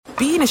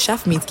being a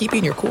chef means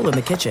keeping your cool in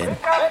the kitchen.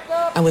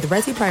 And with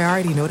Resi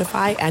Priority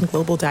Notify and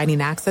Global Dining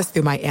Access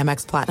through my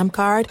Amex Platinum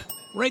card,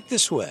 Right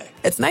this way.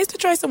 it's nice to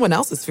try someone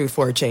else's food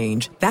for a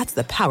change. That's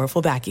the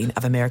powerful backing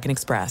of American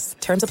Express.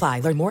 Terms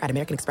apply. Learn more at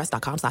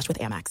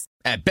americanexpress.com/withAmex.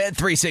 At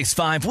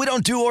Bet365, we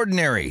don't do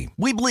ordinary.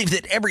 We believe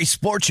that every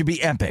sport should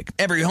be epic.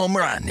 Every home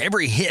run,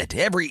 every hit,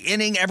 every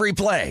inning, every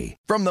play.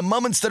 From the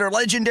moments that are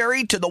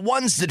legendary to the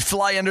ones that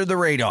fly under the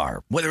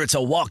radar. Whether it's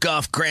a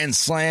walk-off grand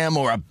slam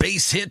or a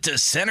base hit to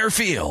center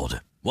field.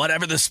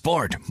 Whatever the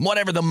sport,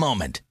 whatever the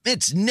moment,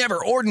 it's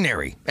never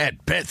ordinary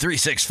at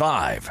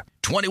Bet365.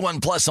 21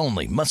 plus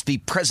only. Must be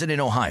present in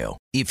Ohio.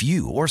 If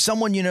you or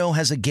someone you know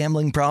has a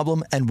gambling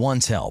problem and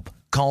wants help,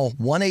 call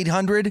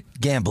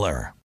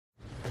 1-800-GAMBLER.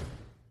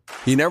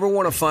 You never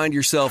want to find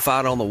yourself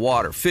out on the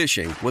water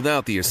fishing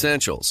without the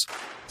essentials.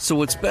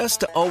 So it's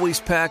best to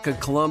always pack a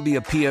Columbia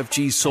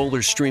PFG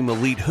Solar Stream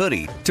Elite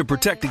hoodie to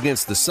protect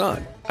against the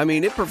sun. I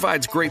mean, it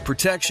provides great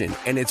protection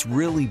and it's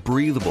really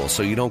breathable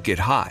so you don't get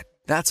hot.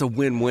 That's a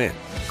win-win.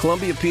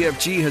 Columbia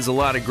PFG has a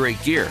lot of great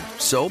gear.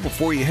 So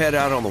before you head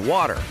out on the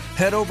water,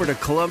 head over to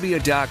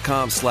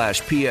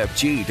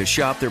Columbia.com/PFG to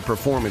shop their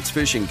performance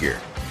fishing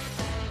gear.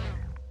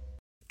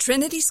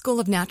 Trinity School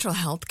of Natural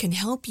Health can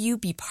help you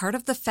be part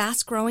of the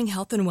fast-growing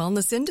health and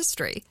wellness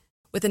industry.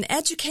 With an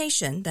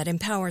education that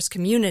empowers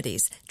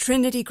communities,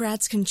 Trinity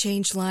grads can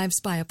change lives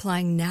by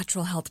applying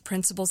natural health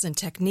principles and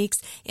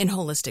techniques in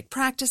holistic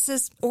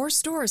practices or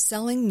stores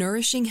selling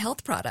nourishing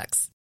health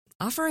products.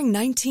 Offering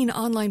 19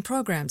 online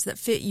programs that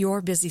fit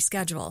your busy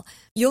schedule,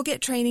 you'll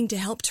get training to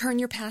help turn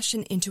your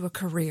passion into a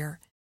career.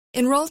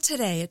 Enroll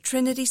today at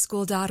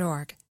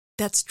trinityschool.org.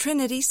 That's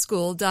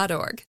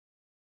trinityschool.org.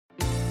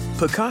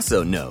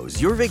 Picasso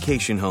knows your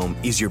vacation home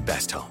is your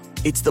best home.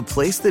 It's the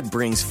place that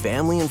brings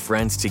family and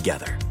friends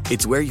together.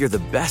 It's where you're the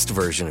best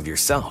version of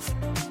yourself.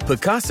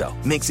 Picasso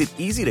makes it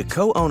easy to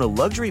co-own a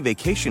luxury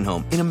vacation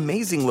home in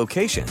amazing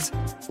locations.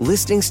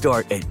 Listings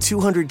start at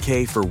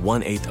 $200K for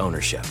 1/8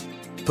 ownership.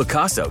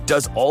 Picasso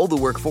does all the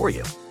work for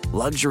you.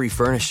 Luxury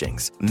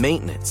furnishings,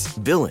 maintenance,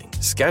 billing,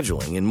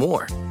 scheduling, and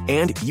more.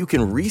 And you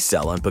can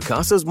resell on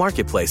Picasso's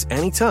marketplace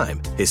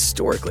anytime,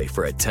 historically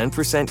for a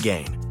 10%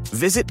 gain.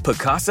 Visit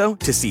Picasso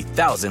to see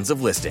thousands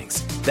of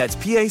listings. That's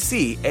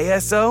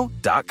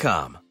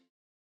PACASO.com.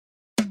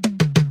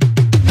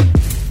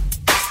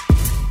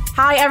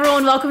 Hi,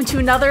 everyone. Welcome to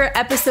another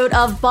episode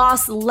of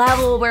Boss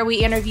Level, where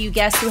we interview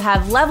guests who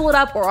have leveled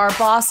up or are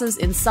bosses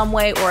in some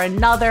way or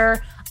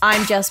another.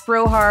 I'm Jess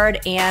Brohard,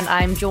 and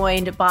I'm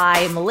joined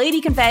by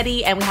Milady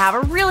Confetti, and we have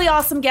a really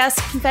awesome guest.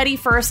 Confetti,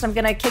 first, I'm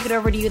going to kick it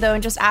over to you, though,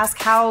 and just ask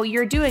how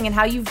you're doing and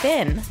how you've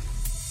been.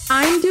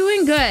 I'm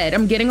doing good.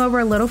 I'm getting over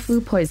a little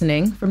food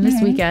poisoning from this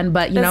weekend,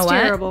 but you know what?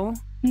 That's terrible.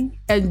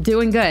 I'm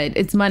doing good.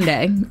 It's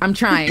Monday. I'm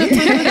trying.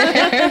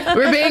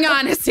 We're being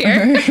honest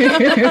here.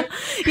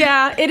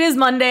 Yeah, it is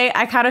Monday.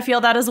 I kind of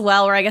feel that as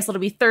well, or I guess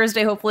it'll be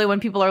Thursday, hopefully, when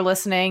people are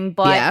listening.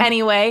 But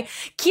anyway,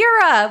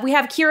 Kiera, we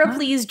have Kiera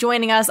Please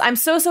joining us. I'm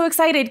so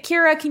excited.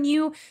 Kiera, can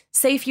you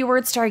say a few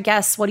words to our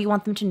guests? What do you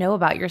want them to know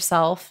about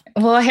yourself?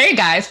 Well, hey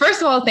guys,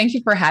 first of all, thank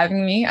you for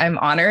having me. I'm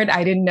honored.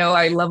 I didn't know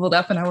I leveled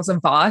up and I was a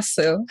boss,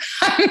 so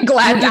I'm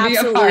glad to be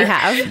a part.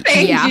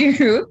 Thank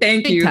you.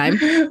 Thank you. Time.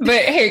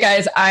 But hey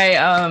guys,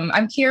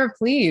 I'm Kiera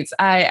Please.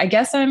 I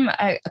guess I'm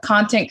a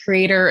content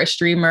creator, a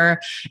streamer,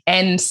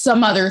 and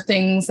some other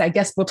things. I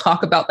guess we'll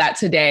talk about that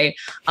today.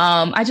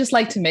 I just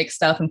like to make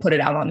stuff and put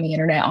it out on the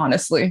internet,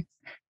 honestly.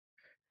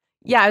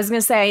 Yeah, I was going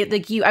to say,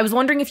 I was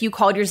wondering if you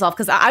called yourself,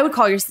 because I would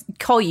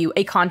call you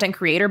a content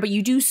creator, but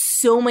you do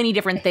so many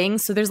different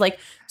things. So there's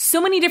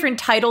so many different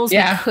titles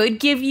we could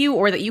give you,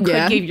 or that you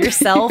could give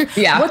yourself.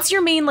 What's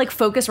your main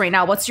focus right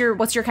now? What's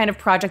your kind of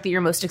project that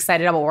you're most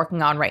excited about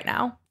working on right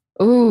now?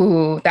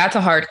 Ooh, that's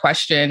a hard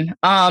question.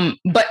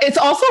 But it's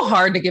also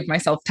hard to give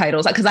myself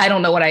titles because I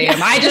don't know what I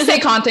am. I just say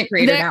content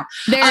creator now.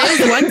 There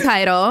is one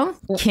title,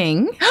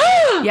 King.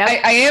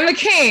 I am a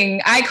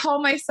king. I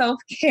call myself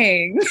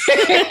king. So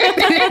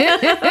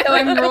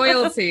I'm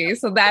royalty.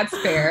 So that's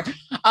fair.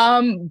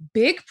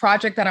 Big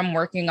project that I'm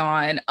working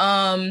on.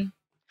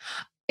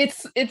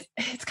 It's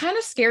kind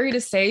of scary to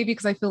say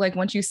because I feel like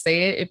once you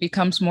say it, it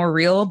becomes more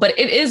real, but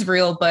it is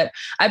real. But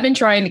I've been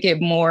trying to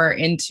get more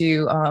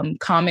into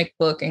comic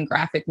book and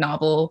graphic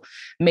novel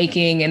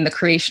making and the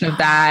creation of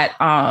that.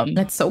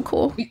 That's so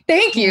cool.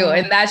 Thank you.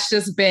 And that's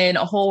just been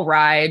a whole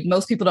ride.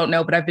 Most people don't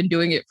know, but I've been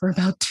doing it for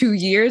about 2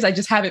 years. I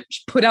just haven't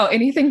put out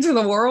anything to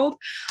the world.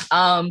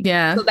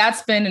 So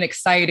that's been an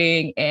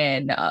exciting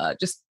and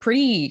just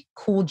pretty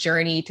cool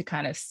journey to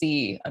kind of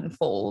see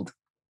unfold.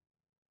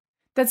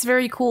 That's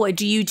very cool.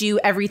 Do you do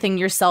everything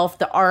yourself,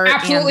 the art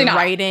Absolutely and the not.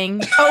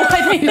 writing? Oh,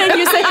 I think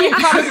you said you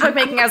comic book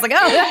making. I was like,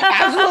 oh.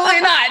 Absolutely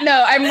not.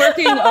 No, I'm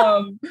working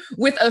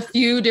with a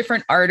few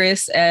different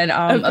artists and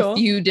a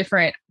few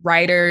different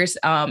writers.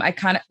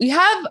 We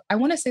have, I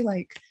want to say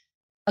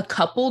a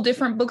couple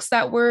different books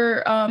that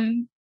we're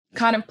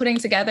kind of putting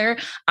together.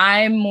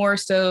 I'm more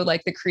so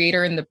like the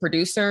creator and the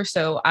producer.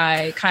 So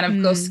I kind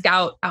of go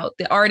scout out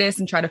the artists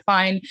and try to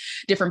find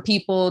different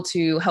people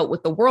to help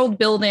with the world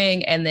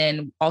building. And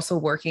then also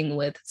working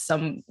with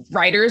some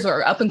writers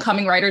or up and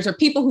coming writers or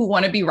people who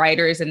want to be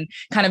writers and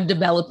kind of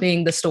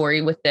developing the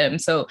story with them.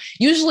 So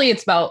usually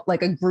it's about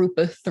like a group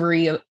of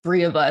three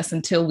of us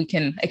until we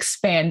can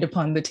expand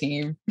upon the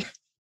team.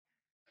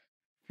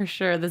 For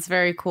sure. That's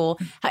very cool.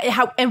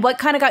 How and what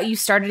kind of got you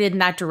started in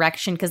that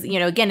direction? Because, you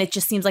know, again, it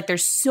just seems like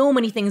there's so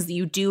many things that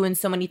you do and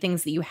so many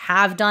things that you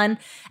have done.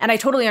 And I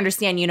totally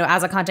understand, you know,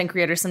 as a content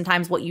creator,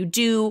 sometimes what you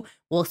do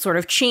will sort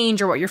of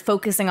change or what you're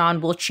focusing on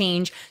will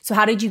change. So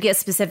how did you get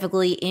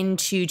specifically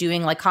into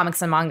doing like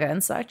comics and manga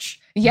and such?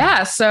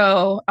 Yeah.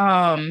 So,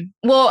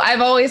 well,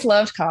 I've always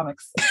loved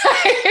comics.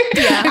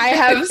 I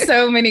have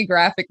so many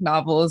graphic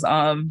novels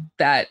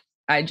that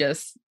I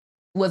just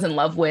was in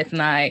love with,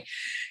 and I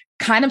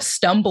kind of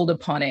stumbled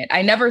upon it.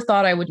 I never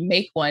thought I would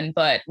make one,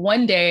 but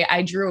one day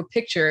I drew a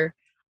picture.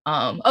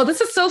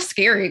 This is so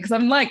scary because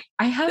I'm like,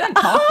 I haven't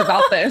talked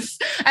about this.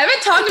 I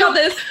haven't talked about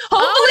this.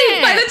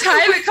 Hopefully by the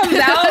time it comes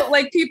out,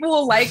 like people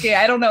will like it.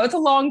 I don't know. It's a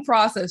long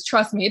process.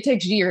 Trust me, it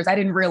takes years. I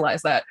didn't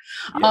realize that.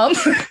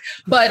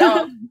 But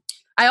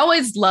I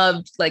always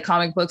loved like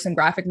comic books and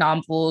graphic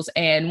novels.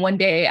 And one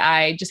day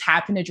I just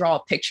happened to draw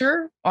a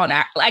picture on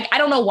like, I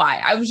don't know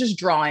why. I was just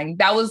drawing.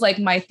 That was like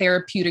my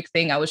therapeutic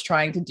thing I was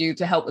trying to do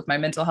to help with my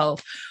mental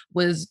health,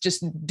 was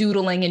just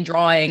doodling and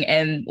drawing.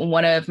 And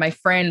one of my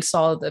friends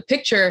saw the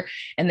picture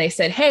and they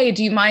said, hey,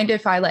 do you mind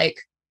if I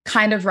like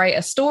kind of write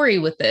a story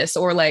with this,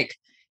 or like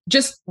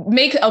just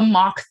make a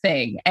mock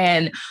thing?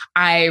 And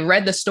I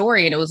read the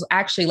story and it was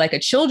actually like a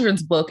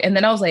children's book. And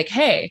then I was like,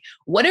 hey,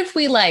 what if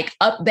we like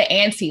up the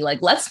ante? Like,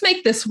 let's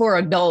make this for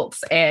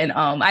adults. And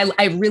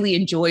I really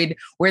enjoyed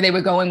where they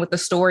were going with the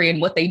story and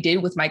what they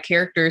did with my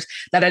characters,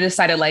 that I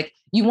decided like,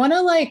 you want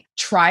to like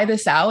try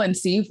this out and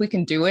see if we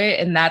can do it.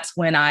 And that's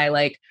when I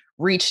like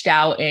reached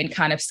out and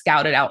kind of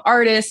scouted out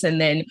artists. And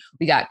then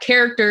we got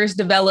characters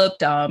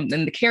developed and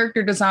the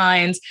character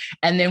designs.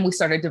 And then we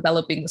started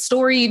developing the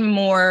story even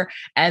more.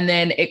 And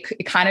then it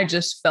kind of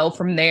just fell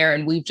from there.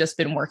 And we've just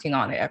been working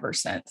on it ever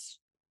since.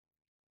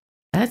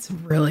 That's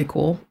really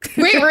cool.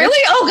 Wait,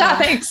 really? Oh God,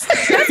 thanks.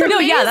 No,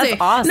 yeah, that's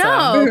awesome.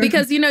 No,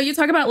 because, you know, you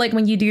talk about like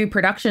when you do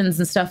productions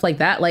and stuff like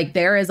that, like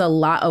there is a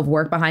lot of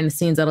work behind the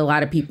scenes that a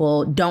lot of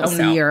people don't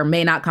see or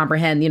may not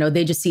comprehend. You know,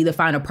 they just see the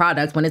final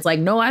product when it's like,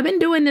 no, I've been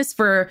doing this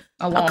for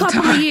a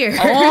couple of years.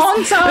 A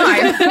long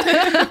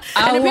time.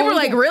 And if people are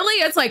like,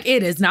 really? It's like,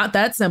 it is not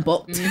that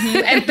simple.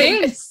 Mm-hmm. And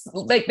things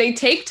like they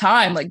take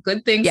time, like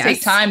good things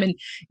take time, and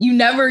you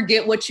never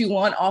get what you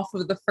want off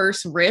of the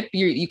first rip.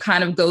 You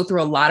kind of go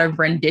through a lot of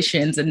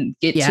renditions and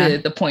get to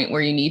the point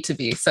where you need to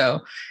be. So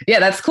yeah,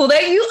 that's cool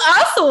that you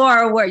also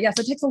are aware. Yes,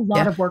 it takes a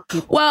lot of work,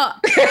 people. Well,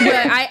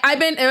 I've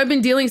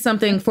been dealing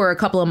something for a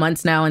couple of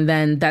months now, and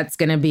then that's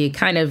going to be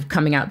kind of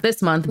coming out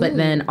this month. But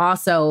then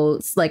also,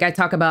 like I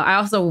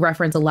also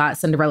reference a lot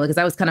Cinderella, because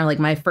that was kind of like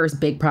my first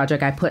big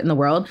project I put in the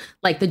world.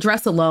 Like the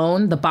dress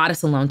alone, the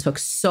bodice alone took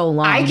so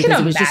long because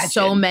it was just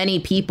so many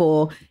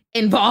people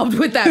involved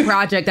with that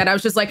project that I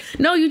was just like,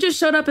 no, you just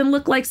showed up and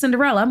looked like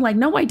Cinderella. I'm like,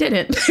 no, I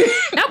didn't.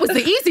 That was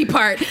the easy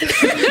part.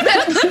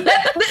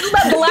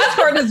 The last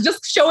part is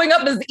just showing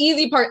up as the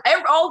easy part.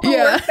 All the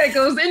work that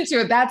goes into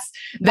it. That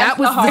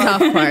was the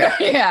tough part.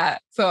 Yeah.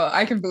 So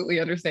I completely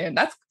understand.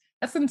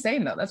 That's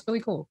insane though. That's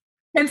really cool.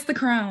 Hence the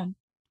crown.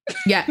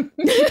 Yeah,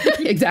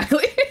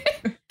 exactly.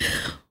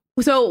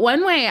 So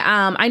one way,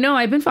 I know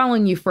I've been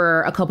following you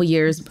for a couple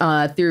years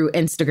through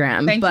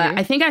Instagram, Thank you.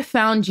 I think I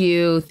found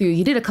you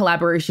you did a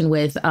collaboration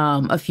with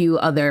a few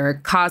other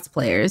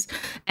cosplayers,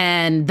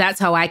 and that's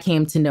how I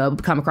came to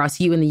come across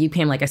you, and then you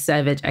became like a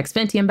Savage X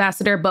Fenty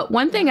ambassador. But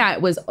one thing I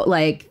was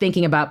like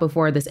thinking about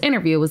before this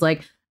interview was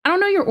like, I don't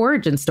know your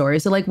origin story.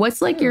 So like,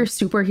 what's like your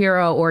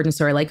superhero origin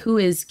story? Like, who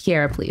is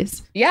Kiera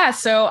Please? Yeah,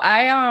 so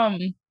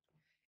I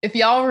if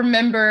y'all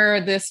remember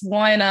this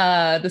one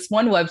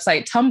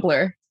website,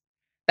 Tumblr.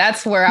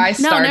 That's where I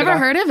started. No, never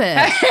heard of it.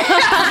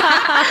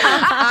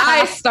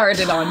 I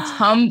started on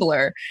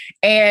Tumblr.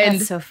 And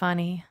that's so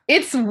funny.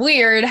 It's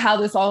weird how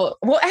this all,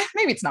 well,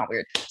 maybe it's not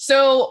weird.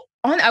 So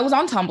I was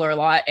on Tumblr a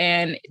lot.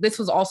 And this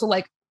was also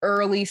like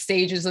early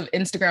stages of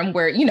Instagram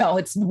where, you know,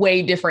 it's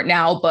way different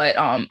now. But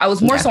I was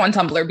more so on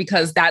Tumblr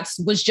because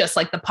was just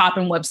like the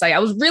poppin' website. I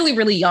was really,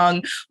 really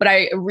young, but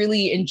I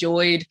really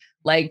enjoyed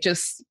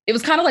it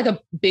was kind of like a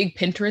big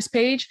Pinterest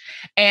page.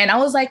 And I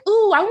was like,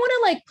 ooh, I want to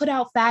like put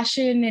out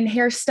fashion and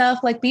hair stuff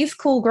like these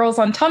cool girls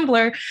on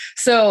Tumblr.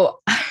 So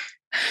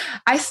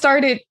I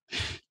started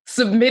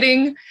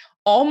submitting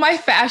all my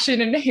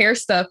fashion and hair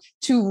stuff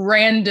to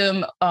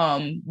random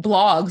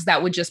blogs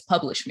that would just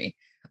publish me.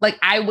 Like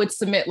I would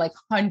submit like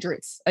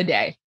hundreds a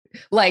day,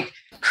 like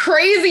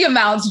crazy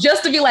amounts,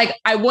 just to be like,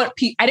 I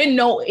didn't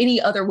know any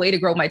other way to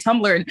grow my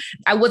Tumblr. And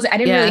I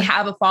didn't really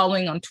have a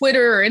following on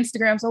Twitter or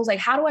Instagram. So I was like,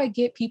 how do I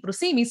get people to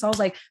see me? So I was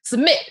like,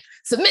 submit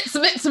to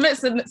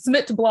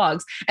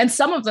blogs. And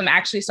some of them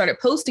actually started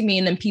posting me,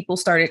 and then people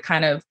started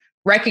kind of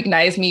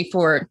recognize me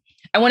for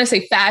I want to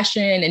say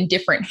fashion and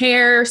different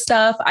hair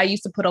stuff. I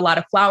used to put a lot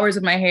of flowers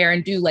in my hair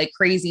and do like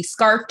crazy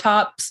scarf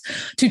tops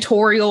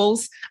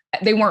tutorials.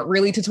 They weren't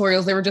really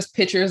tutorials. They were just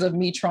pictures of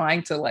me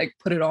trying to like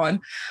put it on.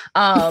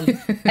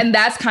 And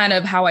that's kind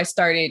of how I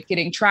started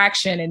getting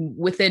traction. And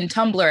within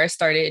Tumblr, I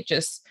started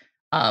just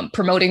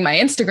promoting my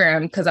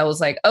Instagram because I was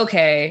like,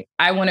 okay,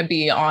 I want to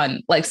be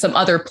on like some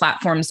other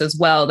platforms as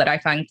well that I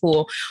find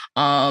cool.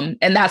 And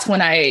that's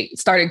when I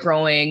started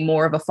growing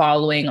more of a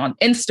following on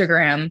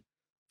Instagram.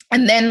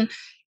 And then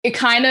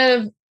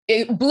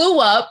it blew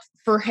up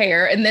for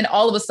hair. And then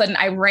all of a sudden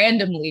I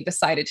randomly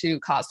decided to do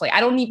cosplay. I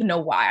don't even know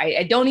why.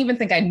 I don't even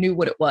think I knew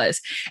what it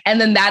was.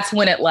 And then that's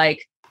when it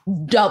like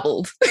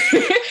doubled.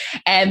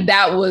 And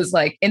that was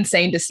like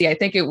insane to see. I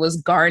think it was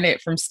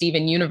Garnet from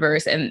Steven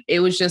Universe. And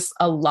it was just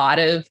a lot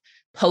of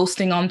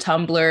posting on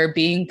Tumblr,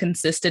 being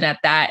consistent at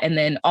that. And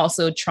then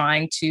also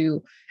trying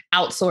to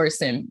outsource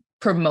and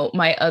promote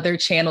my other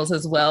channels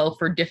as well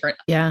for different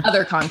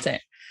other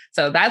content.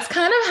 So that's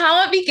kind of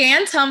how it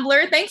began,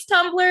 Tumblr. Thanks,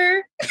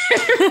 Tumblr.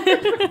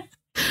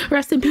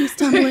 Rest in peace,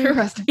 Tumblr.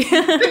 Rest in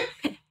peace.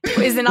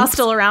 Is it not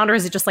still around, or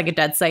is it just like a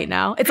dead site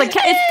now? It's like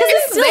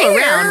it's still there.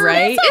 around,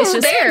 right? It's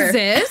just there.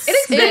 It exists.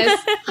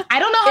 I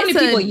don't know how many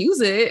people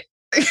use it.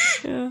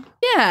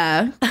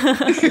 Yeah.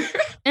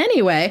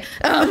 Anyway,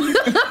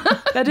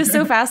 that is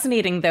so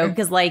fascinating though,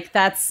 because like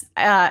that's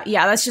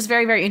just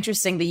very, very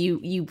interesting that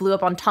you blew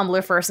up on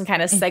Tumblr first and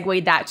kind of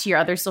segued that to your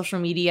other social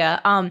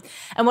media. And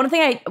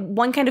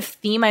one kind of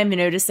theme I'm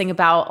noticing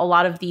about a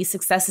lot of these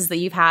successes that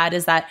you've had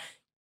is that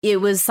it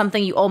was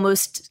something you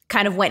almost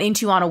kind of went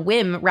into on a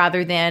whim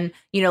rather than,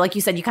 like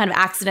you said, you kind of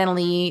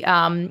accidentally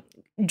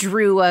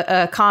drew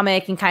a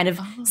comic and kind of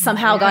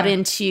somehow got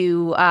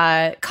into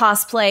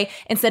cosplay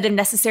instead of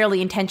necessarily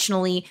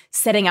intentionally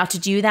setting out to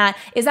do that.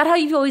 Is that how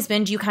you've always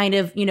been? Do you kind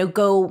of,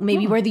 go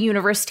maybe where the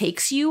universe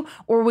takes you?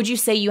 Or would you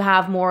say you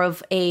have more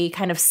of a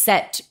kind of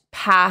set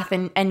path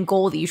and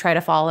goal that you try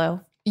to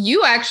follow?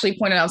 You actually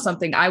pointed out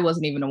something I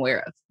wasn't even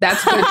aware of.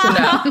 That's good to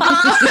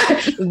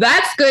know.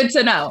 That's good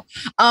to know.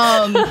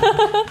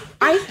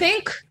 I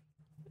think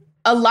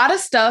a lot of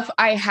stuff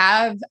I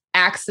have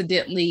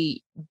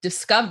accidentally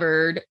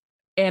discovered.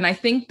 And I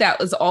think that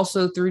was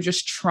also through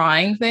just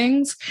trying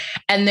things.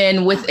 And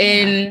then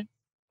within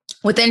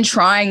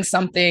trying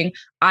something,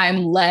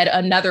 I'm led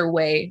another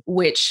way,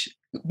 which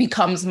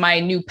becomes my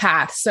new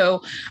path.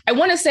 So I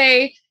want to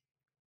say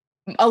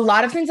a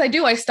lot of things I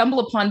do, I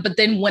stumble upon, but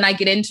then when I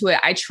get into it,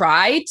 I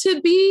try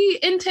to be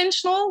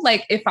intentional.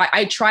 Like if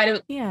I try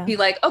to be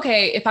like,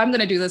 okay, if I'm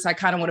going to do this, I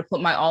kind of want to put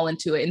my all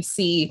into it and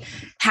see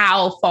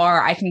how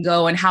far I can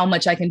go and how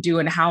much I can do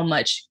and how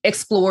much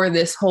explore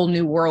this whole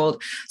new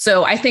world.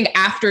 So I think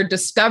after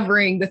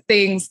discovering the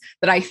things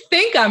that I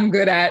think I'm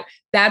good at,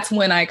 that's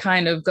when I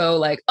kind of go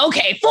like,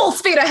 okay, full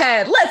speed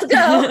ahead, let's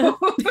go.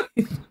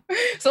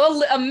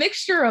 So a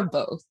mixture of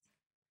both.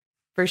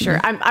 For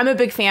sure. I'm a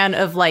big fan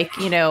of I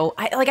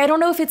don't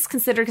know if it's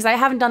considered, because I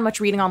haven't done much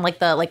reading on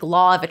the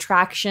law of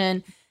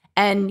attraction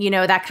and,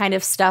 that kind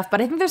of stuff.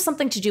 But I think there's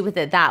something to do with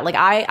it that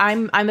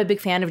I'm a big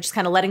fan of just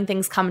kind of letting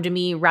things come to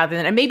me rather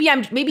than, and maybe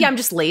I'm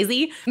just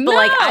lazy,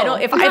 but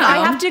if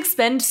I have to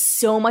expend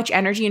so much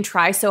energy and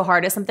try so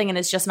hard at something and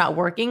it's just not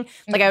working,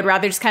 I would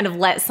rather just kind of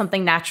let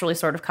something naturally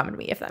sort of come to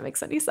me, if that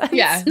makes any sense.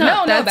 Yeah.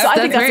 No, that's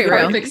very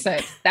perfect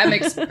sense. That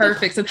makes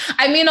perfect sense.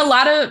 I mean, a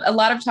lot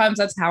of times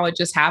that's how it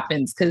just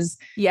happens. Cause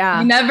you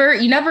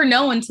never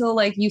know until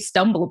you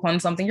stumble upon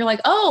something. You're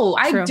like, oh,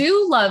 I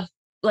do love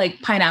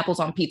pineapples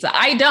on pizza.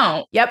 I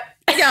don't. Yep.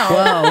 I don't.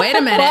 Whoa, wait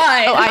a minute. But,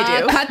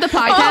 I do. Cut the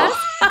podcast.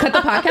 Cut the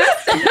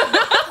podcast.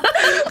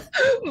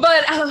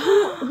 But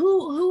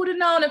who would have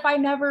known if I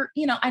never,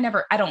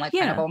 I don't like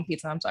pineapple on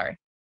pizza. I'm sorry.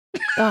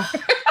 Oh,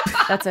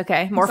 that's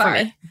okay. More for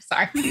me.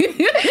 Sorry.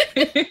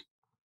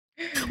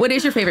 What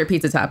is your favorite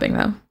pizza topping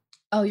though?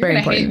 Oh, you're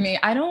going to hate me.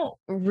 I don't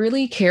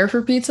really care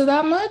for pizza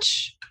that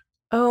much.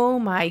 Oh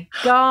my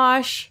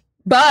gosh.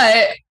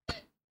 But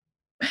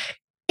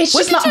it's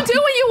what just did you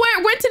do when you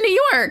went to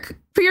New York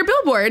for your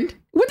billboard?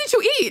 What did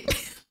you eat?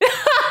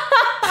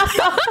 That's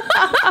the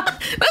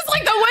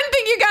one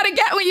thing you got to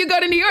get when you go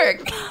to New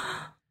York.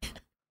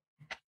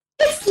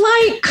 It's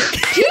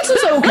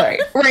pizza's okay,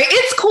 right?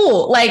 It's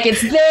cool.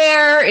 It's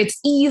there, it's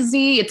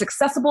easy, it's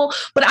accessible,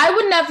 but I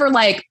would never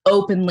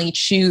openly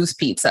choose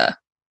pizza.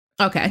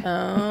 Okay.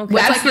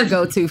 What's your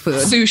go-to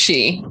food?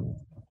 Sushi.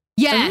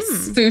 Yes.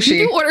 Sushi.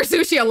 You do order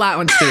sushi a lot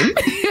on Steam.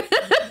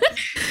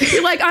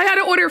 You're like, I had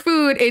to order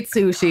food. It's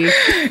sushi.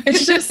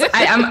 It's just,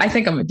 I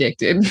think I'm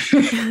addicted.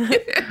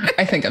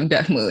 I think I'm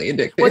definitely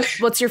addicted.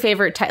 What's your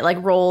favorite type,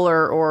 roll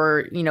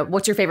or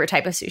what's your favorite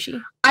type of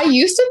sushi? I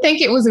used to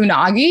think it was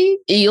unagi,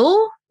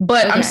 eel,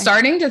 but I'm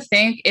starting to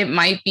think it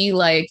might be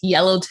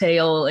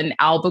yellowtail and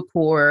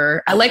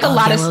albacore. I like a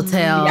lot of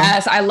yellowtail.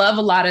 Yes, I love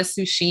a lot of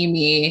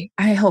sashimi.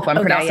 I hope I'm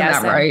pronouncing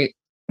that right.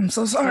 I'm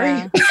so sorry.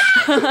 Yeah.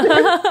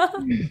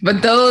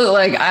 But though,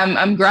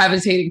 I'm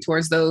gravitating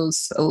towards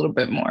those a little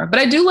bit more. But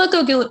I do like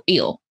a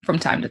eel from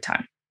time to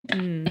time. Yeah.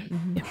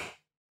 Mm-hmm.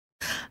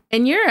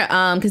 And you're,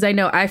 because I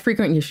know I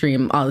frequent your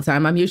stream all the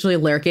time. I'm usually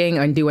lurking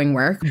and doing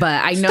work,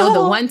 but I know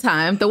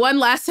the one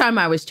last time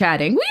I was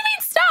chatting. What do you mean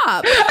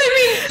stop?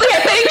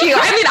 Thank you.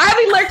 I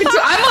be lurking too.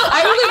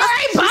 I really, all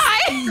right,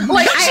 bye.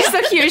 Like, she's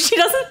so cute. She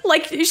doesn't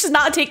like, she's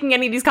not taking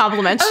any of these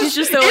compliments. She's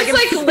just so like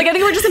I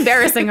think we're just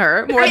embarrassing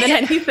her more than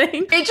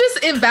anything.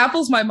 It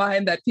baffles my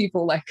mind that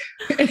people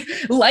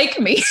like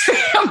me.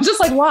 I'm just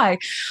like, why?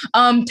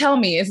 Tell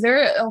me, is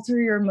there an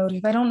ulterior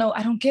motive? I don't know.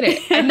 I don't get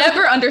it. I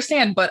never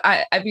understand, but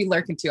I be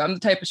lurking too. I'm the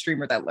type of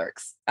streamer that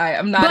lurks.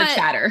 I'm not a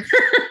chatter.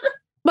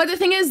 But the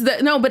thing is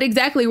but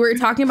exactly. We're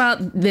talking about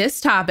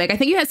this topic. I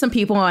think you had some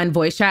people on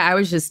voice chat. I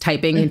was just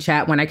typing in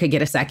chat when I could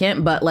get a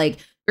second, but like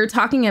you're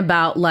talking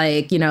about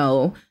like, you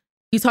know,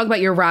 you talk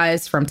about your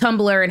rise from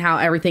Tumblr and how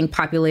everything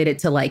populated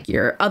to like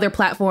your other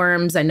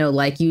platforms. I know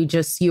like you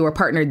were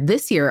partnered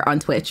this year on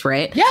Twitch,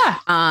 right?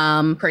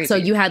 Yeah. Crazy. So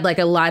you had like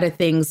a lot of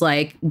things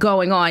like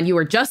going on. You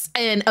were just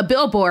in a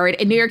billboard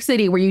in New York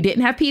City where you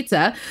didn't have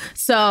pizza.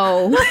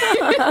 So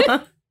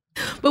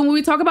but when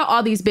we talk about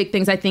all these big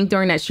things, I think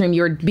during that stream,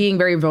 you were being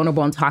very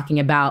vulnerable and talking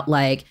about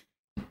like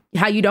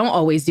how you don't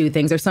always do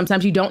things, or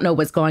sometimes you don't know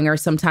what's going on, or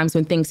sometimes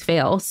when things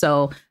fail.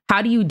 So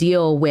how do you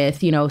deal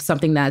with, you know,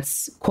 something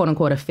that's quote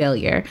unquote a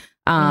failure?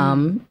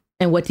 And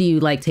what do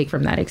you like take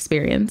from that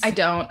experience? I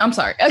don't. I'm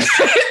sorry.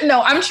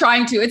 No, I'm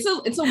trying to.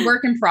 It's a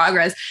work in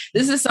progress.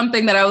 This is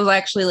something that I was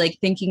actually like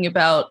thinking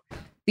about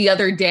the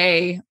other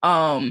day.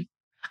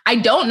 I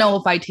don't know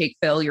if I take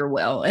failure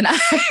well, and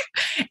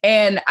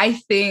I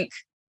think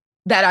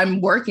that I'm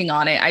working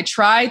on it. I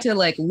try to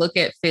like look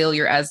at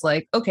failure as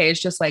like, okay,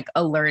 it's just like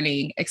a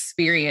learning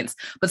experience.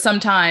 But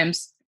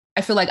sometimes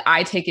I feel like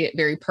I take it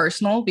very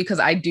personal because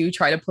I do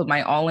try to put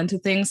my all into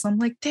things. So I'm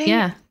like, dang,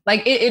 yeah.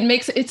 Like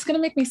it's going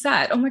to make me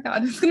sad. Oh my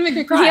God, it's going to make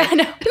me cry. Yeah,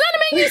 no. No,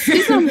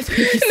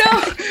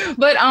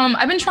 but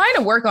I've been trying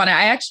to work on it.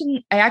 I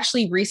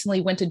actually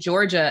recently went to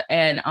Georgia,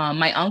 and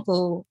my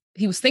uncle,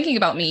 he was thinking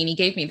about me and he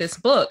gave me this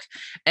book,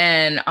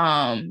 and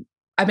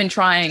I've been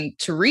trying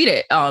to read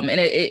it. And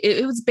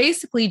it was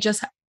basically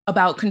just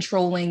about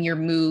controlling your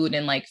mood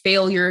and like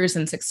failures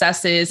and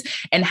successes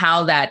and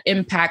how that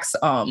impacts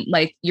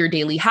like your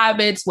daily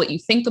habits, what you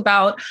think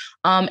about,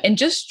 and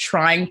just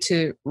trying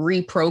to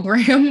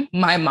reprogram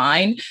my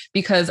mind,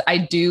 because I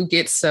do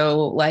get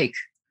so like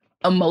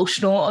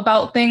emotional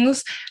about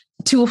things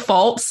to a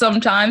fault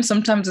sometimes.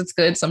 Sometimes it's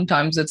good,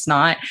 sometimes it's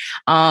not.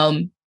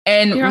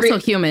 And you're also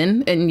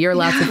human, and you're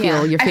allowed to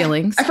feel your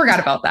feelings. I forgot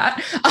about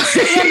that.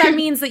 And that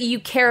means that you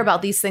care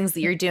about these things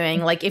that you're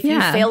doing. Like if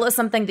you fail at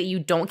something that you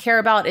don't care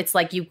about, it's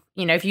like you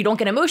know, if you don't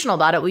get emotional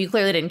about it, well, you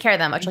clearly didn't care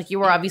that much. Like you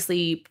were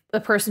obviously a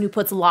person who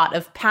puts a lot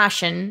of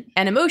passion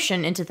and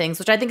emotion into things,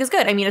 which I think is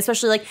good. I mean,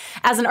 especially like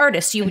as an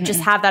artist, you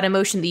just have that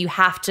emotion that you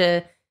have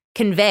to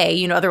convey,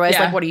 you know, otherwise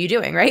like what are you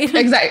doing, right?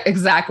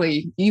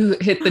 Exactly. You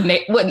hit the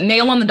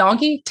nail on the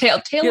donkey,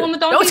 tail on the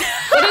donkey.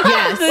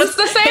 Yes. What's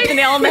the saying? Hit the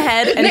nail on the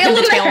head and hit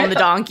the tail on the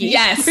donkey.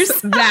 Yes,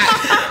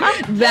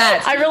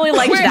 that. I really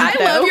liked that.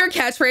 I love your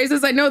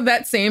catchphrases. I know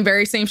that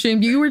very same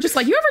stream. You were just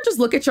like, you ever just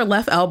look at your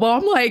left elbow?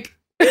 I'm like,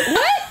 what?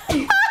 What did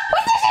you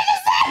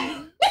just say?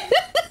 And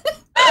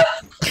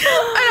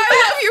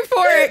I love you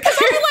for it, because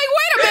I'm like,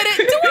 wait a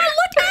minute, do I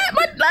look at my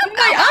left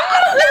elbow? I'm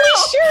not really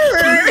sure.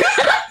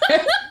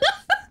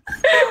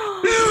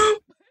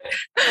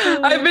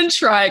 I've been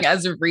trying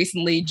as of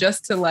recently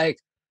just to like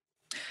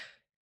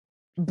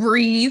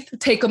breathe,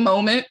 take a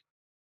moment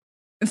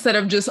instead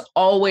of just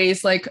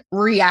always like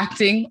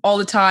reacting all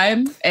the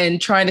time,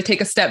 and trying to take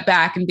a step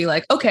back and be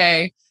like,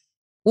 okay,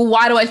 well,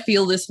 why do I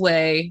feel this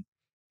way?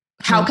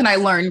 How can I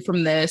learn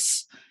from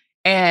this?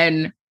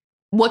 And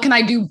what can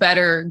I do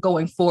better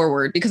going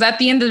forward? Because at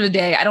the end of the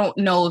day, I don't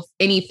know if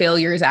any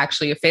failure is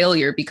actually a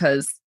failure,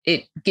 because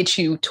it gets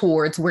you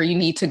towards where you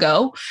need to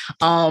go.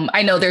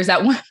 I know there's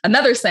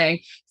another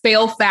saying,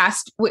 fail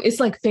fast. It's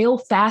like fail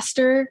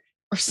faster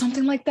or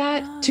something like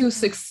that to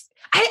success.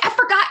 I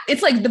forgot.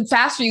 It's like the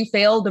faster you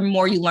fail, the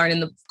more you learn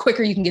and the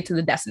quicker you can get to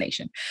the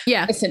destination.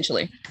 Yeah.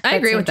 Essentially. I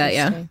agree with that.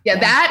 Yeah. Yeah.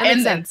 That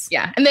and then,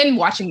 and then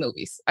watching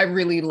movies. I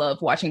really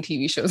love watching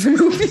TV shows and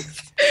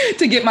movies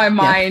to get my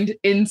mind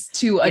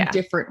into a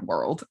different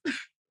world.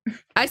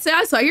 I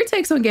saw your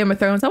takes on Game of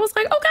Thrones. I was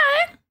like,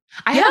 okay.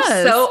 I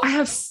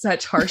have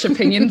such harsh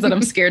opinions that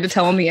I'm scared to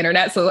tell on the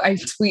internet, so I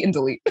tweet and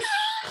delete.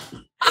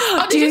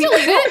 Oh, did you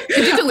delete it?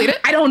 Did you delete it?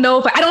 I don't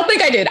know I don't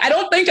think I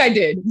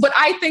did. But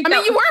I think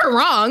mean, you weren't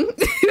wrong.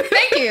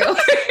 Thank you.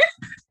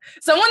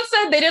 Someone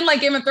said they didn't like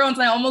Game of Thrones,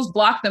 and I almost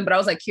blocked them, but I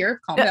was like, Kiera,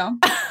 calm down.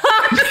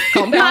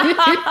 Calm down.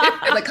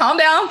 Like, calm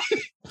down.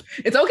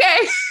 It's okay.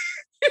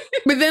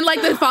 But then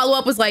like the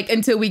follow-up was like,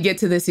 until we get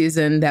to the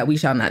season that we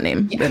shall not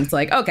name. Then it's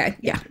like, okay,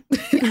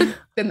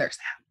 Then there's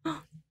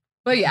that.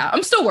 But yeah,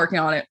 I'm still working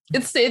on it.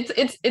 It's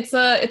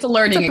a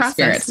learning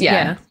experience.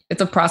 Yeah. It's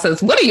a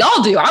process. What do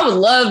y'all do? I would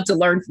love to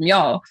learn from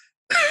y'all.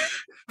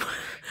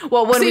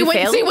 Well, when we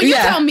fail, when you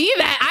tell me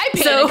that, I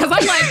panic, because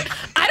I'm like,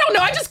 I don't know.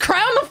 I just cry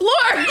on the floor.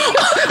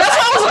 That's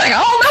why I was like,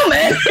 I don't know,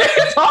 man.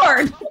 It's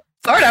hard.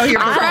 It's hard out here.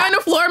 I cry on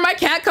the floor. My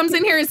cat comes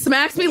in here and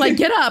smacks me like,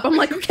 get up. I'm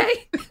like,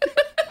 okay.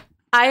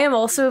 I am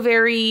also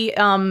very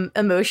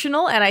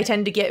emotional, and I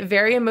tend to get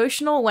very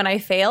emotional when I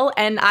fail.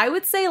 And I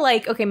would say,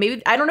 like, okay,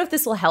 maybe I don't know if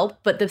this will help,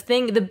 but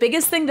the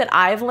biggest thing that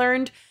I've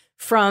learned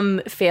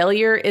from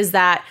failure is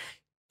that,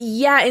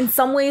 yeah, in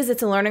some ways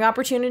it's a learning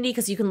opportunity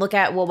because you can look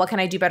at, well, what can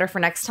I do better for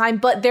next time?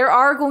 But there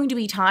are going to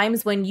be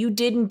times when you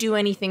didn't do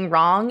anything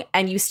wrong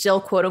and you still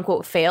quote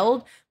unquote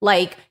failed.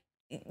 Like,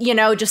 you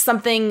know, just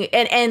something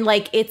and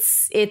like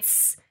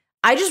it's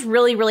I just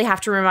really, really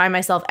have to remind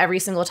myself every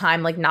single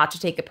time, like, not to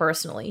take it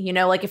personally. You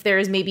know, like if there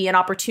is maybe an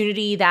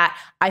opportunity that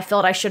I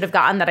felt I should have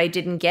gotten that I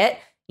didn't get,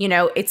 you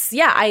know, it's,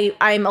 yeah,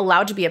 I'm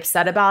allowed to be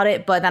upset about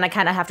it. But then I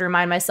kind of have to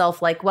remind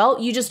myself, like, well,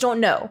 you just don't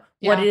know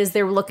what it is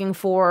they were looking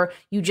for.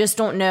 You just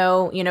don't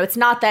know. You know, it's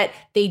not that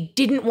they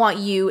didn't want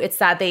you. It's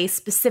that they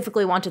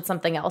specifically wanted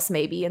something else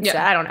maybe. And so,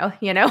 I don't know,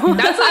 you know.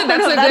 That's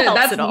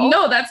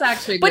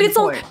actually a good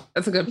point.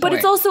 That's a good point. But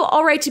it's also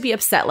all right to be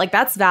upset. Like,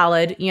 that's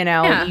valid. You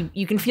know,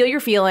 you can feel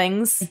your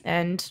feelings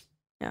and,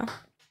 yeah.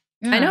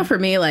 I know for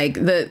me, like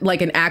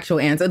an actual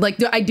answer,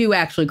 like I do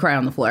actually cry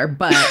on the floor,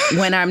 but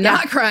when I'm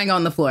not crying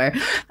on the floor,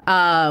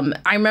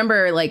 I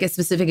remember like a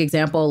specific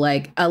example,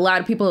 like a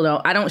lot of people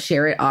I don't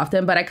share it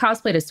often, but I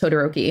cosplayed as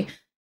Todoroki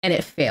and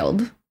it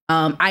failed.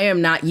 I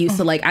am not used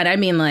to like, and I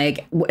mean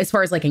like, as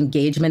far as like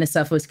engagement and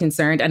stuff was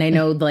concerned, and I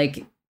know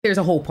like there's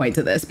a whole point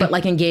to this, but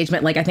like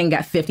engagement, like I think it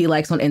got 50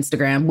 likes on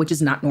Instagram, which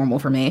is not normal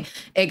for me.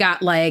 It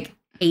got like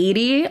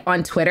 80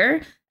 on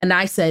Twitter. And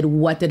I said,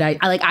 what did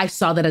I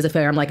saw that as a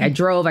failure. I'm like, I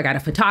drove, I got a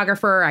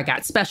photographer, I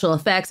got special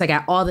effects, I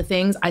got all the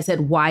things. I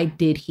said, why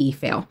did he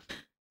fail?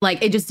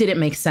 Like, it just didn't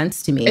make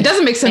sense to me. It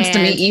doesn't make sense to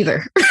me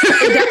either.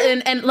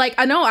 and like,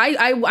 I know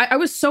I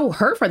was so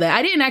hurt for that.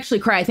 I didn't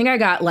actually cry. I think I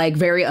got like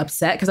very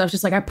upset because I was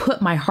just like, I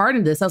put my heart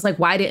in this. I was like,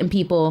 why didn't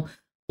people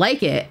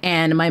like it?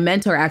 And my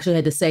mentor actually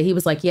had to say, he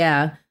was like,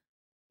 yeah,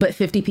 but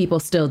 50 people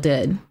still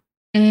did.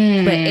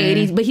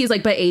 But he's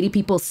like, but 80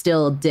 people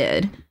still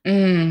did.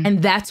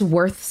 And that's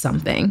worth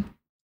something.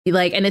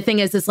 Like, and the thing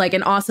is, it's like,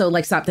 and also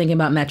like, stop thinking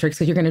about metrics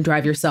because you're going to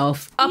drive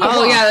yourself up.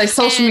 Oh yeah. Like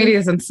social media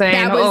is insane.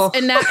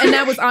 And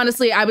that was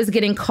honestly, I was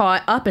getting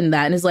caught up in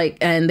that. And it's like,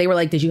 and they were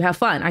like, did you have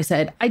fun? I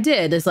said, I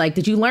did. It's like,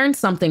 did you learn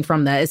something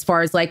from that as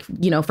far as like,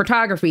 you know,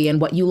 photography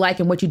and what you like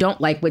and what you don't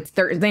like with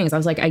certain things? I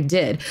was like, I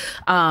did.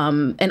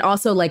 And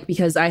also like,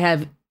 because I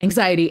have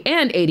anxiety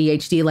and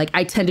ADHD, like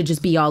I tend to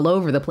just be all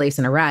over the place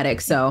and erratic.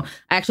 So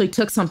I actually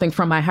took something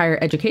from my higher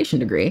education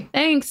degree.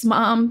 Thanks,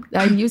 Mom.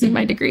 I'm using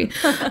my degree.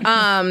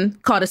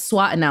 Called a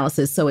SWOT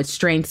analysis. So it's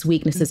strengths,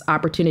 weaknesses,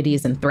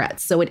 opportunities, and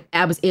threats. So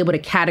I was able to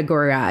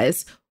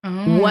categorize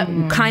what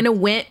kind of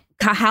went,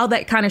 how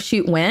that kind of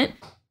shoot went,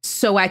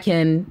 so I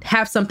can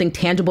have something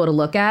tangible to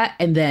look at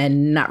and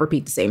then not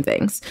repeat the same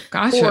things.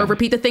 Gotcha. Or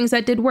repeat the things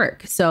that did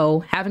work.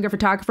 So having a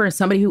photographer and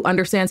somebody who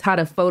understands how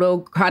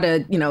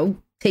to, you know,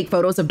 take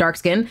photos of dark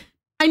skin.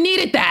 I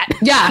needed that.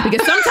 Yeah.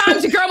 Because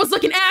sometimes your girl was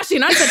looking ashy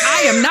and I said,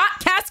 I am not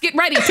casket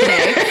ready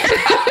today.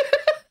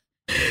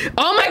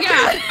 Oh my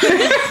God.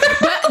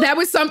 But that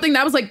was something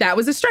that was like, that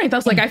was a strength. I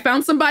was like, I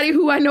found somebody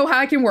who I know how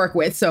I can work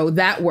with. So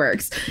that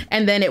works.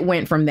 And then it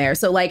went from there.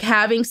 So like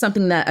having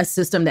a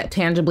system that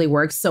tangibly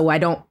works so I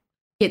don't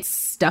get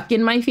stuck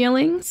in my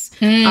feelings.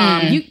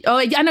 I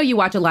know you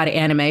watch a lot of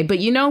anime, but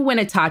you know when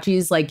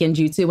Itachi's like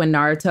genjutsu, when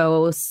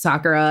Naruto,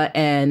 Sakura,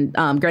 and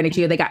Granny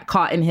Chiyo, they got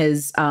caught in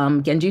his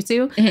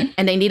genjutsu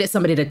and they needed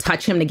somebody to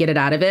touch him to get it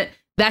out of it.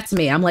 That's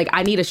me. I'm like,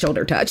 I need a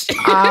shoulder touch. So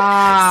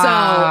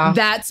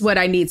that's what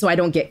I need so I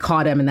don't get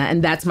caught in that.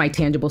 And that's my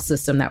tangible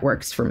system that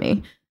works for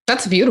me.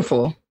 That's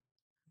beautiful.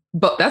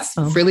 But that's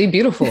really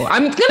beautiful.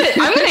 I'm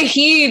gonna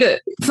heed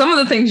some of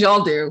the things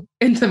y'all do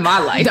into my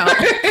life. So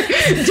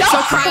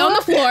cry on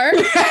the floor.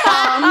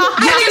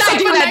 I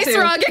do that too.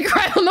 Rug and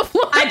cry on the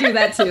floor. I do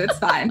that too. It's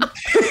fine.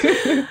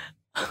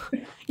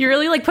 You're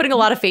really like putting a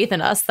lot of faith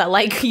in us that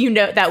like, you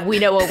know, that we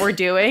know what we're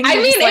doing. I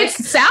mean,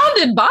 it's sound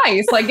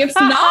advice. Like it's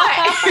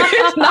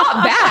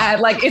not bad.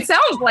 Like it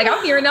sounds like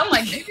I'm hearing. I'm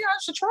like, maybe I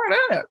should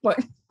try that.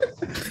 Like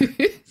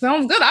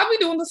sounds good. I'll be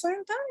doing the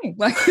same thing.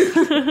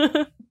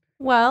 Like.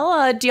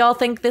 Well, do y'all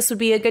think this would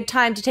be a good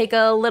time to take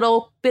a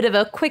little bit of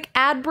a quick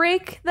ad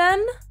break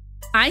then?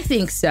 I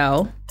think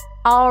so.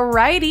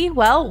 Alrighty.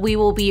 Well, we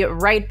will be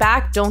right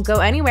back. Don't go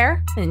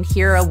anywhere and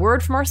hear a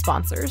word from our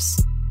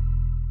sponsors.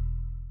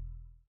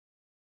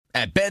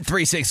 At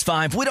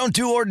Bet365, we don't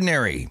do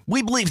ordinary.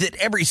 We believe that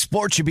every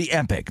sport should be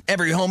epic.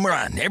 Every home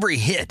run, every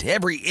hit,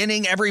 every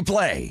inning, every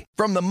play.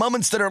 From the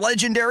moments that are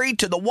legendary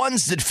to the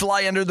ones that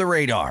fly under the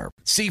radar.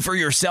 See for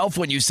yourself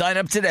when you sign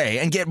up today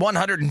and get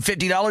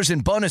 $150 in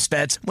bonus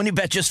bets when you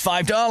bet just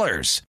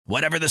 $5.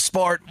 Whatever the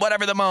sport,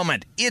 whatever the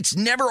moment, it's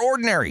never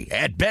ordinary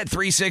at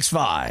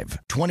Bet365.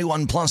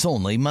 21 plus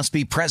only. Must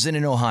be present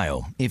in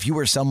Ohio. If you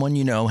or someone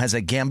you know has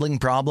a gambling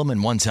problem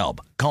and wants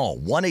help, call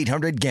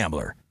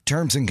 1-800-GAMBLER.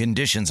 Terms and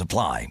conditions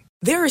apply.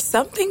 There are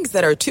some things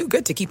that are too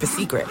good to keep a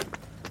secret.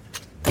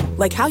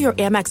 Like how your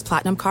Amex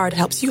Platinum card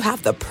helps you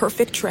have the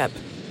perfect trip.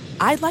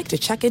 I'd like to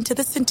check into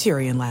the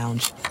Centurion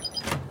Lounge.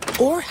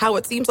 Or how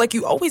it seems like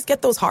you always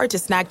get those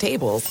hard-to-snag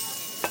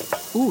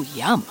tables. Ooh,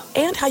 yum.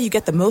 And how you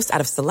get the most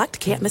out of select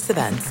can't-miss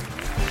events.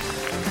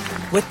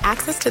 With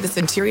access to the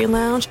Centurion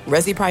Lounge,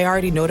 Resi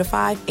Priority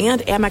Notify,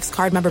 and Amex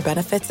card member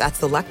benefits at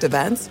select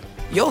events,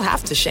 you'll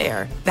have to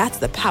share. That's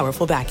the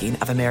powerful backing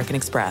of American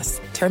Express.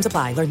 Terms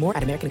apply. Learn more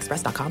at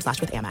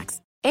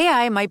americanexpress.com/withAmex.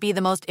 AI might be the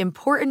most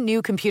important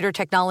new computer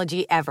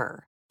technology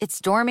ever. It's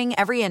storming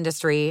every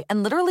industry,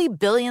 and literally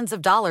billions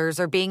of dollars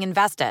are being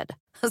invested.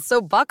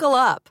 So buckle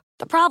up.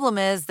 The problem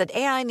is that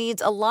AI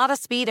needs a lot of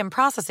speed and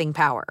processing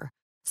power.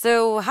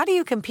 So how do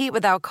you compete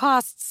without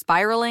costs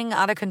spiraling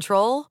out of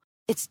control?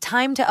 It's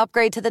time to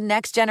upgrade to the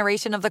next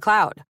generation of the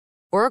cloud.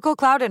 Oracle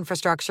Cloud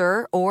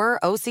Infrastructure, or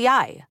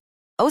OCI.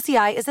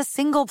 OCI is a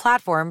single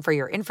platform for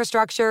your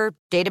infrastructure,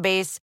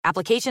 database,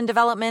 application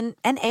development,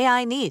 and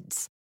AI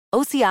needs.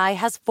 OCI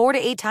has 4 to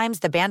 8 times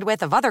the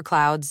bandwidth of other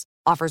clouds,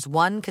 offers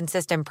one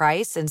consistent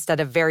price instead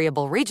of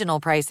variable regional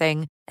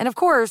pricing, and of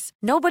course,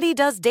 nobody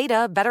does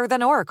data better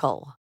than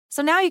Oracle.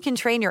 So now you can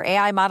train your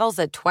AI models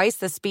at twice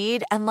the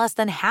speed and less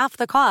than half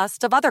the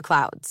cost of other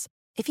clouds.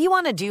 If you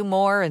want to do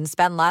more and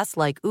spend less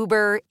like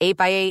Uber,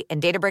 8x8, and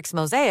Databricks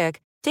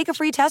Mosaic, take a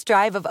free test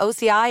drive of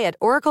OCI at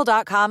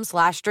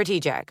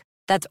oracle.com/strategic.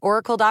 That's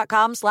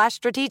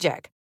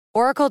oracle.com/strategic.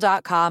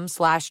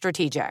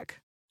 oracle.com/strategic.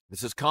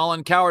 This is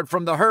Colin Cowherd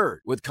from The Herd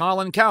with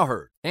Colin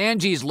Cowherd.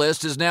 Angie's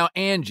List is now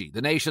Angie, the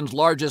nation's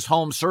largest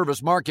home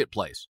service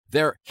marketplace.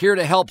 They're here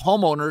to help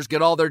homeowners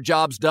get all their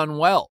jobs done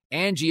well.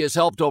 Angie has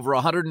helped over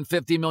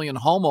 150 million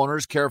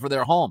homeowners care for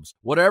their homes.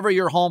 Whatever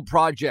your home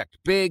project,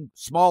 big,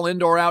 small,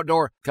 indoor,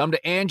 outdoor, come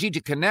to Angie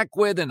to connect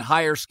with and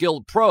hire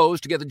skilled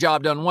pros to get the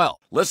job done well.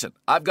 Listen,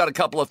 I've got a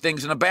couple of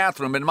things in a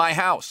bathroom in my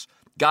house.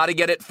 Got to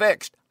get it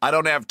fixed. I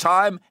don't have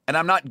time, and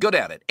I'm not good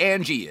at it.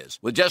 Angie is.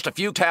 With just a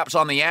few taps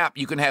on the app,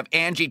 you can have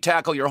Angie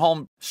tackle your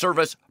home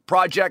service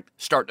project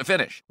start to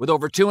finish. With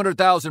over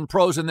 200,000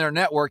 pros in their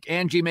network,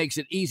 Angie makes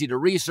it easy to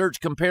research,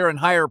 compare, and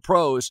hire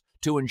pros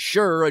to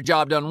ensure a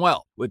job done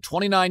well. With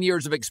 29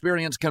 years of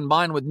experience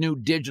combined with new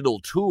digital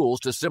tools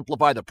to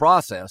simplify the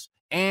process,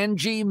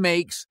 Angie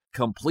makes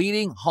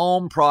completing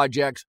home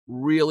projects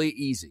really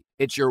easy.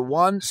 It's your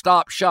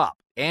one-stop shop.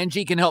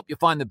 Angie can help you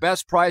find the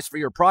best price for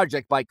your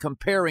project by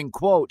comparing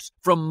quotes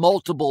from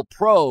multiple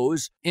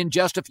pros in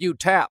just a few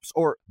taps,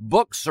 or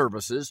book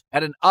services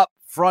at an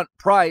upfront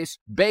price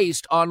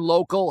based on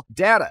local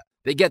data.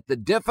 They get the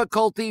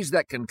difficulties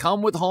that can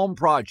come with home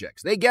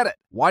projects. They get it.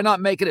 Why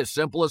not make it as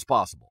simple as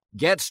possible?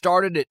 Get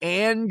started at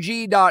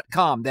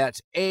Angie.com.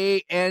 That's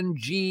ANGI.com,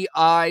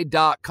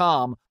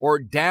 or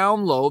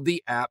download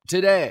the app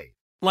today.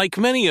 Like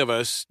many of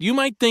us, you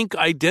might think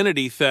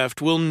identity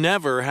theft will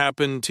never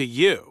happen to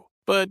you.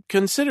 But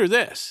consider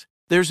this.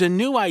 There's a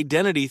new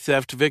identity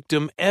theft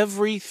victim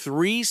every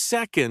 3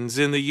 seconds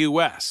in the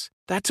U.S.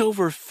 That's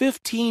over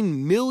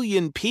 15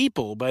 million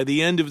people by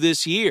the end of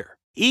this year,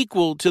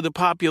 equal to the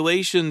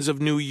populations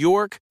of New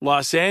York,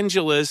 Los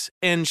Angeles,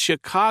 and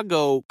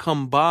Chicago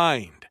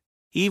combined.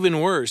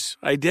 Even worse,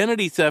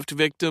 identity theft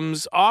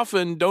victims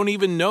often don't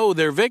even know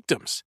they're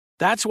victims.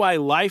 That's why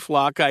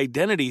LifeLock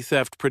Identity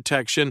Theft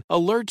Protection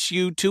alerts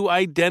you to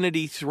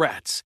identity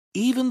threats,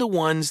 even the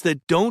ones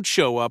that don't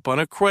show up on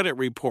a credit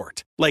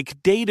report,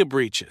 like data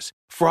breaches,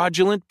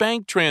 fraudulent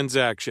bank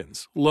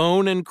transactions,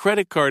 loan and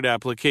credit card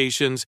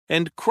applications,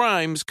 and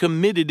crimes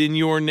committed in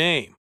your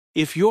name.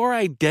 If your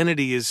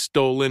identity is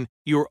stolen,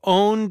 your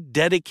own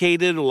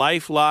dedicated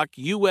LifeLock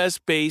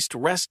U.S.-based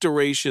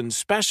restoration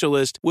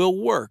specialist will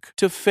work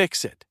to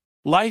fix it.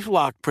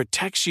 LifeLock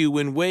protects you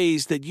in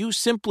ways that you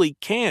simply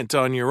can't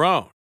on your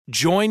own.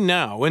 Join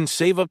now and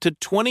save up to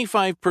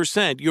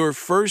 25% your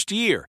first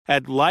year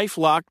at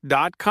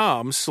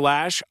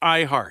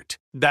LifeLock.com/iHeart.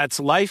 That's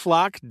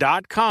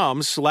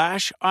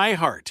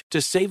LifeLock.com/iHeart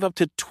to save up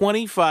to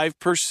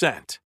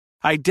 25%.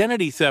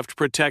 Identity theft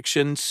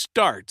protection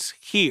starts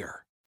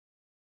here.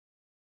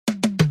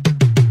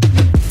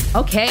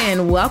 Okay,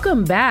 and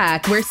welcome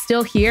back. We're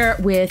still here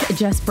with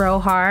Jess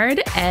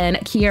Brohard and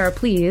Kiera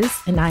Please,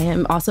 and I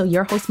am also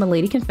your host,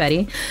 Milady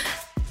Confetti.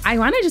 I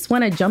want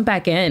to jump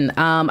back in.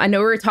 I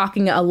know we were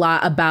talking a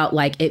lot about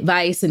like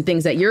advice and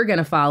things that you're going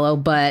to follow,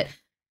 but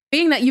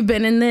being that you've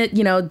been in the,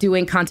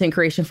 doing content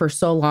creation for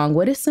so long,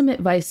 what is some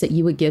advice that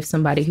you would give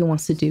somebody who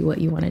wants to do what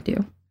you want to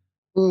do?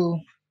 Ooh.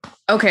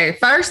 Okay.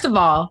 First of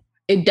all,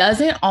 it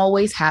doesn't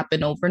always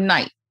happen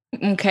overnight.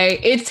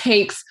 Okay. It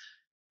takes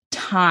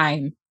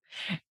time.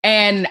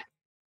 And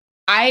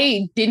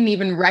I didn't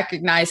even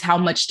recognize how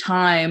much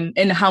time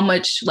and how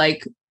much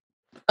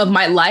of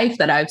my life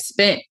that I've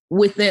spent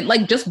within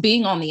just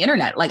being on the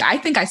internet. I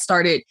think I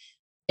started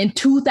in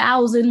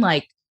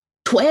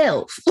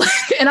 2012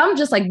 and I'm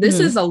just this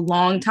is a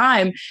long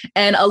time.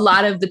 And a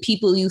lot of the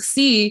people you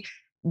see,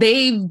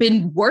 they've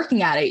been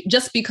working at it.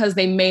 Just because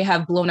they may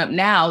have blown up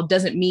now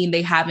doesn't mean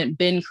they haven't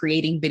been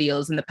creating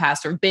videos in the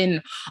past or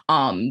been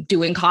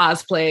doing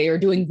cosplay or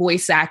doing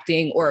voice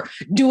acting or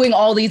doing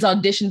all these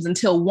auditions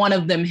until one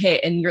of them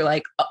hit and you're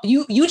like,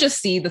 you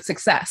just see the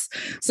success.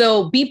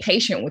 So be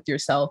patient with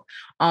yourself.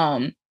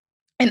 And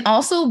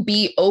also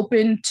be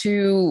open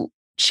to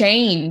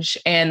change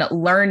and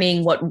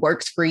learning what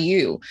works for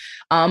you.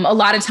 A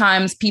lot of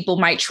times people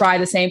might try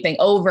the same thing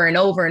over and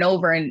over and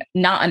over and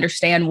not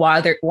understand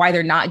why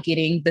they're not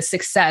getting the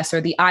success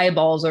or the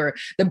eyeballs or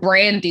the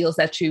brand deals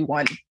that you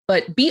want.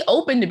 But be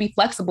open to be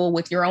flexible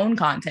with your own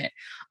content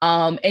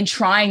and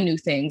trying new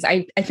things.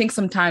 I think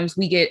sometimes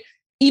we get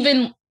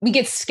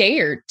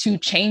scared to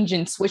change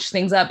and switch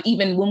things up,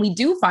 even when we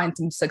do find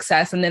some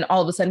success. And then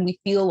all of a sudden we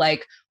feel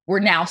like we're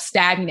now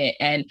stagnant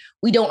and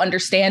we don't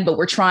understand, but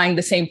we're trying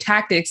the same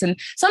tactics. And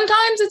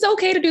sometimes it's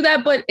okay to do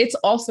that, but it's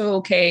also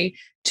okay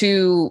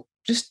to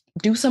just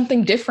do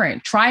something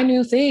different, try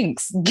new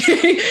things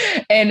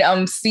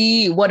and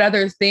see what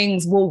other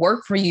things will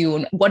work for you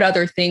and what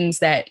other things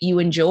that you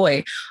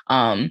enjoy.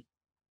 And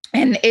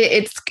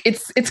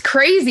it's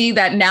crazy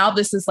that now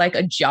this is like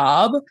a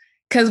job.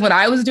 Because when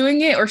I was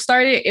doing it or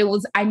started,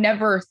 I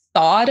never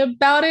thought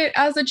about it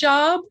as a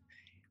job,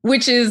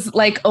 which is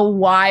like a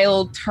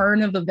wild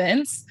turn of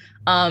events.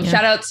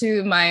 Shout out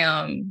to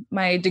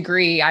my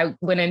degree. I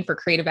went in for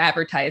creative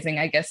advertising.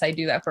 I guess I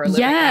do that for a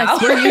living now.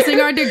 Yes, we're using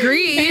our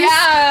degrees.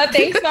 Yeah,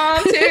 thanks,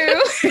 Mom,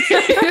 too.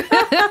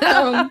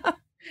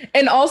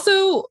 And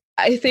also,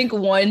 I think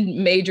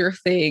one major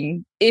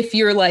thing, if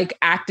you're like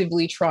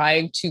actively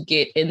trying to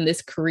get in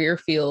this career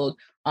field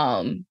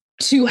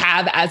to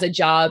have as a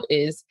job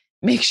is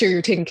make sure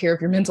you're taking care of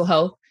your mental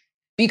health,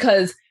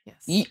 because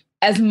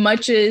as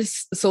much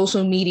as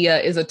social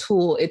media is a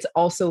tool, it's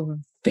also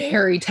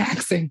very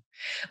taxing.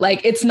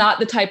 Like, it's not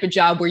the type of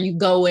job where you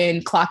go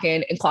in, clock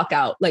in and clock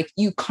out. Like,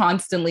 you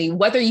constantly,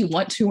 whether you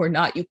want to or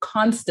not, you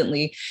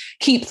constantly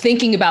keep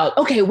thinking about,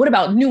 okay, what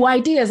about new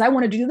ideas? I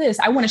want to do this.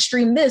 I want to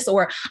stream this,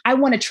 or I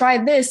want to try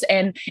this.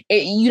 And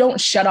you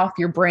don't shut off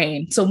your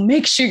brain. So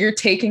make sure you're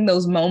taking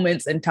those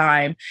moments in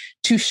time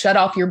to shut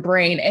off your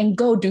brain and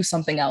go do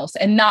something else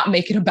and not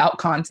make it about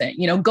content.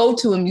 You know, go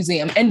to a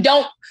museum and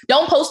don't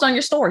post on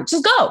your story.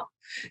 Just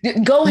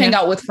go hang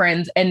out with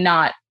friends and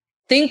not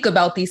think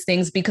about these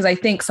things, because I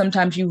think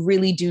sometimes you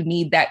really do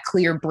need that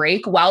clear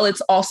break. While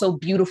it's also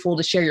beautiful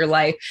to share your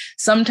life,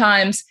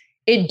 sometimes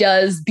it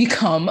does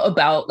become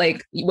about,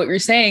 like what you're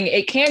saying,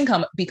 it can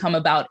become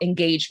about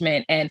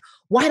engagement and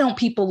why don't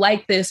people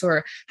like this,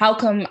 or how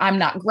come I'm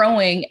not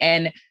growing?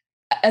 And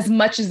as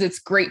much as it's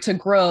great to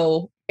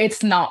grow,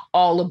 it's not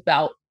all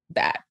about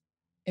that,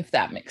 if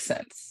that makes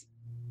sense.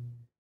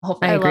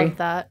 I love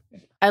that.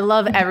 I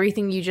love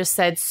everything you just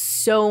said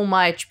so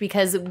much,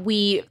 because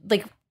we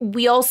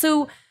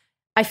also,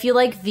 I feel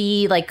like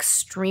the like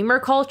streamer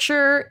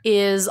culture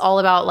is all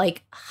about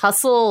like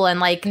hustle and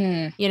like,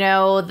 you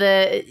know,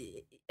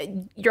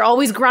 you're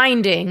always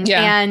grinding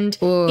and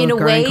in a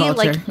way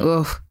culture.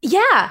 Like,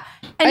 yeah.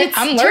 And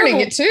I'm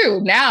learning it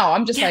too. Now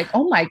I'm just like,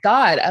 oh my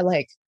God, I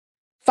like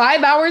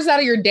 5 hours out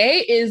of your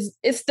day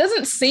it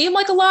doesn't seem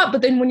like a lot,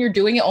 but then when you're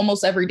doing it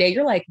almost every day,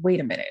 you're like,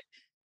 wait a minute.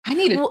 I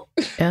need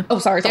it. Oh,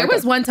 sorry. There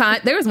was one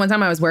time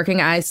I was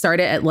working. I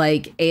started at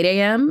like 8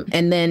 a.m.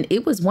 and then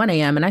it was 1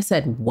 a.m. and I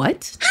said,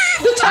 what?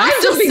 The time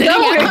just be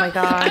going. Oh my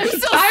God. I'm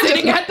still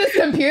sitting at this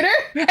computer.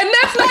 And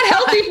that's not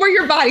healthy for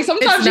your body.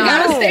 Sometimes you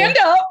got to stand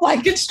up,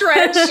 like, and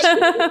stretch.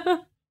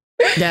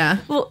 Yeah.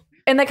 Well,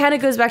 and that kind of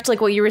goes back to like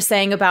what you were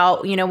saying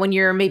about, you know, when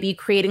you're maybe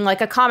creating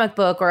like a comic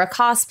book or a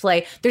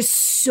cosplay, there's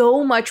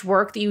so much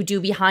work that you do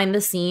behind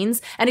the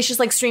scenes. And it's just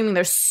like streaming.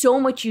 There's so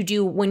much you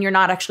do when you're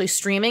not actually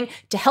streaming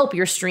to help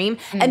your stream.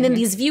 Mm-hmm. And then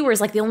these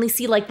viewers, like, they only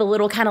see like the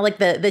little kind of like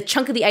the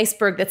chunk of the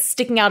iceberg that's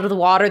sticking out of the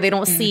water. They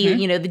don't see,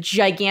 you know, the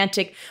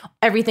gigantic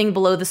everything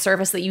below the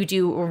surface that you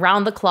do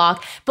around the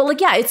clock. But like,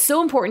 yeah, it's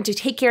so important to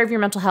take care of your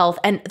mental health.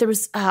 And there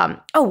was,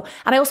 and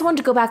I also wanted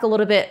to go back a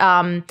little bit,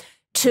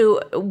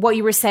 to what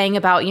you were saying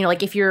about, you know,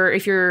 like if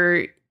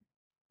you're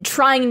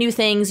trying new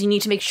things, you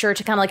need to make sure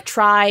to kind of like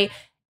try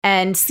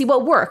and see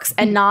what works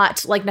and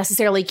not like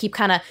necessarily keep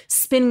kind of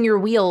spinning your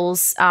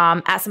wheels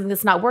at something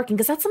that's not working.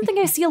 Because that's something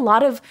I see a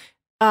lot of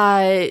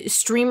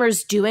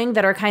streamers doing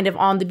that are kind of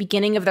on the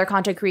beginning of their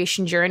content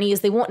creation journey,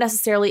 is they won't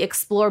necessarily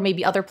explore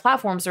maybe other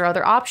platforms or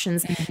other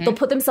options. They'll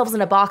put themselves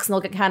in a box and they'll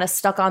get kind of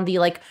stuck on the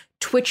like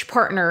Twitch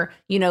partner,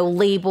 you know,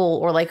 label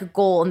or like a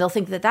goal. And they'll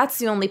think that that's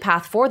the only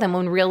path for them,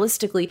 when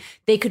realistically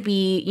they could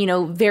be, you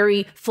know,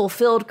 very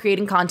fulfilled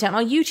creating content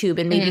on YouTube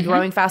and maybe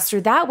growing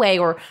faster that way,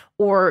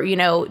 or, you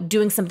know,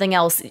 doing something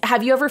else.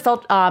 Have you ever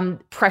felt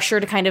pressure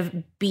to kind of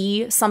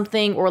be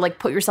something or like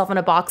put yourself in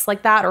a box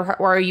like that?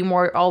 Or are you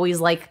more always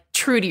like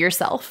true to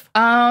yourself?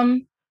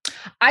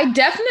 I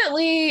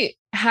definitely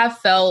have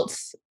felt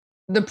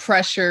the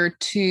pressure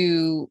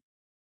to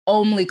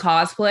only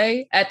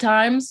cosplay at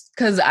times,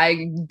 because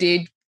I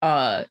did,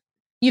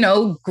 you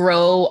know,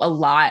 grow a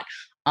lot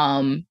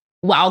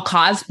while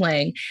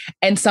cosplaying.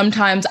 And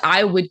sometimes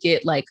I would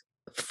get like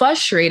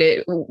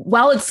frustrated.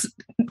 While it's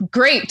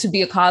great to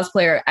be a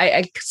cosplayer,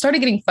 I started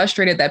getting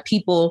frustrated that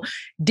people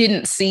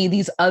didn't see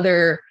these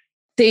other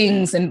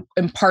things and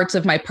parts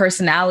of my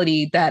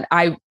personality that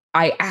I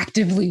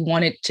actively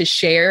wanted to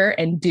share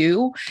and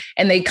do.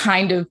 And they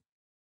kind of,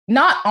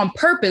 not on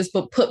purpose,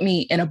 but put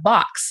me in a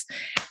box.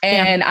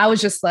 And I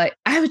was just like,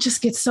 I would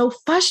just get so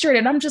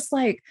frustrated. I'm just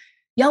like,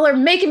 y'all are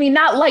making me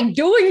not like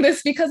doing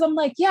this, because I'm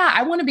like, yeah,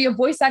 I want to be a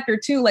voice actor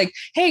too. Like,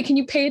 hey, can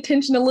you pay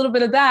attention to a little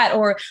bit of that?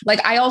 Or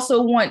like, I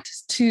also want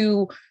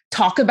to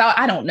talk about,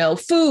 I don't know,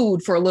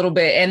 food for a little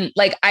bit. And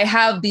like, I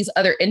have these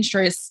other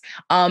interests.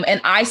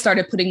 And I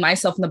started putting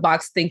myself in the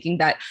box thinking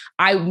that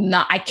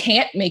I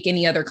can't make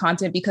any other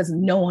content because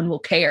no one will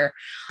care.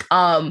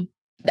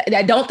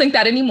 I don't think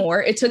that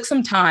anymore. It took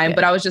some time,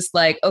 but I was just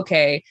like,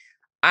 okay,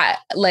 I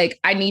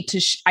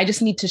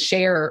just need to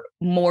share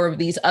more of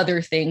these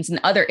other things and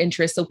other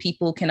interests so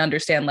people can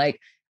understand, like,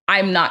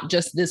 I'm not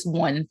just this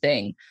one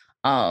thing.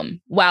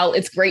 While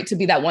it's great to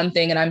be that one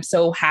thing, and I'm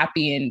so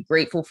happy and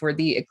grateful for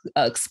the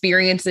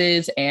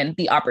experiences and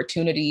the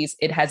opportunities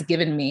it has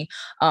given me,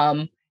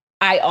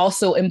 I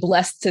also am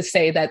blessed to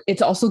say that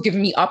it's also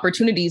given me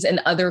opportunities in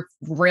other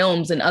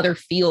realms and other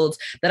fields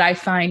that I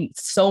find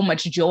so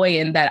much joy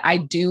in, that I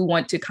do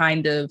want to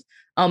kind of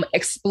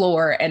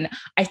explore. And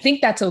I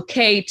think that's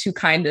okay to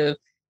kind of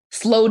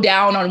slow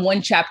down on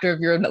one chapter of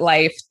your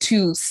life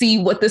to see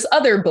what this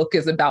other book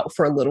is about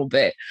for a little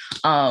bit.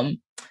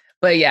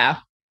 But yeah,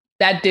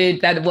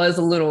 that was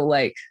a little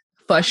like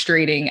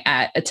frustrating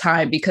at a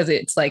time, because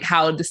it's like,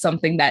 how does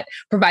something that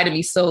provided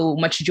me so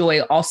much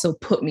joy also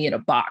put me in a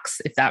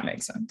box, if that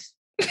makes sense?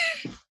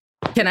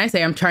 Can I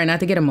say I'm trying not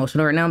to get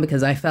emotional right now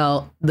because I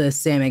felt the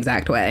same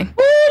exact way.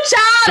 Ooh,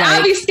 child,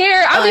 I'll be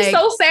scared. I'll be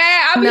so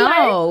sad. I'll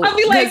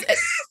be like,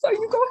 so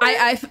you go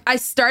ahead. I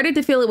started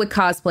to feel it with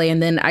cosplay,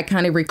 and then I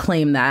kind of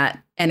reclaimed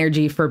that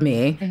energy for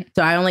me. Mm-hmm.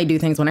 So I only do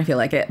things when I feel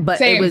like it. But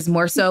Same. It was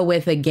more so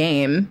with a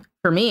game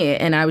for me.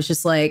 And I was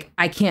just like,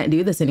 I can't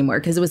do this anymore,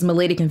 because it was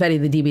Milady Confetti,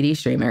 the DVD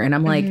streamer. And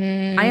I'm like,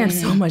 I am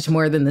so much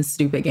more than this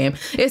stupid game.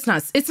 It's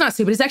not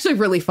stupid. It's actually a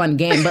really fun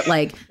game. But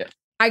like,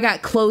 I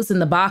got closed in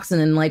the box.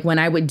 And then like when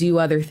I would do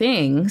other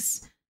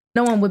things,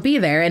 no one would be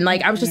there. And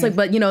like, I was just like,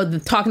 but you know,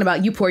 talking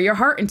about you pour your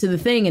heart into the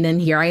thing. And then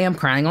here I am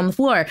crying on the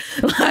floor.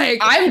 Like,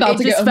 I'm about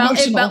to get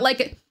emotional.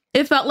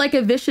 It felt like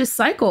a vicious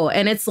cycle.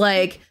 And it's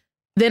like,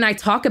 then I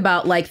talk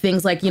about like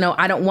things like, you know,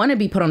 I don't want to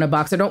be put on a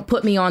box, or don't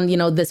put me on, you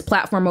know, this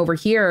platform over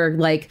here.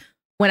 Like,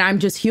 when I'm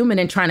just human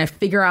and trying to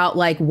figure out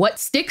like what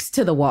sticks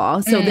to the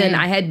wall. So then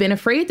I had been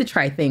afraid to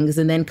try things.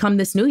 And then come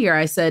this new year,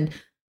 I said,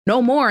 no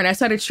more. And I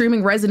started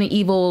streaming Resident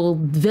Evil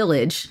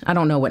Village. I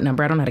don't know what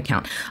number. I don't know how to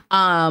count.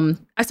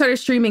 I started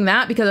streaming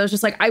that because I was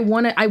just like, I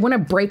want to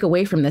break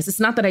away from this.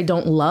 It's not that I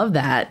don't love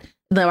that,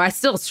 though. I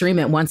still stream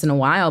it once in a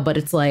while, but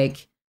it's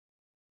like,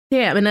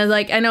 yeah. And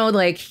I know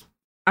like,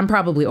 I'm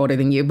probably older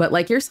than you, but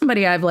like, you're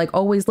somebody I've like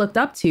always looked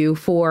up to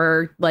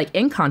for like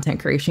in content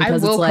creation. I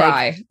will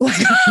cry. No,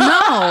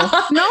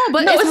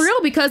 but it's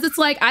real, because it's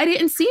like, I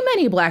didn't see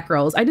many Black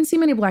girls. I didn't see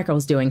many Black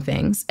girls doing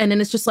things. And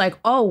then it's just like,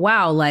 oh,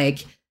 wow.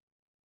 Like,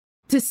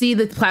 to see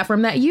the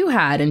platform that you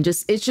had, and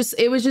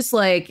it was just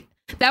like,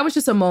 that was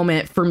just a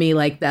moment for me,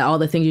 like that, all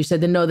the things you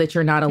said, to know that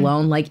you're not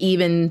alone. Like,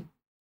 even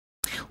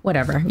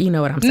whatever, you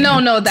know what I'm saying?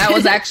 No, that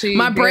was actually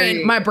my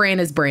brain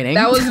is braining.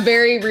 That was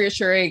very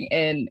reassuring.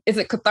 And is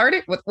it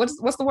cathartic? What's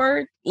the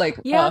word? Like,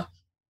 yeah.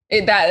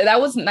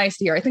 That was nice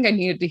to hear. I think I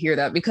needed to hear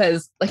that,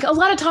 because like a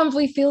lot of times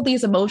we feel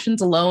these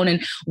emotions alone.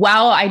 And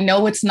while I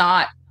know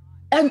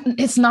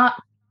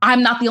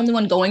I'm not the only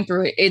one going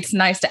through it, it's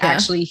nice to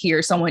actually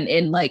hear someone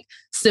in like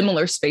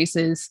similar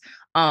spaces,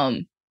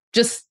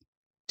 just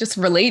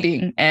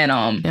relating. And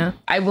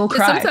I will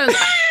cry.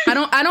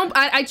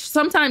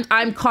 Sometimes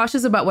I'm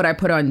cautious about what I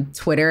put on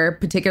Twitter,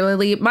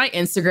 particularly my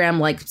Instagram,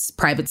 like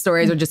private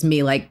stories are just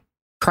me like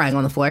crying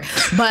on the floor.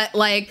 But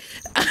like,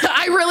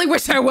 I really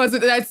wish I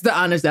wasn't. That's the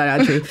honest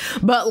truth.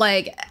 But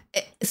like,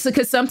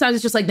 because sometimes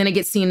it's just like, then it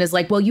gets seen as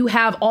like, well, you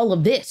have all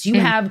of this. You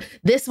have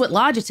this with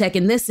Logitech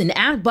and this and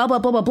blah, blah,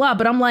 blah, blah, blah.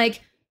 But I'm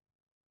like,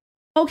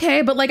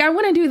 okay, but like, I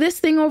want to do this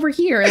thing over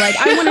here. Like,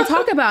 I want to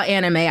talk about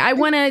anime. I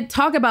want to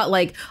talk about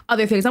like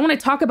other things. I want to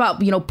talk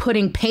about, you know,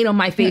 putting paint on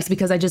my face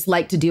because I just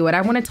like to do it.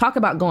 I want to talk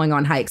about going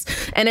on hikes.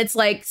 And it's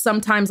like,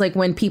 sometimes like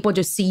when people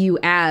just see you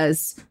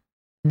as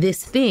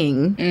this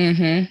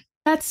thing,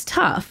 that's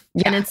tough.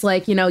 Yeah. And it's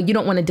like, you know, you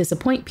don't want to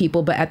disappoint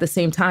people, but at the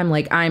same time,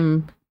 like,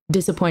 I'm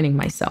disappointing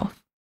myself.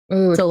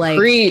 Ooh, so like,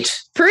 preach.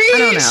 I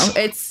don't know.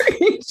 It's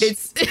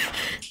nice to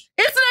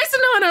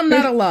know that I'm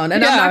not alone,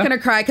 and I'm not gonna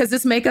cry because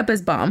this makeup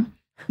is bomb.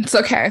 It's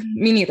okay.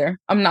 Me neither.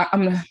 I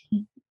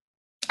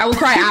will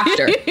cry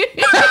after.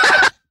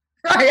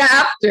 Cry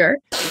after.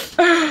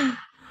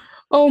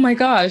 Oh my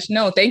gosh.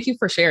 No, thank you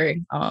for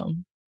sharing.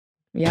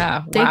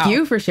 Thank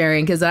you for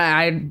sharing, because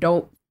I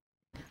don't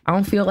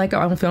feel like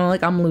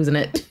I'm losing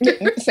it.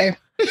 Same.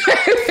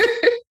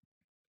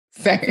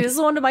 This is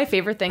one of my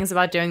favorite things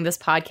about doing this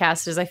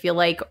podcast, is I feel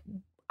like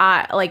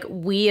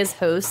we as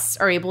hosts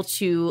are able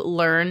to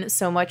learn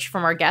so much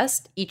from our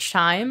guest each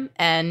time,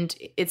 and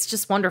it's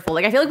just wonderful.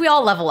 Like, I feel like we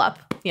all level up,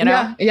 you know?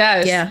 Yeah.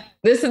 Yes. Yeah.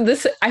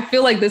 This I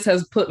feel like this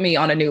has put me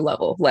on a new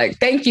level. Like,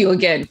 thank you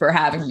again for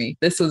having me.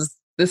 This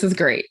is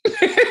great.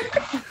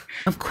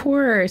 Of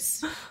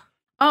course.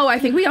 Oh, I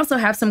think we also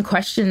have some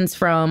questions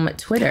from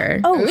Twitter.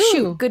 Oh,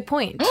 shoot. Good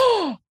point.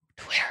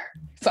 Twitter.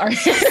 Sorry.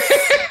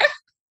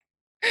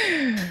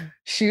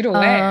 Shoot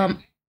away.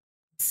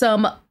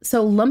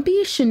 So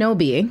Lumpy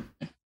Shinobi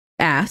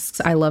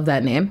asks, I love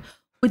that name.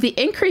 With the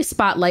increased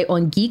spotlight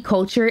on geek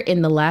culture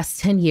in the last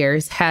 10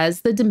 years,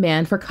 has the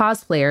demand for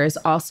cosplayers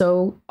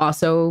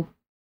also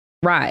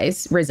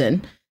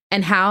risen?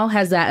 And how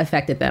has that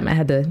affected them? I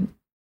had to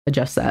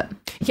adjust that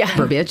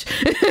verbiage.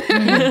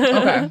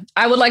 Okay.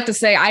 I would like to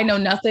say I know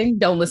nothing.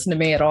 Don't listen to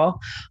me at all.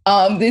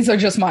 These are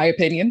just my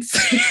opinions.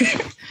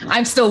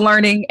 I'm still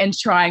learning and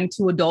trying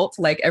to adult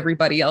like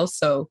everybody else.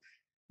 So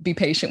be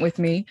patient with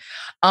me.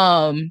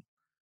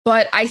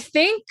 But I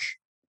think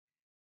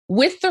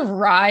with the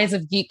rise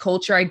of geek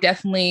culture, I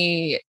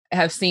definitely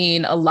have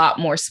seen a lot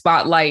more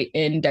spotlight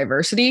in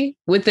diversity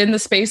within the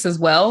space as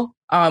well,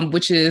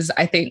 which is,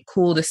 I think,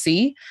 cool to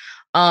see.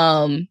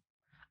 Can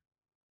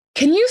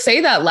you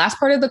say that last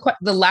part of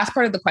the last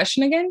part of the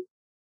question again?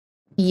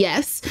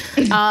 Yes.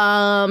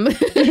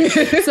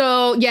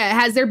 So yeah,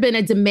 has there been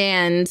a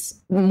demand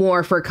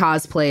more for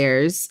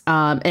cosplayers?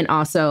 And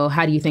also,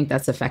 how do you think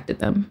that's affected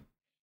them?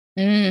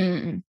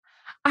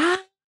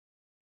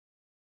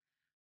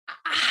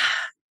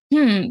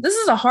 This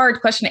is a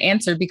hard question to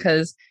answer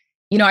because,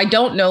 I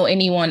don't know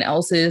anyone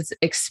else's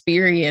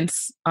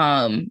experience.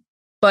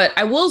 But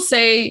I will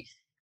say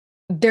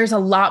there's a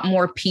lot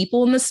more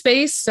people in the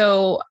space.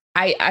 So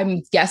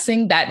I'm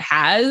guessing that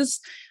has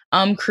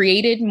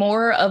created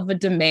more of a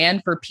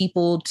demand for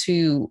people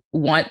to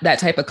want that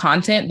type of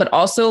content. But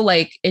also,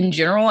 like, in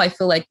general, I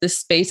feel like this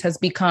space has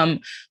become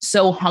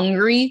so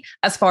hungry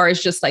as far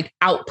as just like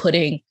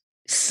outputting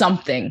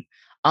something.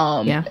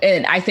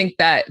 And I think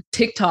that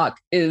TikTok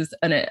is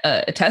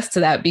a test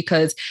to that,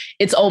 because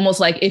it's almost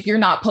like if you're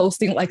not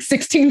posting like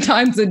 16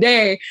 times a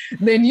day,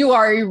 then you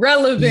are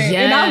irrelevant. Yes.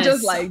 And I'm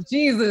just like,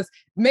 Jesus,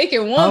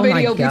 making one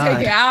video be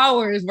taking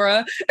hours,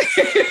 bruh.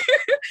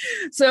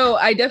 So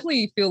I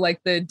definitely feel like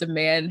the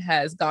demand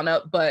has gone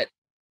up, but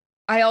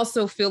I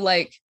also feel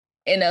like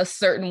in a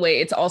certain way,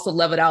 it's also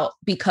leveled out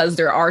because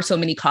there are so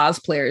many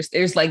cosplayers.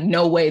 There's like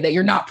no way that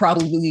you're not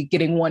probably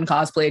getting one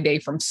cosplay a day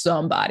from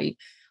somebody.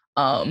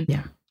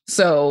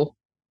 So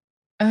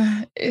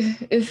I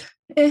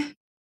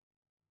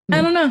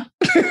don't know.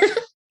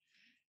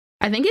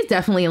 I think it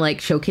definitely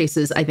like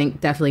showcases,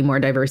 definitely more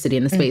diversity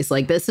in the space.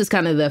 Like, this is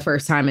kind of the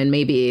first time in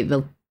maybe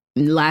the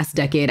last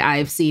decade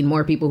I've seen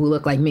more people who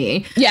look like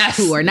me. Yes.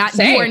 Who are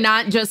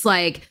not just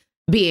like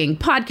being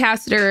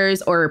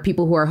podcasters or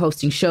people who are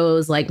hosting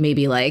shows like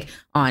maybe like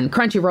on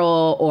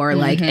Crunchyroll or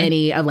like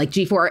any of like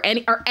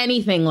G4 or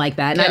anything like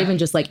that. Not even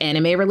just like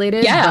anime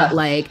related, but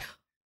like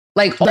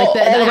all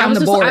around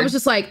the board. I was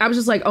just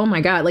like, oh my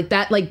God,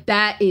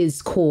 that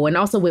is cool. And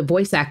also with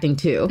voice acting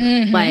too.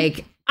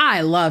 Like,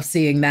 I love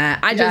seeing that.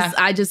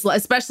 I just,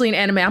 especially in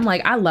anime, I'm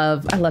like, I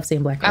love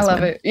seeing Black girls. I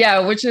love it.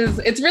 Yeah,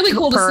 it's really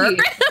cool to see.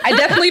 I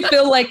definitely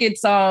feel like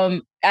it's,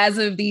 as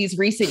of these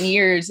recent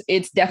years,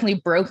 it's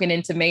definitely broken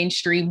into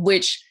mainstream,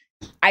 which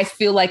I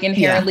feel like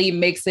inherently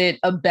makes it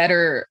a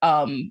better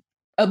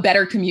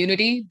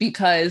community,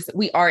 because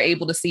we are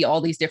able to see all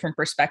these different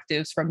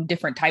perspectives from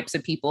different types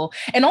of people,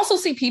 and also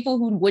see people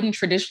who wouldn't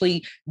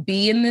traditionally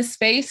be in this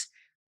space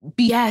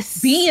be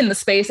in the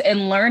space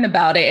and learn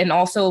about it, and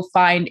also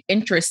find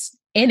interest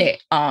in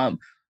it,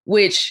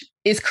 which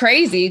is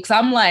crazy, because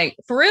I'm like,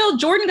 for real,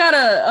 Jordan got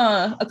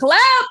a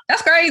collab?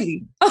 That's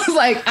crazy. I was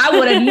like, I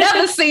would have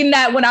never seen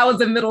that when I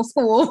was in middle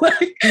school.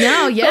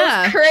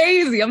 That's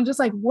crazy. I'm just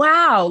like,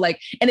 wow.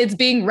 Like, and it's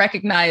being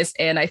recognized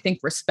and I think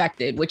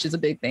respected, which is a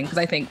big thing, because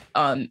I think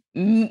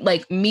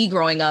like me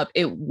growing up,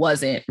 it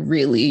wasn't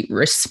really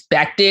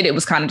respected. It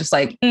was kind of just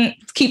like,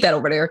 keep that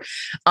over there.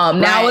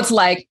 Now it's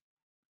like,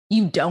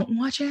 you don't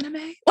watch anime?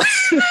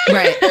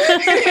 Right.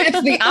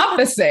 It's the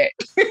opposite.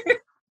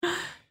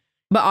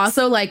 But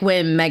also, like,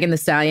 when Megan Thee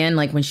Stallion,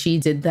 like, when she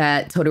did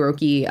that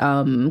Todoroki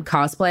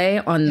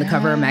cosplay on the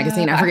cover of a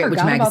magazine, I forget which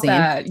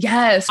magazine.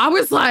 Yes. I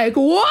was like,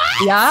 what?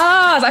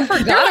 Yes, I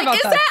forgot like,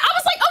 about that. I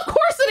was like, of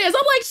course it is.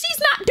 I'm like, she's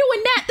not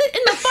doing that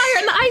in the fire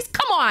and the ice.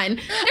 Come on.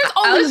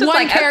 There's only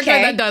one character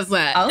that does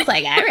that. I was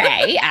like, all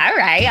right.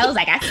 I was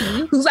like, I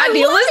see whose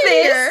idea was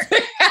this?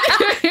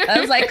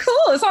 I was like,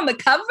 cool. It's on the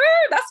cover?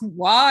 That's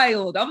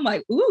wild. I'm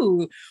like,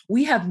 ooh,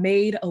 we have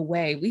made a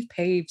way. We've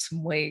paved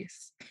some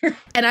ways.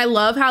 And I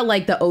love how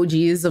like the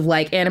OGs of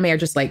like anime are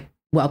just like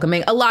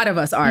welcoming. A lot of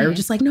us are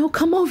just like, no,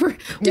 come over.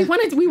 We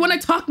want to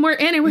talk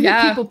more anime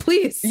people,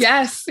 please.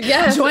 Yes.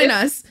 Join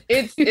us.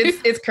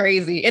 It's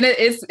crazy. And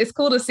it's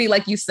cool to see,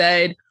 like you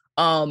said,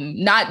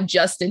 not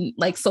just in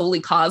like solely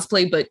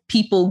cosplay, but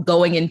people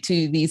going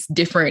into these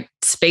different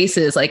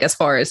spaces, like as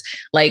far as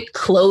like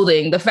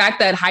clothing. The fact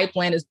that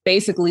Hypeland is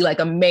basically like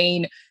a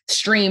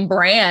mainstream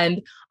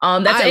brand.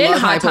 That's in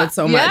Hot Topic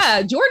so much.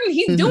 Yeah, Jordan,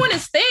 he's doing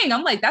his thing.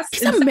 I'm like,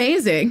 he's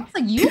amazing. I was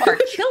like, you are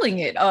killing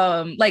it.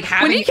 Like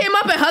when he came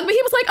up and hugged me,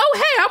 he was like, "Oh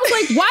hey," I was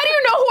like, "Why do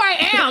you know who I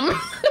am?"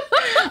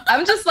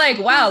 I'm just like,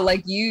 wow,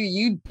 like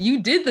you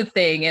did the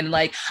thing, and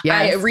like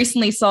I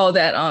recently saw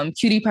that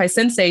Cutie Pie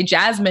Sensei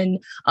Jasmine,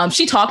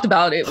 she talked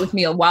about it with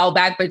me a while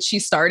back, but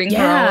she's starting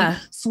her own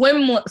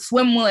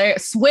swimwear,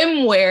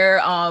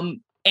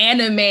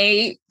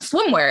 anime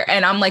swimwear,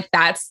 and I'm like,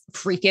 that's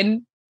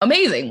freaking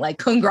amazing. Like,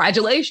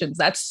 congratulations.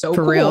 That's so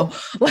For cool. real.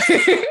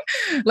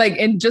 Like,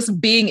 and just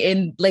being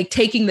in, like,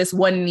 taking this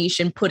one niche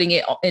and putting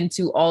it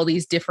into all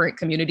these different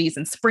communities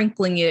and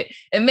sprinkling it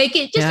and make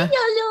it just, a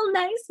little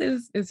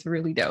nice is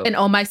really dope. And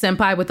Oh My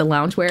Senpai with the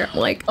loungewear. I'm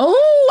like, I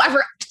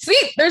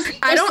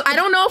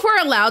don't know if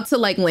we're allowed to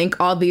like link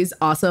all these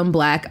awesome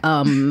Black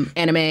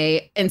anime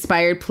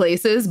inspired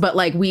places, but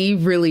like we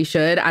really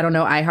should. I don't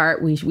know,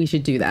 iHeart, we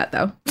should do that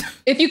though.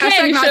 If you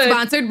can, you not should.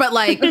 Sponsored, but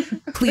like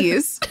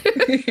please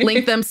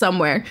link them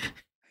somewhere.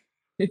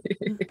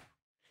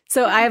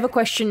 So I have a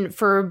question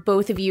for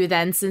both of you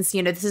then, since,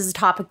 this is a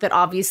topic that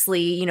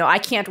obviously, I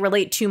can't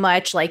relate too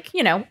much. Like,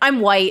 I'm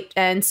white.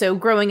 And so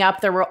growing up,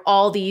 there were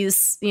all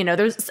these,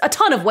 there's a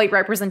ton of white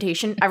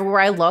representation everywhere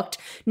I looked.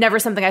 Never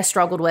something I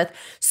struggled with.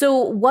 So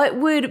what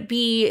would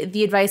be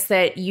the advice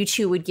that you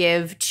two would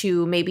give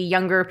to maybe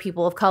younger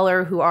people of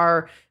color who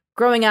are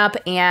growing up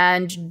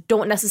and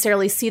don't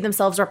necessarily see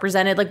themselves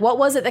represented? Like, what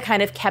was it that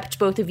kind of kept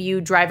both of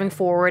you driving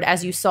forward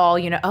as you saw,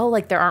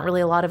 like there aren't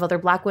really a lot of other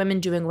Black women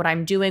doing what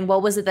I'm doing?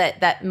 What was it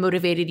that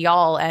motivated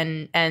y'all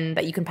and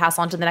that you can pass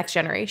on to the next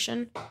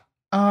generation?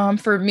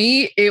 For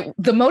me,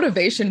 the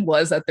motivation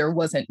was that there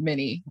wasn't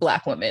many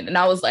Black women. And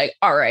I was like,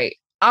 all right,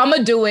 I'm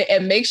gonna do it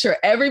and make sure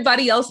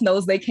everybody else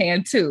knows they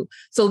can too.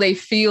 So they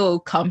feel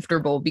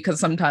comfortable,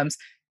 because sometimes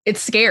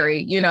it's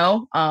scary,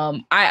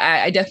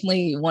 I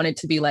definitely wanted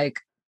to be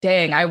like,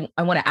 dang, I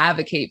want to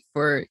advocate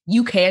for,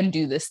 you can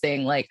do this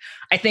thing. Like,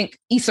 I think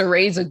Issa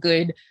Rae's a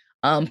good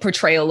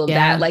portrayal of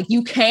that. Like,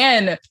 you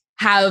can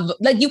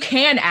you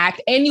can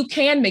act and you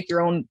can make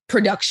your own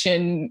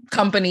production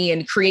company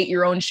and create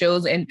your own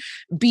shows and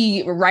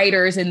be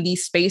writers in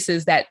these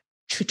spaces that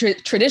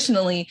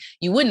traditionally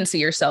you wouldn't see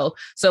yourself.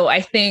 So I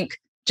think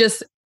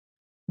just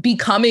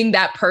becoming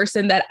that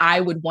person that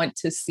I would want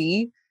to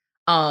see,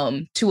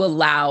 to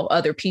allow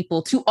other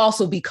people to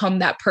also become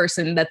that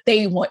person that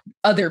they want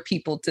other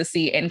people to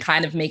see, and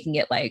kind of making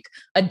it like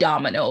a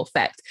domino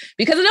effect,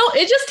 because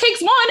it just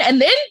takes one,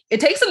 and then it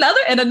takes another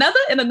and another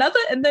and another,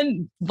 and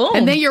then boom.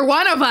 And then you're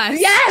one of us.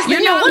 Yes.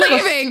 You're not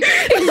leaving.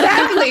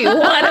 Exactly.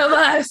 One of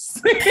us.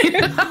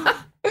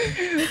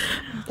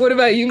 What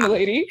about you,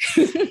 milady?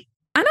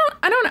 I don't,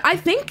 I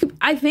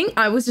think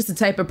I was just the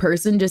type of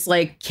person, just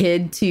like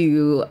kid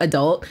to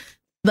adult.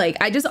 Like,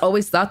 I just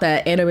always thought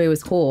that anime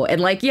was cool.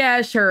 And like,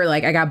 yeah, sure,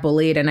 like I got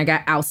bullied and I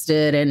got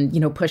ousted and,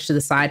 pushed to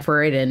the side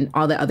for it and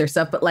all that other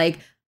stuff. But like,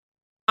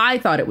 I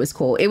thought it was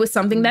cool. It was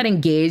something that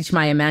engaged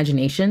my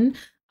imagination,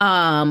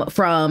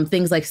 from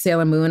things like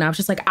Sailor Moon. I was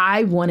just like,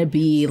 I want to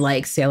be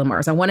like Sailor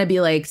Mars. I want to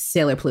be like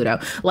Sailor Pluto.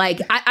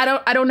 Like, I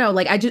don't know.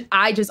 Like,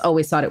 I just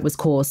always thought it was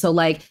cool. So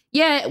like,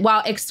 yeah,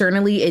 while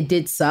externally it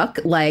did suck,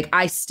 like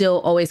I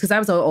still always, because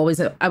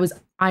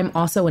I'm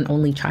also an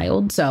only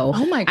child. So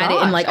oh my gosh,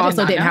 I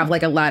didn't have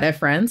like a lot of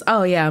friends.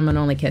 Oh yeah, I'm an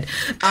only kid.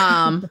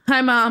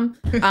 Hi mom.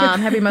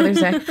 Happy Mother's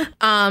Day.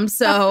 I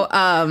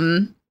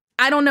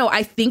don't know.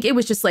 I think it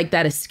was just like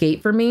that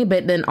escape for me,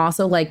 but then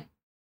also like,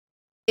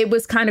 it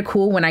was kind of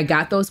cool when I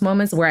got those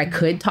moments where I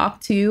could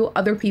talk to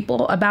other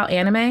people about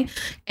anime.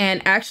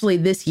 And actually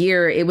this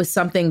year, it was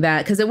something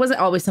that, because it wasn't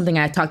always something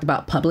I talked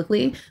about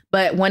publicly,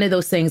 but one of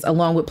those things,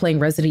 along with playing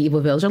Resident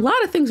Evil Village, a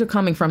lot of things are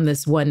coming from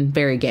this one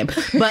very game.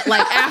 But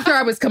like after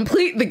I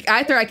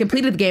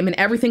completed the game and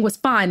everything was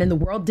fine and the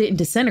world didn't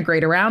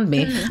disintegrate around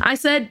me, I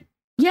said,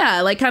 yeah,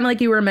 like kind of like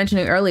you were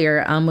mentioning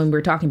earlier, when we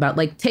were talking about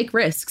like take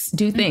risks,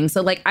 do things.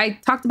 So like I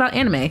talked about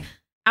anime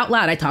out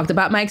loud. I talked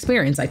about my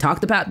experience. I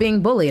talked about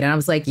being bullied, and I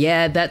was like,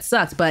 yeah, that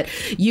sucks. But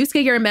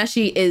Yusuke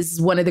Urameshi is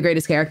one of the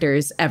greatest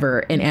characters ever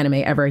in anime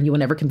ever. And you will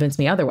never convince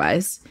me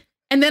otherwise.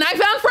 And then I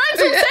found friends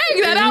who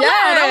saying that out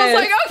loud. I was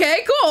like,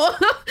 okay, cool.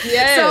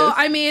 Yes. So,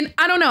 I mean,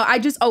 I don't know. I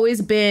just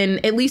always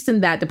been, at least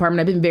in that department,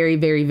 I've been very,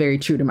 very, very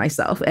true to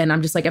myself. And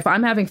I'm just like, if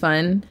I'm having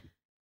fun,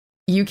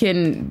 you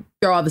can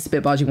throw all the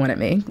spitballs you want at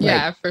me.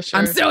 Yeah, like, for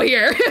sure. I'm still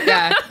here.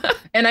 Yeah.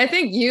 And I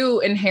think you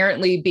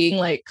inherently being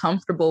like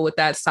comfortable with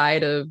that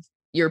side of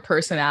your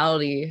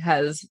personality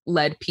has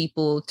led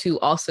people to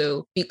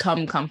also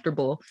become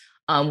comfortable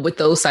with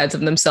those sides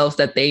of themselves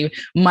that they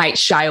might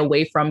shy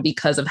away from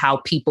because of how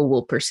people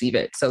will perceive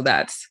it. So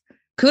that's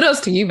kudos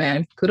to you,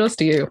 man. Kudos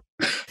to you.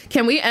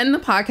 Can we end the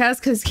podcast?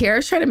 Because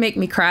Kiera's trying to make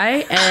me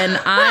cry and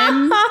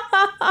I'm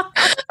not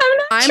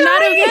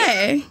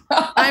okay.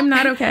 I'm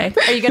not okay.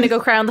 Are you going to go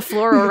cry on the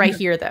floor or right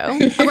here, though?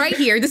 Right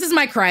here. This is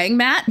my crying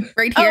mat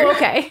right here. Oh,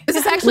 okay. This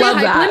is actually a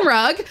Hypelin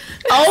rug.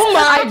 Oh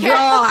my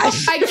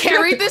gosh. I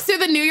carried this to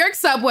the New York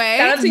subway.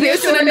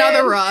 This and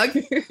another rug.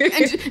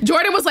 And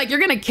Jordan was like, you're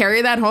going to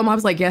carry that home? I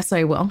was like, yes,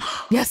 I will.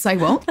 Yes, I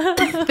will.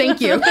 Thank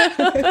you.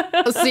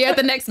 I'll see you at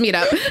the next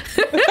meetup.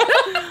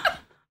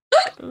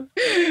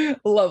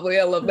 Lovely.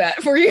 I love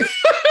that for you.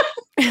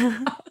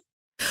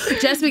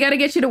 Jess, we got to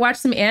get you to watch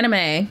some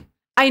anime.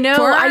 I know.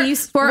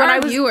 For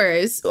our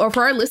viewers or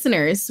for our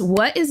listeners,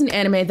 what is an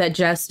anime that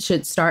Jess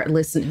should start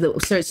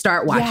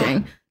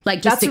watching?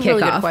 Like just That's to a kick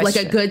really good off, like a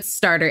question. good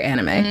starter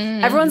anime.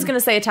 Everyone's going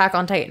to say Attack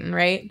on Titan,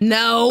 right?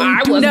 No,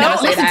 I do wasn't not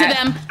gonna say listen to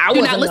that. them. I Do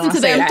wasn't not listen gonna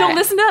to say them. that. Don't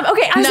listen to them.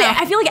 Okay, honestly, No.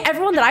 I feel like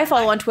everyone that I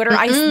follow on Twitter,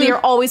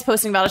 they're always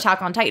posting about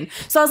Attack on Titan.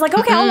 So I was like,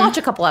 okay, I'll watch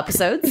a couple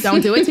episodes.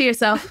 Don't do it to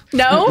yourself.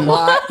 No?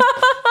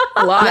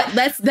 A lot.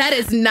 That's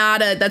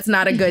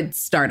not a good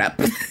startup.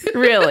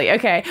 Really?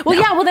 Okay. Well,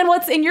 yeah. Well, then,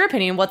 what's in your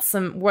opinion? What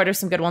are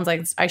some good ones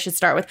I should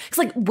start with? Because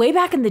like way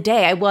back in the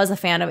day, I was a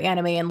fan of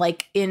anime, and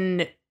like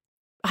in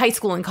high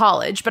school and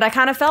college, but I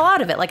kind of fell out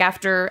of it. Like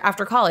after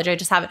college, I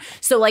just haven't.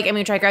 So like, I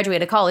mean, I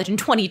graduated college in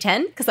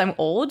 2010 because I'm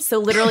old. So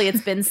literally, it's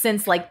been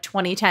since like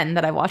 2010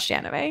 that I watched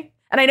anime.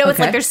 And I know it's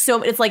like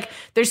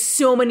there's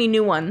so many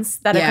new ones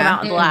that have come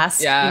out in the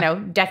last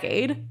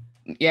decade.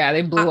 Yeah,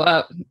 they blew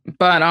up.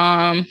 But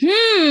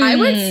I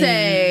would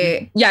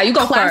say, yeah, you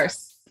go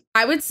first.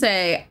 I would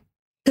say,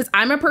 because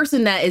I'm a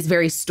person that is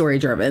very story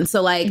driven,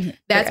 so like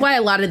that's why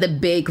a lot of the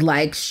big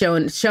like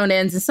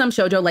shonens and some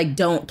shoujo like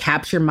don't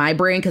capture my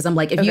brain, because I'm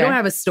like, if you don't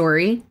have a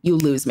story, you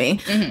lose me.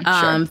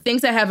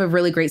 Things that have a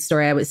really great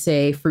story, I would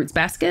say Fruits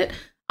Basket.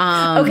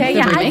 I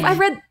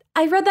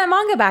read that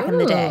manga back in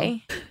the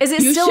day. Is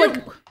it still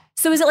like?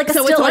 So is it like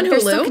So still it's like on they're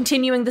Hulu? still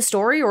continuing the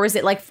story, or is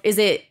it like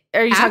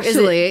Are you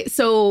Actually,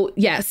 so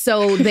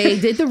they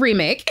did the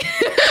remake.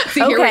 See,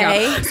 here we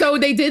go. So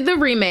they did the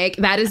remake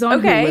that is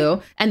on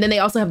Hulu, and then they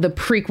also have the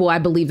prequel, I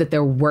believe, that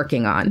they're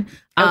working on,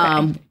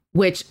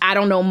 which I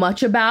don't know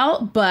much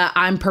about, but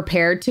I'm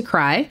prepared to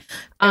cry.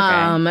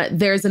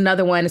 There's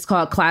another one. It's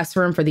called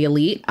Classroom for the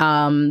Elite.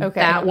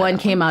 That one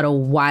came out a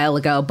while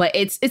ago, but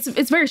it's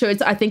very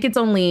short. I think it's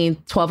only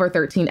 12 or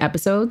 13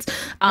 episodes.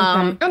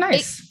 Oh,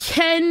 nice.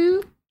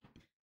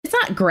 It's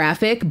not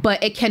graphic,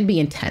 but it can be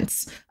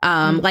intense.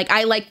 Like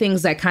I like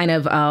things that kind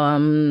of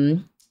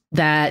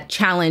that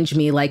challenge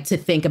me, like to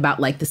think about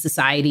like the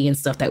society and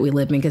stuff that we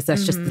live in, because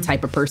that's just the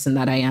type of person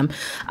that I am.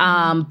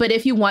 But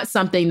if you want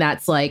something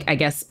that's like, I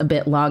guess, a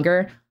bit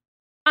longer,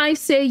 I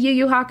say Yu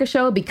Yu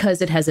Hakusho,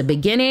 because it has a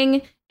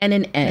beginning and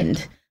an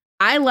end.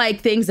 I like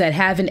things that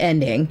have an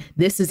ending.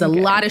 This is a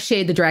lot of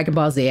shade to Dragon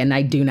Ball Z, and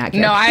I do not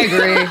care. No, I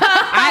agree.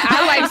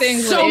 I like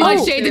things so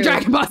much shade to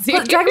Dragon Ball Z.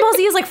 But Dragon Ball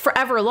Z is like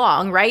forever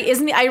long, right?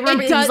 Isn't it? I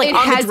remember it was like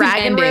on the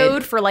Dragon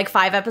Road for like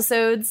 5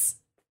 episodes.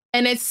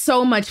 And it's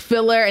so much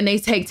filler, and they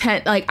take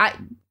 10, like,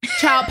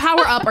 child,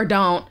 power up or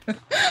don't.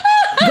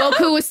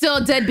 Goku is still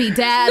a deadbeat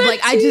dad.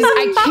 Like, I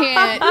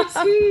can't.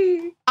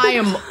 I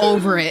am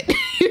over it.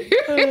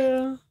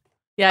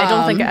 Yeah,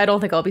 I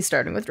don't think I'll be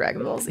starting with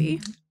Dragon Ball Z.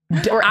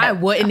 Or I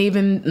wouldn't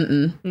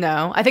even.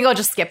 No, I think I'll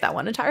just skip that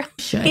one entirely.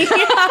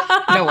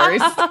 No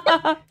worries.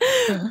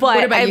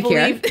 But I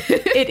believe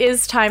it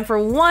is time for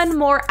one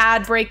more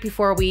ad break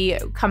before we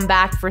come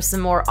back for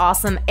some more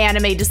awesome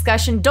anime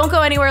discussion. Don't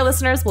go anywhere,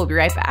 listeners. We'll be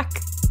right back.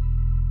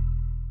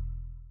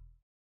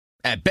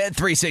 At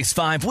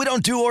Bet365, we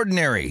don't do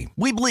ordinary.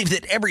 We believe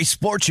that every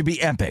sport should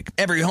be epic.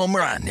 Every home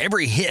run,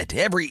 every hit,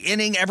 every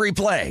inning, every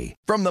play.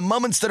 From the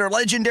moments that are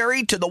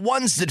legendary to the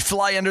ones that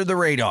fly under the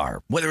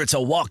radar. Whether it's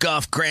a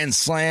walk-off grand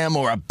slam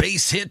or a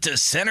base hit to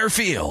center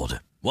field.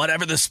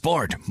 Whatever the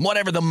sport,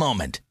 whatever the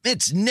moment.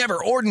 It's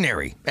never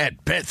ordinary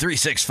at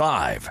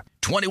Bet365.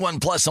 21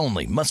 plus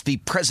only. Must be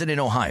present in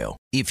Ohio.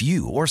 If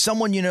you or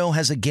someone you know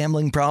has a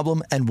gambling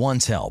problem and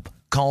wants help,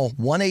 call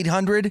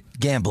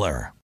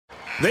 1-800-GAMBLER.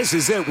 This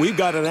is it. We've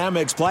got an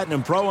Amex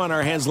Platinum Pro on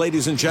our hands,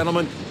 ladies and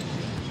gentlemen.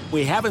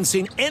 We haven't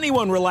seen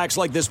anyone relax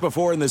like this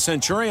before in the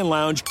Centurion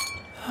Lounge.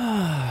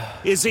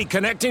 Is he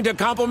connecting to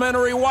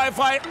complimentary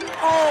Wi-Fi?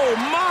 Oh,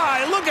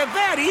 my. Look at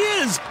that. He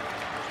is.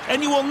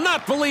 And you will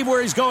not believe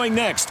where he's going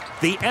next.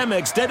 The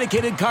Amex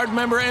dedicated card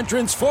member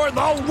entrance for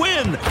the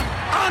win.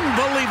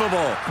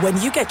 Unbelievable. When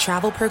you get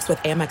travel perks with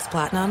Amex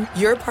Platinum,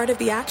 you're part of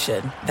the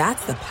action.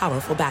 That's the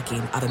powerful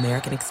backing of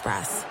American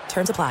Express.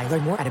 Terms apply.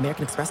 Learn more at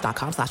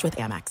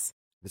americanexpress.com/withAmex.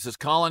 This is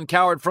Colin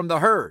Cowherd from The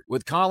Herd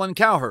with Colin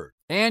Cowherd.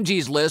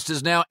 Angie's List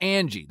is now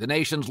Angie, the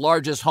nation's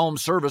largest home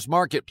service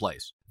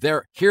marketplace.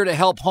 They're here to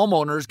help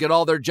homeowners get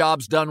all their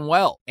jobs done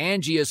well.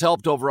 Angie has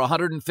helped over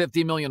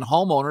 150 million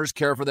homeowners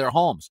care for their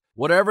homes.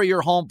 Whatever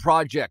your home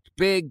project,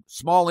 big,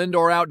 small,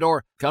 indoor,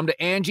 outdoor, come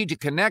to Angie to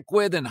connect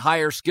with and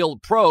hire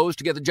skilled pros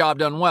to get the job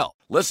done well.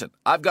 Listen,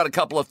 I've got a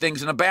couple of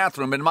things in a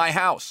bathroom in my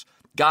house.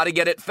 Got to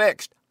get it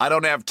fixed. I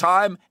don't have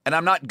time, and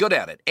I'm not good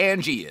at it.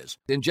 Angie is.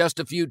 In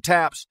just a few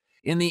taps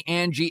in the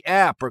Angie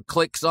app or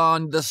clicks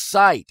on the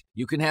site,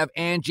 you can have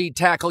Angie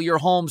tackle your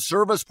home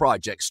service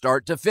project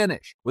start to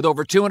finish. With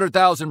over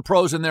 200,000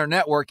 pros in their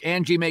network,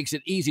 Angie makes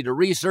it easy to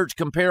research,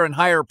 compare, and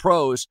hire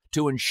pros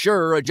to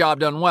ensure a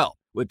job done well.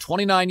 With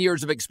 29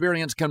 years of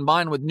experience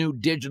combined with new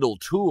digital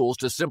tools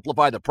to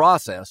simplify the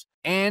process,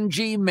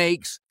 Angie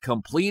makes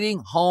completing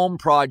home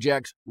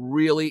projects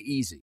really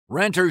easy.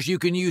 Renters, you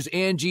can use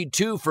Angie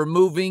too for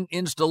moving,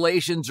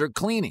 installations, or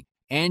cleaning.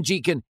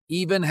 Angie can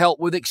even help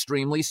with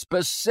extremely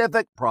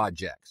specific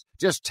projects.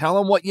 Just tell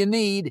them what you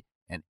need,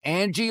 and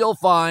Angie will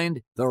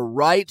find the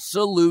right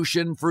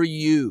solution for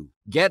you.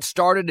 Get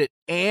started at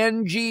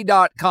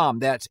Angie.com.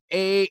 That's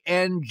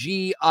ANGI.com,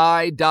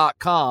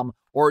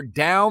 or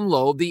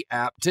download the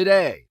app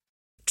today.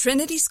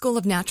 Trinity School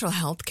of Natural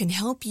Health can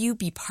help you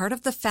be part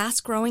of the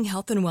fast-growing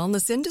health and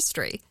wellness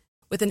industry.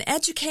 With an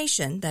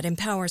education that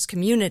empowers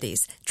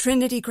communities,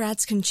 Trinity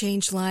grads can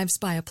change lives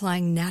by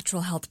applying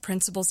natural health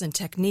principles and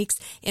techniques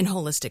in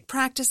holistic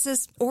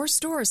practices or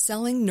stores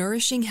selling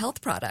nourishing health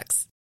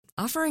products.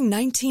 Offering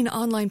 19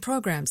 online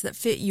programs that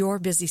fit your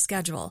busy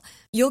schedule,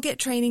 you'll get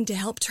training to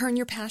help turn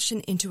your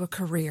passion into a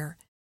career.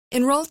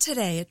 Enroll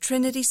today at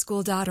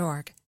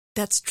trinityschool.org.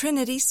 That's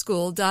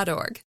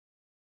trinityschool.org.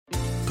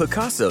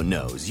 Picasso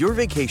knows your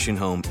vacation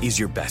home is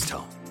your best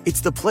home.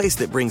 It's the place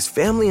that brings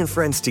family and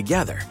friends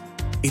together.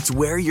 It's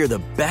where you're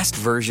the best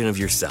version of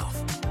yourself.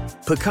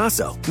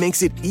 Picasso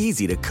makes it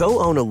easy to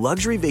co-own a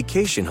luxury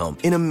vacation home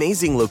in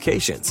amazing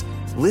locations.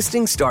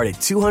 Listings start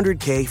at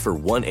 $200K for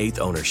 1/8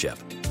 ownership.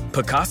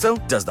 Picasso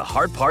does the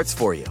hard parts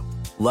for you.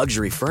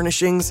 Luxury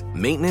furnishings,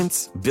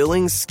 maintenance,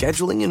 billings,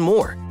 scheduling, and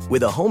more.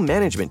 With a home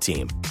management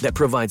team that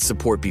provides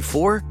support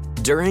before,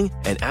 during,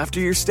 and after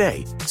your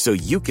stay so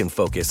you can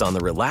focus on the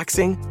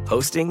relaxing,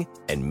 hosting,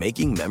 and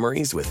making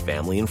memories with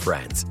family and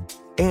friends.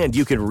 And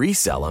you can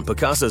resell on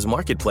Picasso's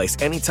marketplace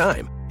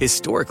anytime,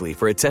 historically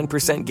for a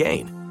 10%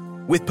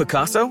 gain. With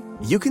Picasso,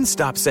 you can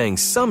stop saying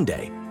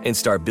someday and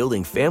start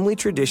building family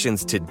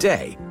traditions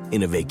today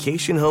in a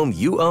vacation home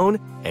you own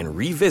and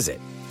revisit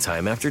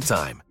time after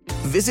time.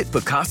 Visit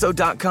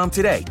Picasso.com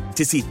today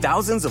to see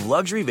thousands of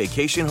luxury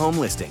vacation home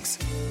listings.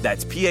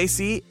 That's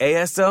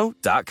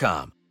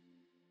PACASO.com.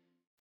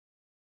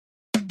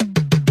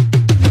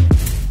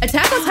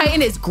 Attack on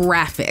Titan is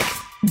graphic.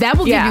 That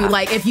will give you,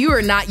 like, if you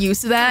are not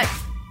used to that.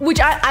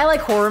 Which I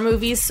like horror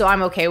movies, so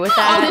I'm okay with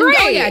that. Oh, great.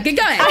 Oh, yeah, go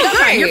ahead. Go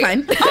ahead. You're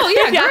fine. Oh,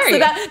 yeah, great. So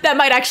that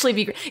might actually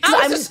be great.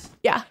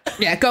 Yeah,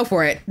 go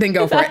for it. Then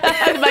go for it.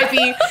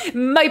 It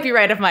might be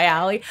right up my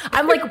alley.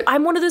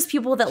 I'm one of those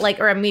people that like,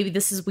 or maybe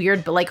this is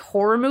weird, but like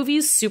horror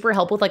movies super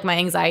help with like my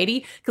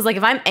anxiety. Because like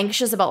if I'm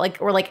anxious about like,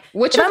 or like,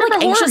 what's your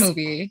favorite horror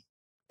movie?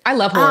 I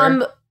love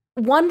horror.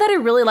 One that I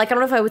really like, I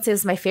don't know if I would say this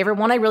is my favorite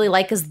one I really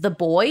like is The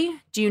Boy.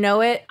 Do you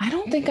know it? I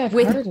don't think I've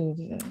heard of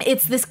it.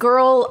 It's this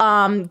girl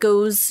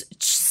goes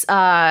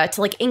to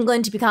like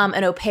England to become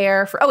an au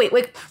pair for. Oh wait,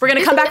 we're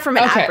gonna come back from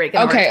an ad break.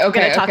 We're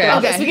gonna talk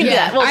about this. We can do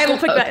that. We'll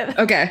pick that.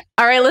 Okay.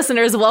 All right,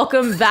 listeners,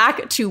 welcome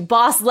back to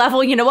Boss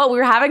Level. You know what? We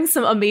were having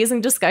some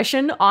amazing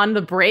discussion on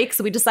the break,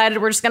 so we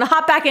decided we're just gonna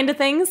hop back into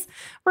things.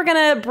 We're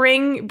gonna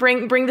bring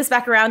this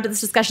back around to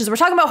this discussion. So we're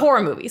talking about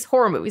horror movies.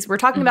 We're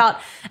talking about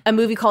a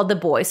movie called The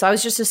Boy. So I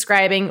was just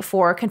describing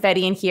for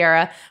Confetti and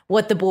Kiera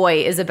what The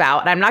Boy is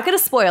about. And I'm not going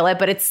to spoil it,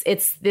 but it's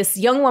this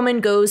young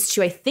woman goes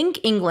to, I think,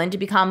 England to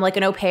become like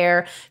an au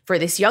pair for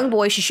this young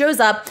boy. She shows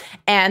up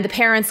and the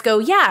parents go,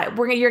 yeah,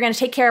 you're going to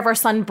take care of our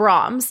son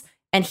Brahms.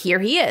 And here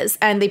he is.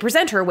 And they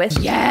present her with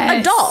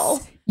a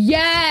doll.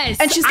 Yes.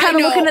 And she's kind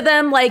of looking at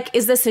them like,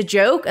 is this a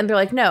joke? And they're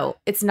like, no,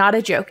 it's not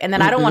a joke. And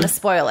then I don't want to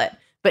spoil it.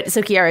 But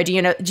so Kiera, do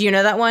you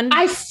know that one?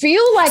 I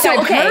feel like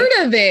I've heard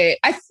of it.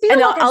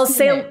 I'll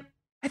say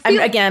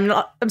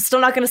I'm still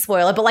not going to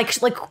spoil it, but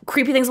like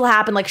creepy things will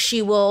happen. Like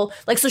she will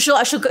like, so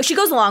she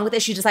goes along with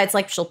it. She decides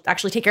like she'll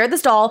actually take care of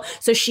this doll.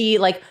 So she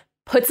like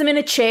puts him in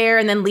a chair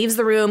and then leaves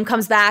the room,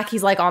 comes back.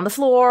 He's like on the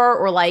floor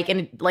or like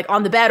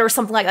on the bed or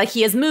something like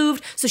he has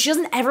moved. So she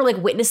doesn't ever like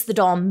witness the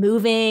doll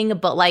moving,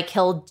 but like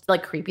he'll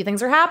like creepy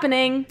things are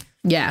happening.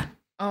 Yeah.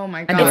 Oh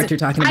my God. I know what you're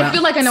talking about. I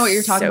feel like I know what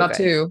you're talking about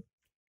too.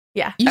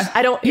 Yeah. You're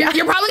probably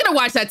going to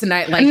watch that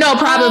tonight. Like, no,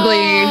 probably.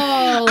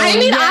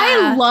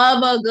 I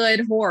love a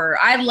good horror.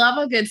 I love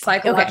a good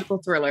psychological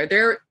thriller.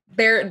 They're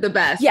the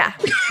best. Yeah.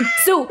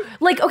 So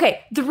like,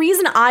 okay, the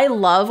reason I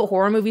love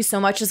horror movies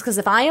so much is because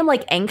if I am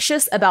like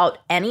anxious about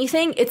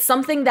anything, it's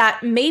something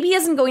that maybe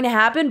isn't going to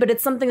happen, but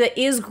it's something that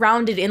is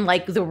grounded in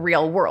like the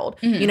real world.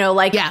 You know,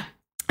 like I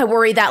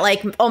worry that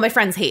like, oh, my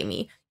friends hate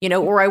me. You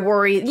know, or I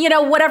worry, you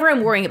know, whatever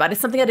I'm worrying about. It's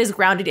something that is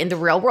grounded in the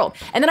real world.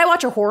 And then I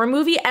watch a horror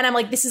movie and I'm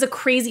like, this is a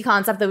crazy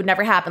concept that would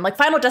never happen. Like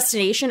Final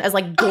Destination, as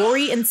like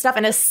gory and stuff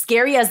and as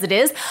scary as it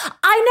is,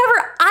 I don't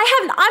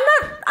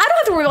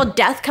have to worry about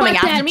death coming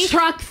after me.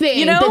 Truck thing,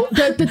 you know,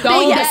 the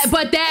thing,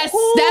 but that's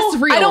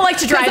real. I don't like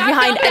to drive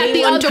behind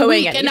anyone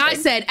towing anything. And I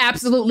said,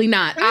 absolutely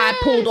not. I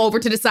pulled over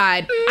to the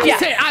side. I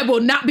said, I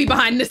will not be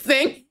behind this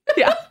thing.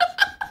 Yeah.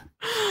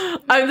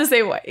 I'm the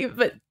same way,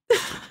 but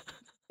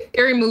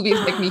scary movies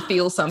make me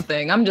feel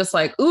something. I'm just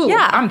like, ooh,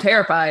 I'm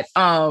terrified.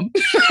 I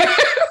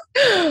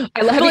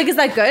love it. Like, is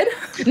that good?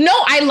 No,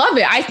 I love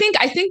it. I think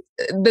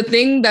the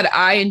thing that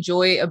I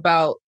enjoy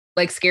about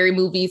like scary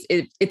movies,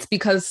 it's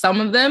because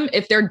some of them,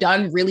 if they're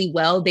done really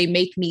well, they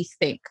make me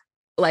think.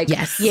 Like,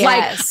 yes.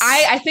 Like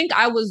I think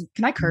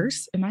can I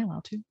curse? Am I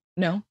allowed to?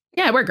 No.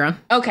 Yeah, we're grown.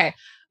 Okay.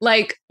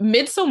 Like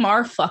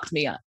Midsommar fucked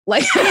me up.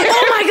 Like,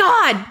 oh my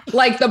God.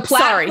 Like the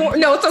platform. Sorry.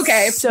 No, it's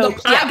okay. So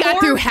I got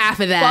through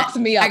half of that. Fucked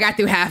me up. I got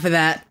through half of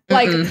that.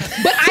 Like,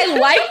 but I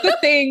like the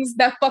things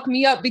that fuck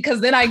me up because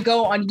then I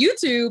go on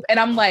YouTube and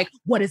I'm like,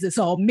 what does this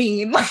all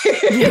mean? Like,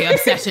 the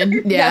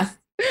obsession. Yeah.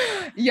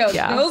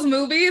 Those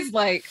movies,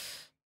 like,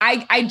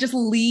 I just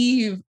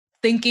leave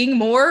thinking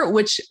more,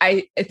 which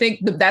I think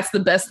that's the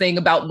best thing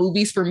about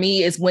movies for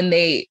me is when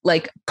they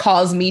like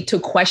cause me to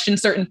question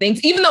certain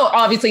things, even though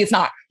obviously it's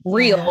not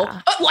real.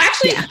 Yeah. Well,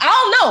 actually, I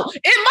don't know.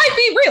 It might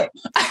be real.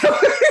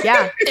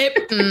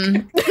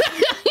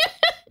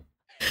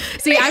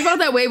 See, I felt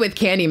that way with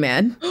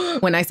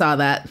Candyman when I saw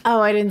that.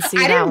 Oh, I didn't see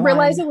that. I didn't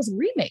realize one. it was a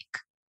remake.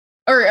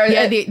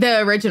 The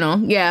original.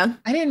 Yeah.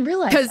 I didn't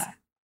realize that.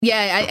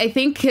 Yeah, I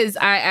think because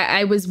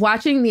I was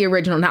watching the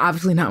original, now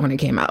obviously not when it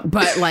came out,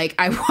 but like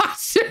I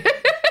watched it.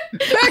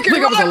 I think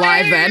I was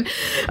alive then.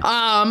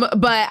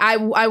 But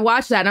I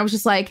watched that and I was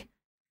just like,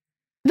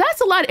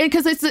 that's a lot,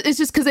 because it's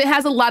just because it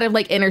has a lot of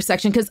like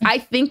intersection. Because I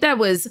think that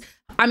was,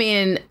 I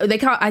mean,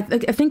 I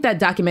think that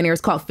documentary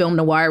was called Film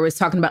Noir. It was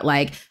talking about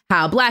like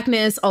how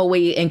blackness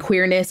always and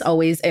queerness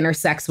always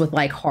intersects with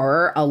like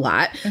horror a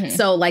lot. Mm-hmm.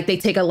 So like they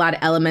take a lot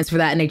of elements for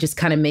that and they just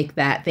kind of make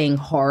that thing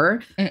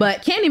horror. Mm-hmm.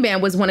 But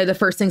Candyman was one of the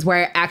first things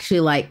where I actually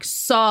like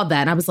saw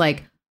that and I was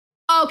like,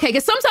 okay,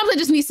 because sometimes I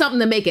just need something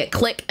to make it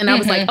click. And I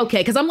was like, okay,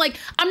 because I'm like,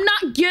 I'm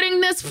not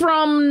getting this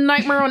from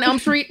Nightmare on Elm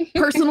Street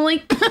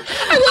personally.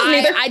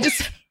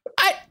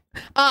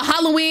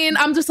 Halloween,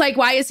 I'm just like,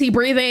 why is he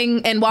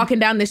breathing and walking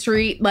down the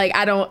street? Like,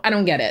 I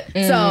don't get it.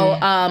 Mm. So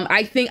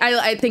I think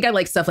I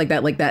like stuff like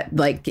that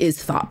like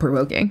is thought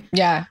provoking.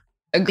 Yeah,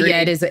 agree.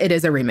 Yeah, it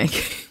is a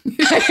remake.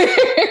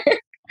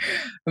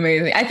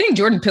 Amazing. I think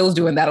Jordan Peele's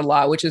doing that a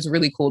lot, which is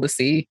really cool to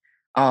see.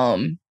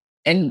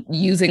 And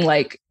using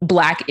like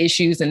Black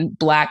issues and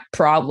Black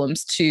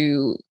problems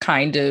to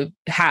kind of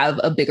have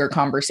a bigger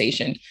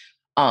conversation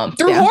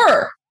through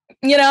horror.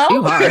 You know,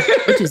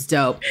 which is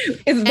dope.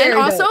 It's very and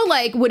also dope.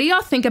 Like, what do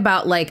y'all think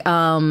about like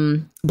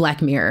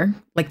Black Mirror,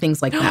 like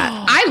things like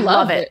that? I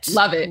love it.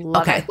 Love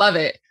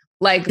it.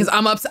 Like, because I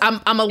was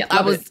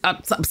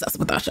obsessed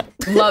with that show.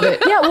 Love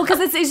it. Yeah, well, because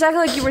it's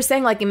exactly like you were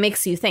saying, like it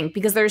makes you think,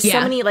 because there's so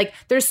many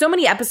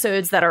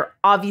episodes that are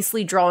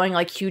obviously drawing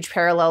like huge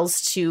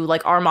parallels to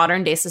like our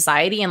modern day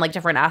society and like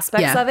different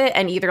aspects of it,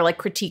 and either like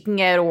critiquing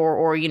it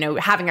or you know,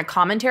 having a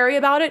commentary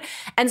about it.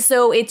 And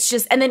so it's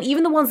just, and then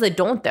even the ones that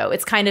don't, though,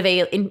 it's kind of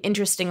an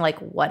interesting like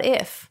what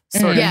if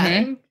sort of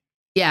thing.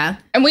 Yeah.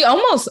 And we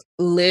almost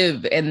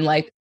live in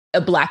like a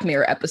Black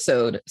Mirror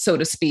episode, so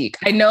to speak.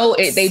 I know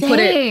they put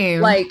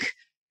it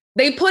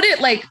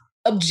like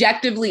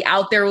objectively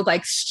out there with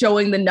like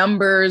showing the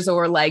numbers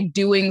or like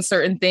doing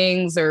certain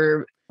things,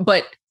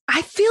 but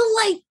I feel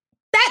like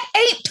that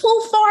ain't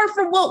too far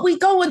from what we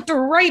going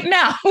through right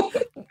now.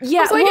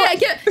 Yeah,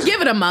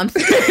 give it a month.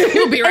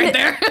 We'll be right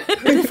there.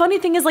 The funny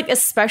thing is, like,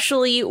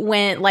 especially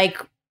when like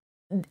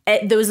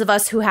those of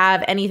us who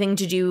have anything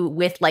to do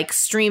with like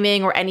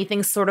streaming or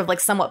anything sort of like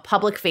somewhat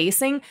public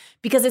facing,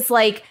 because it's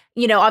like,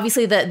 you know,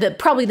 obviously the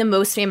probably the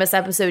most famous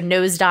episode,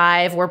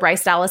 Nosedive, where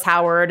Bryce Dallas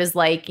Howard is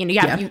like, you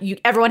know,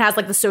 everyone has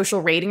like the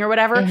social rating or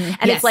whatever. Mm-hmm.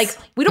 And it's like,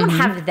 we don't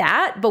have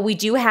that, but we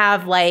do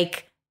have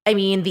like, I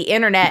mean, the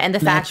internet and the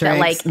fact that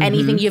like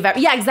anything you've ever,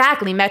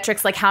 exactly.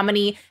 Metrics, like how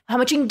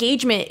much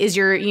engagement is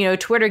your, you know,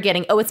 Twitter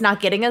getting? Oh, it's not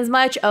getting as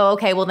much. Oh,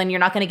 okay. Well, then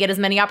you're not going to get as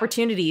many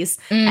opportunities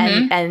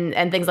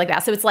and things like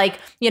that. So it's like,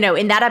 you know,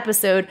 in that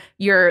episode,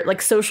 your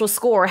like social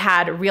score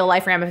had real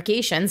life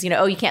ramifications. You know,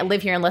 oh, you can't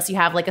live here unless you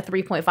have like a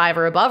 3.5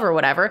 or above or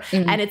whatever.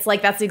 Mm-hmm. And it's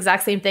like, that's the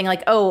exact same thing.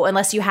 Like, oh,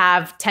 unless you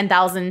have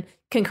 10,000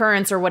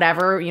 concurrence or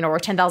whatever, you know, or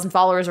 10,000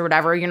 followers or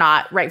whatever, you're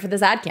not right for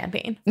this ad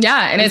campaign.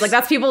 Yeah. And it's like,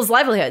 that's people's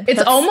livelihood.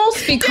 It's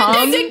almost become,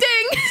 ding, ding,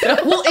 ding.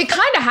 Well, it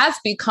kind of has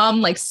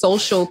become like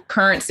social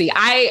currency.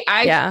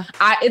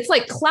 It's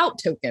like clout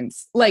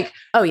tokens. Like,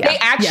 they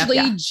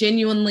actually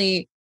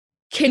genuinely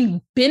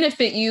can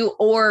benefit you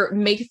or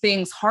make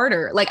things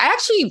harder. Like, I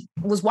actually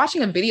was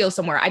watching a video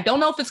somewhere. I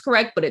don't know if it's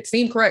correct, but it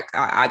seemed correct.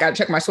 I got to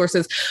check my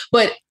sources.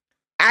 But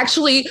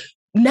actually,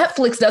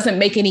 Netflix doesn't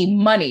make any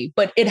money,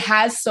 but it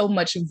has so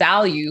much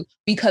value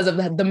because of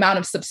the amount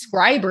of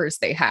subscribers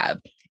they have.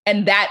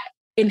 And that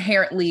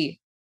inherently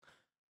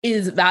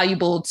is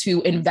valuable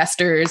to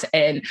investors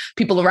and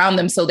people around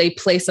them. So they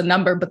place a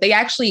number, but they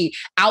actually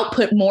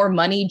output more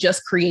money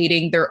just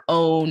creating their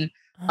own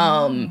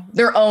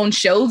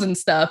shows and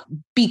stuff,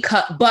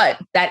 but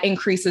that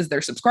increases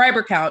their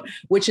subscriber count,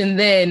 which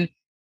then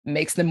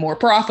makes them more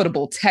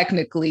profitable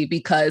technically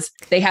because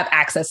they have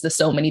access to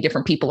so many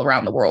different people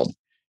around the world.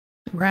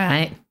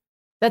 Right.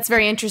 That's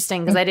very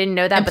interesting because I didn't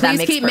know that. And but please that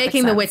makes keep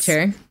making sense. The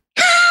Witcher.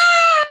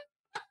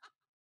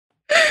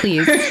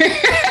 Please.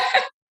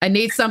 I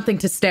need something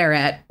to stare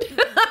at.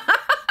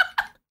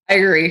 I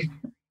agree.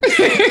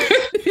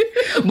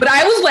 But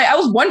I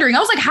was wondering, I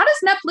was like, how does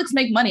Netflix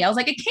make money? I was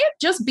like, it can't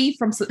just be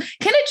from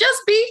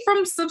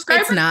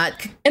subscribers? It's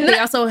not. And they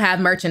also have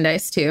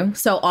merchandise too.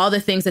 So all the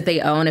things that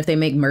they own, if they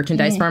make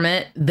merchandise from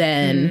it,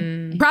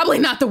 then probably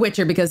not The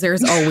Witcher, because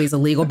there's always a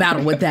legal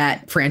battle with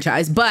that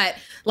franchise. But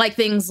like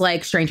things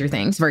like Stranger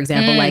Things, for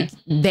example, like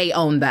they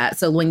own that.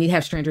 So when you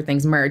have Stranger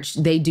Things merch,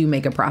 they do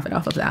make a profit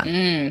off of that.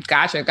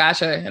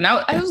 Gotcha. And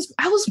I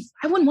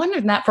wouldn't wonder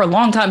that for a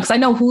long time, because I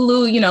know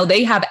Hulu, you know,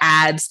 they have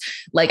ads.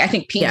 Like I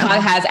think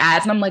Peacock has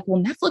ads, and I'm like,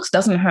 well, Netflix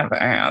doesn't have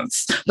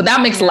ads, but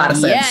that makes a lot of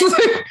sense.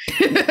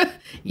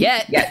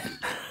 Yet.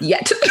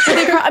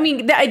 I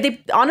mean,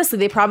 they honestly,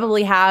 they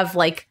probably have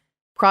like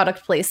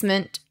product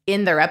placement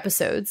in their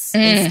episodes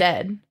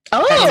instead.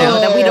 Oh,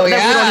 that we don't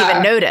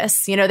even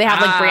notice. You know, they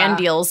have like brand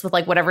deals with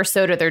like whatever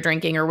soda they're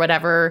drinking or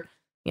whatever,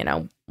 you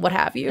know, what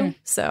have you.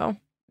 So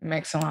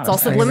makes a lot it's of all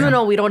sense.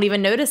 subliminal. We don't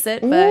even notice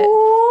it, but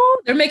Ooh,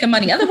 they're making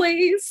money other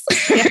ways.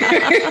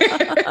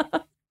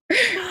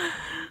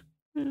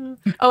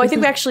 Oh, I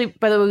think we actually,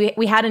 by the way,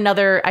 we had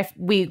another,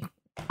 we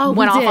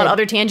went off on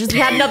other tangents. We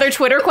had another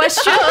Twitter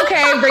question.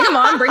 Okay, bring them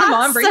on.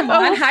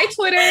 Hi,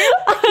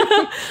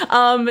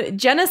 Twitter.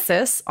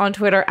 Genesis on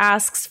Twitter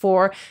asks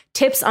for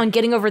tips on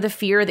getting over the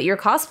fear that your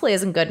cosplay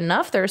isn't good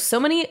enough. There are so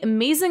many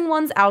amazing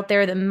ones out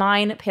there that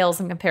mine pales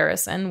in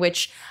comparison,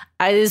 which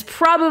is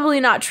probably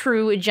not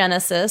true,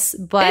 Genesis,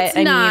 but it's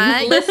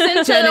not.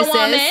 Listen to the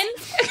woman.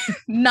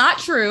 Not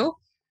true.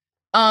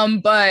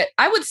 But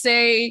I would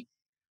say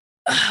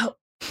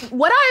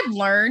what I've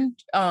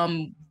learned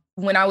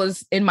when I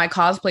was in my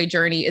cosplay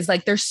journey is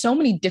like there's so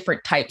many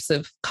different types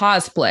of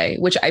cosplay,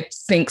 which I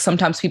think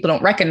sometimes people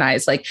don't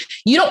recognize. Like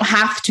you don't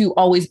have to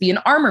always be an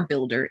armor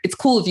builder. It's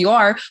cool if you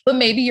are, but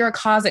maybe you're a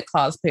closet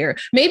cosplayer.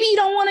 Maybe you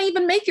don't want to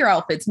even make your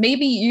outfits.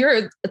 Maybe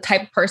you're a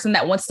type of person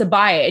that wants to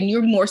buy it and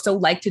you're more so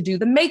like to do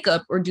the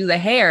makeup or do the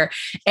hair.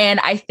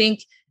 And I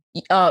think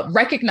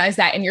recognize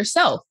that in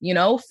yourself, you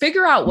know,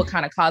 figure out what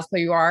kind of cosplay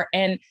you are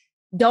and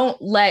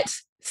don't let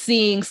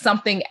seeing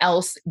something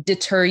else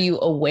deter you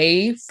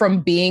away from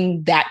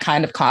being that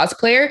kind of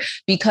cosplayer,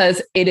 because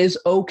it is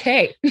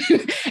okay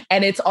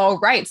and it's all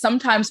right.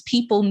 Sometimes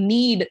people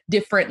need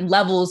different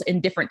levels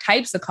and different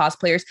types of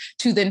cosplayers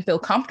to then feel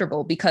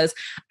comfortable, because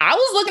I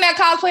was looking at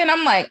cosplay and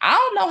I'm like, I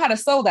don't know how to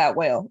sew that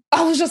well.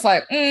 I was just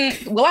like,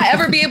 will I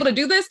ever be able to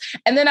do this?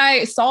 And then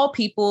I saw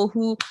people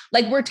who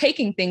like were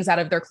taking things out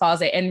of their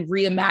closet and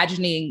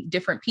reimagining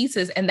different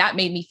pieces. And that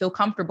made me feel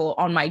comfortable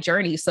on my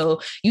journey.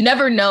 So you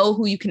never know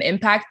who you can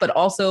impact, but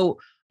also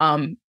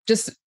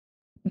just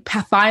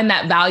find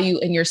that value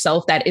in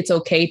yourself, that it's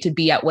okay to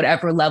be at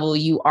whatever level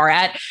you are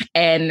at.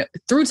 And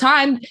through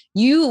time,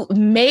 you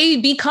may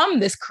become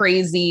this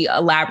crazy,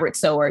 elaborate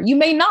sewer. You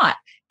may not.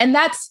 And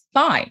that's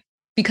fine.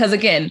 Because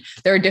again,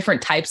 there are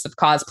different types of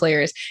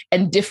cosplayers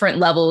and different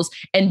levels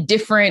and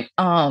different,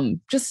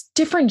 just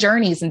different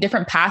journeys and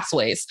different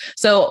pathways.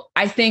 So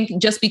I think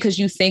just because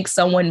you think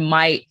someone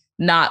might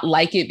not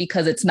like it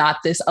because it's not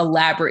this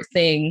elaborate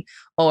thing,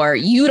 or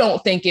you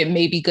don't think it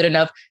may be good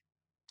enough,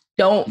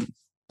 don't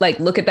like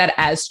look at that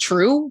as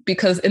true,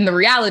 because in the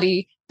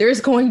reality,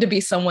 there's going to be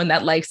someone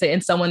that likes it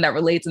and someone that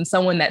relates and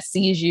someone that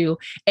sees you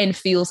and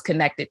feels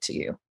connected to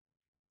you.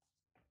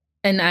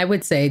 And I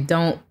would say,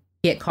 don't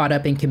get caught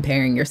up in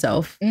comparing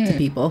yourself to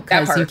people,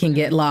 because you can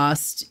get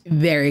lost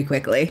very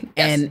quickly.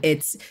 Yes. And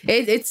it's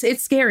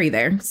scary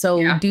there.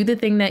 So do the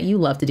thing that you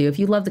love to do. If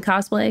you love to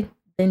cosplay,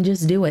 then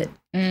just do it.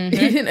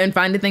 And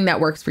find a thing that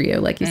works for you,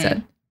 like you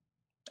said.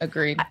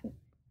 Agreed.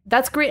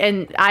 That's great.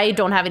 And I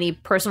don't have any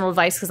personal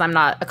advice because I'm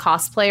not a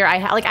cosplayer.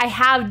 I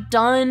have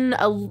done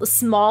a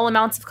small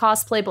amounts of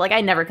cosplay, but like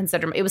I never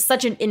considered it was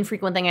such an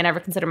infrequent thing. I never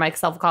considered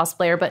myself a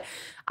cosplayer, but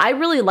I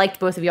really liked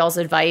both of y'all's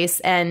advice.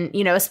 And,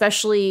 you know,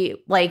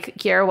 especially like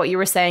Kiera, what you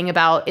were saying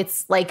about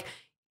it's like,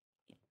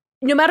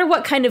 no matter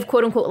what kind of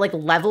quote unquote like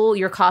level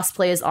your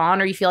cosplay is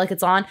on or you feel like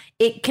it's on,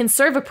 it can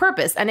serve a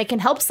purpose and it can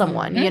help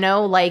someone, you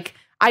know,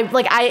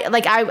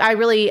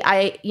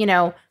 you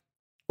know,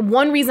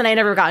 one reason I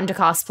never got into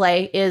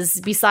cosplay is,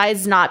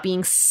 besides not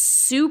being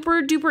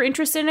super duper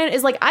interested in it,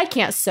 is like I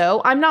can't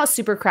sew. I'm not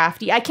super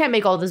crafty. I can't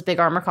make all those big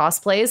armor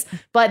cosplays,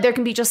 but there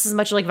can be just as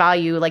much like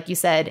value, like you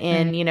said,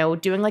 in, you know,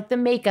 doing like the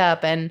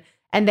makeup and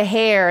the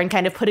hair and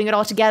kind of putting it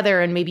all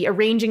together and maybe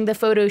arranging the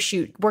photo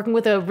shoot, working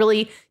with a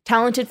really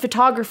talented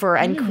photographer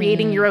and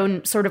creating your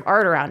own sort of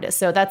art around it.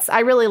 So that's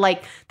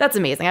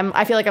amazing.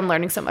 I feel like I'm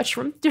learning so much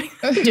from doing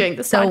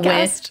this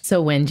podcast.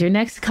 So when's your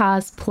next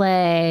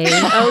cosplay?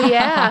 Oh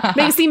yeah.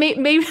 Maybe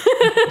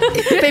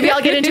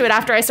I'll get into it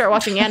after I start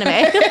watching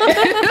anime.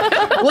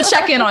 We'll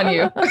check in on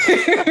you.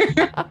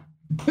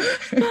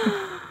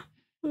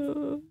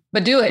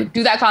 But do it.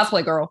 Do that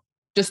cosplay, girl.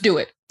 Just do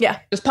it. Yeah.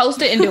 Just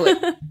post it and do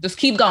it. Just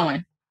keep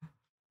going.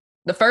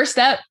 The first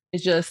step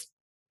is just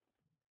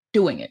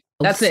doing it.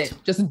 That's it.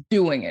 Just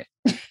doing it.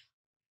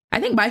 I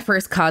think my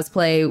first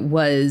cosplay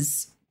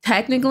was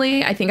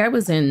technically, I think I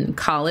was in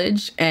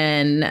college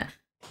and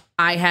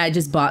I had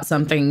just bought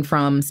something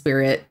from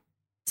Spirit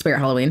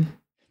Halloween.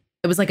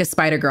 It was like a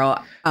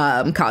Spider-Girl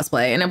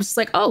cosplay. And I was just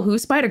like, oh,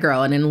 who's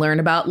Spider-Girl? And then learn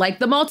about like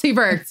the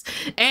multiverse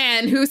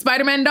and who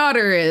Spider-Man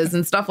daughter is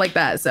and stuff like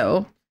that.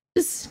 So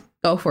just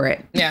go for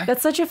it. Yeah.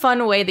 That's such a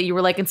fun way that you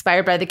were like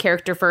inspired by the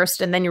character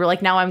first. And then you were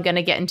like, now I'm going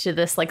to get into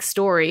this like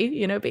story,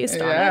 you know, based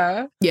on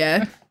it.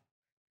 Yeah.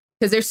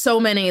 Because there's so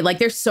many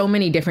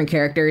different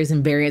characters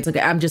and variants. Like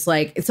I'm just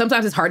like,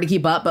 sometimes it's hard to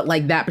keep up, but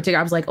like that particular,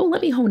 I was like, oh,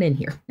 let me hone in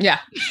here. Yeah.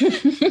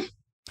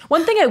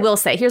 One thing I will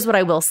say, here's what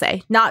I will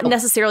say, not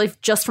necessarily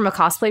just from a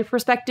cosplay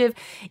perspective,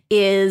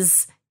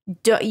 is,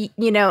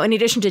 you know, in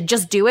addition to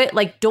just do it,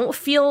 like don't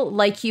feel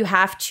like you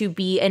have to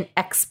be an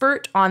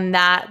expert on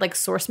that like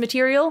source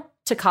material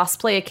to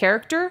cosplay a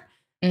character.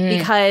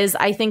 because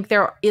I think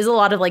there is a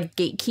lot of like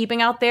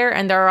gatekeeping out there,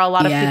 and there are a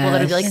lot of people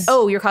that would be like,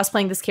 oh, you're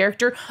cosplaying this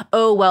character.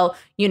 Oh, well,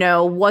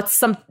 what's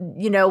the,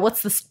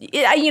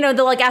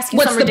 they'll like ask you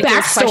what's some the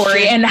ridiculous backstory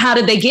question. and how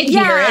did they get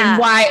here and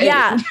why?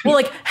 Yeah. Well,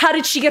 like, how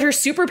did she get her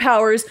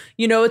superpowers,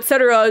 et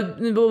cetera.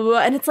 Blah, blah, blah.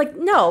 And it's like,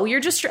 no, you're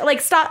just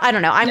like, stop. I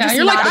don't know.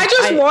 You're like, I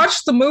just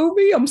watched the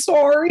movie. I'm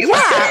sorry.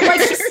 Yeah. Like,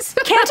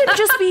 can't it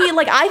just be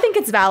like, I think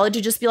it's valid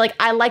to just be like,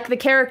 I like the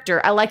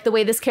character. I like the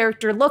way this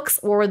character looks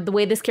or the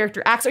way this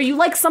character acts, or you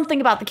like something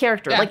about the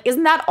character. Yeah. Like,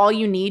 isn't that all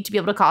you need to be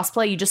able to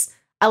cosplay?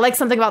 I like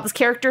something about this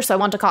character, so I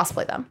want to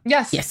cosplay them.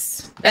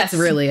 Yes. That's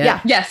really it.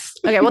 Yeah. Yes.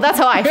 Okay, well, that's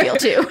how I feel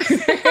too.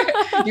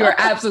 You are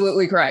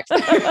absolutely correct.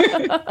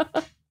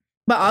 But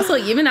also,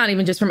 even not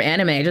even just from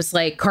anime, just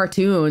like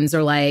cartoons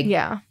or like,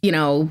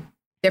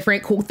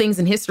 different cool things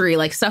in history,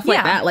 like stuff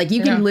like that. Like,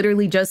 you can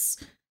literally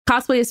just,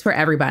 cosplay is for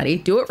everybody.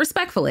 Do it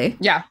respectfully.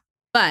 Yeah.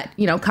 But,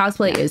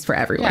 cosplay is for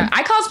everyone. Yeah.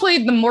 I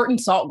cosplayed the Morton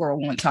Salt Girl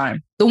one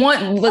time. The girl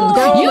in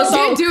the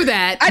salt. You did do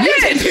that. I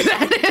did do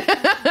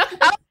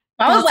that.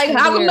 I was like,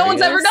 how come no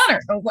one's ever done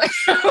it? I was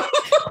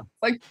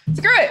like,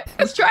 screw it.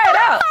 Let's try it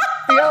out.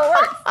 See how it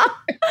works.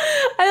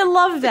 I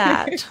love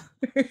that.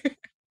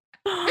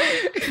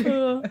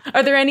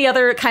 Are there any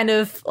other kind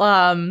of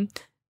fun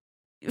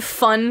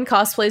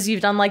cosplays you've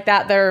done like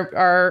that? There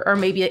are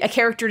maybe a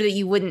character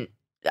that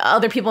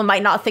other people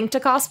might not think to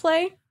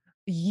cosplay?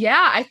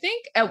 Yeah, I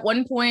think at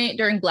one point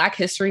during Black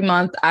History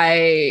Month,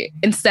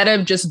 instead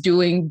of just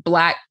doing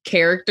Black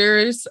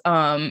characters,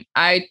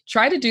 I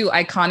try to do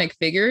iconic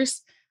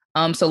figures.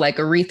 So like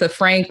Aretha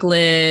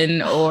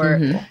Franklin or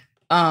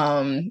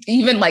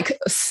even like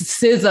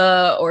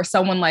SZA or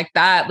someone like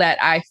that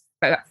I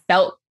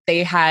felt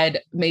they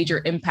had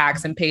major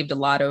impacts and paved a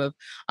lot of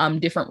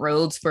different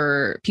roads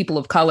for people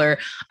of color.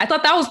 I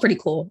thought that was pretty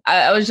cool.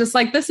 I was just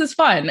like, this is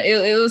fun.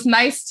 It was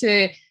nice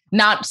to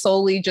not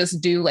solely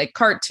just do like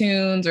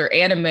cartoons or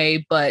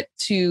anime, but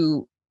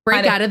to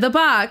break out of the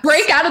box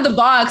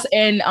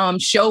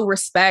and show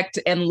respect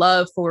and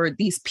love for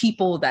these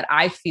people that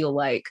I feel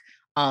like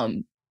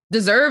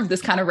deserve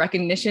this kind of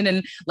recognition.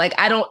 And like,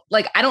 I don't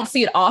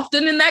see it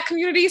often in that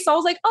community. So I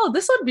was like, oh,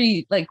 this would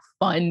be like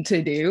fun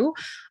to do.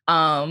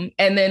 And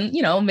then,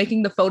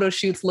 making the photo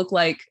shoots look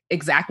like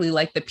exactly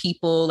like the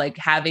people, like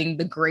having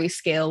the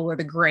grayscale or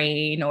the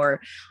grain or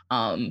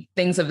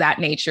things of that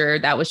nature.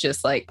 That was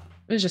just like,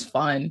 it was just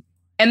fun.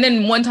 And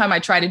then one time I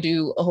tried to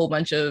do a whole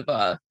bunch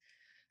of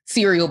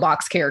cereal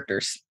box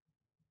characters.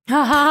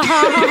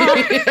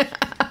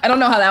 I don't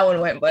know how that one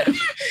went, but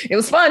it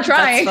was fun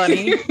trying. That's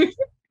funny.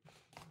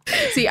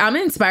 See, I'm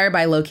inspired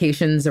by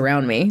locations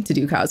around me to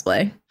do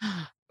cosplay.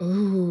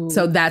 Ooh.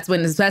 So that's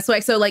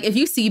like, so like if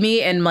you see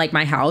me in like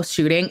my house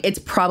shooting, it's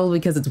probably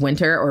because it's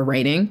winter or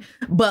raining.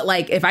 But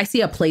like if I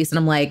see a place and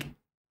I'm like,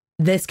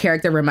 this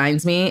character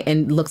reminds me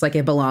and looks like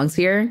it belongs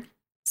here.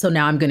 So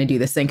now I'm going to do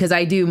this thing because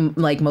I do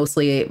like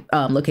mostly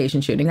location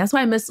shooting. That's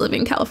why I miss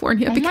living in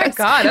California. Oh because my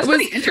God, that's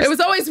pretty interesting. It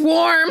was always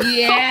warm.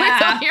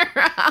 Yeah.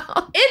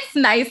 It's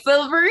nice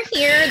over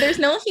here. There's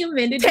no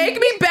humidity. Take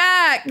me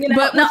back,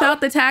 but without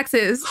the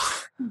taxes.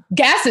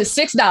 Gas is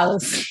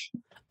 $6.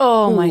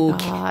 Oh my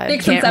God. $6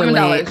 and $7.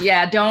 Relate.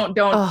 Yeah, don't.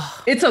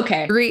 Oh. It's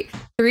okay.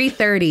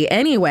 $3.30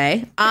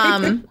 anyway.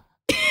 And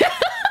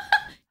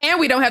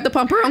we don't have to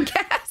pump our own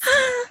gas.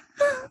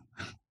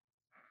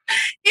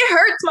 It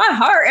hurts my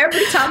heart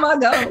every time I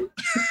go.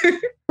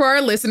 For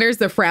our listeners,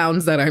 the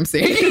frowns that I'm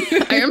seeing,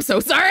 I am so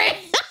sorry.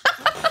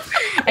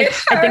 I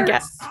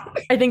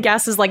think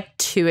gas is like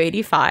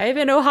 $2.85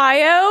 in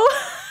Ohio.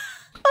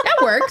 That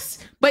works,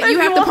 but you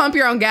have to pump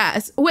your own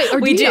gas. Wait, or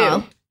we do?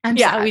 Y'all?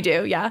 Yeah, we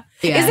do. Yeah.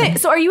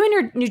 So are you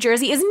in New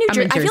Jersey? Isn't New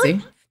Jersey? I'm in Jersey. I feel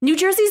like New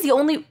Jersey's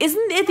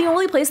isn't it the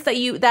only place that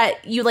you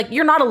like,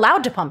 you're not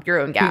allowed to pump your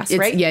own gas,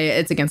 right? Yeah,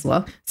 it's against the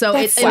law. So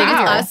it's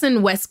us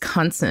in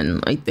Wisconsin,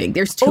 I think.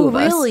 There's two of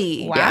us. Oh,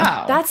 really? Wow.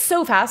 Yeah. That's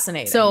so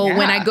fascinating. So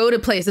when I go to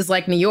places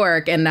like New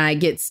York and I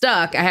get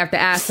stuck, I have to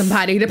ask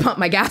somebody to pump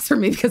my gas for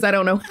me because I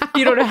don't know how.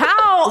 You don't know how?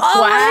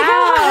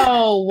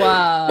 Oh,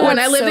 wow. When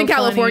I lived in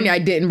California, I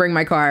didn't bring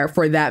my car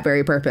for that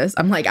very purpose.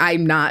 I'm like,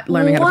 I'm not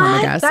learning how to pump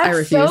my gas. That's I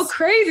refuse. So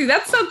crazy.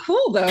 That's so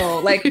cool, though.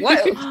 Like,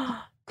 what?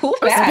 Cool.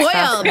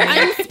 Spoiled.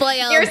 I'm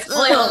spoiled. You're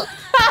spoiled.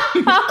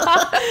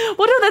 Well,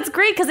 no, that's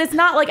great because it's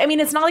not like, I mean,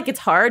 it's not like it's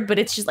hard, but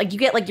it's just like you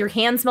get like your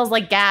hand smells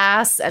like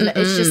gas, and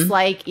it's just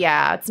like,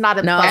 yeah, it's not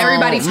a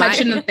everybody's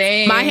touching the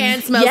thing. My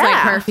hand smells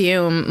like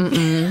perfume.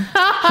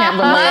 Can't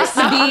Must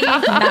be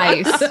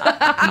nice.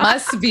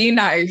 Must be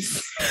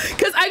nice.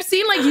 Because I've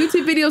seen like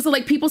YouTube videos of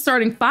like people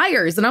starting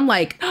fires, and I'm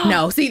like,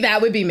 no, see,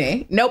 that would be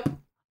me. Nope.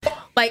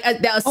 Like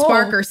a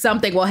spark or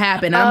something will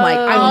happen. I'm like,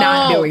 I'm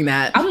not doing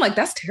that. I'm like,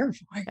 that's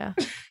terrifying. Yeah.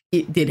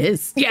 It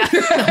is. Yeah.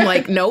 I'm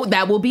like, no,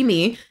 that will be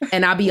me.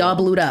 And I'll be all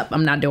blued up.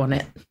 I'm not doing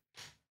it.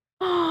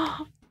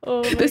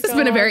 This has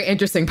been a very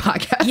interesting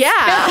podcast. Yeah.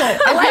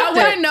 I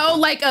want to know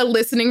like a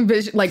listening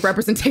vision, like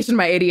representation of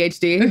my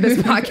ADHD. This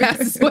podcast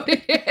is what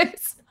it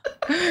is.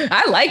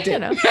 I liked it.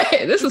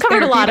 This was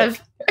covered a lot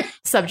of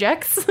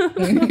subjects.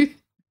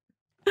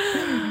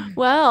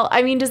 Well,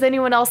 I mean, does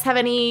anyone else have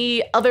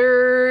any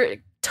other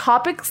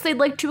topics they'd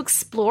like to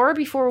explore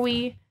before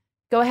we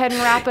go ahead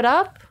and wrap it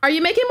up? Are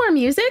you making more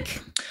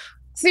music?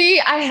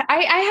 See, I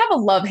have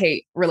a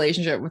love-hate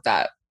relationship with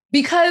that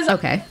because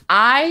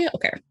I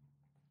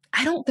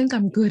don't think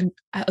I'm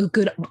a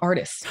good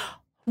artist.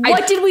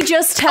 What did we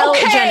just tell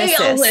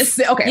Genesis?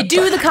 Listen, you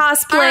do the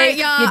cosplay,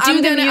 you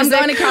do the music.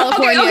 I'm going to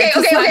California.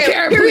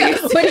 Okay.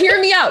 But hear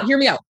me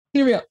out.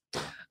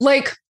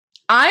 Like,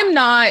 I'm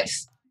not...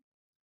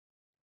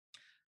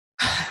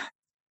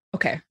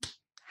 Okay,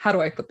 how do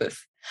I put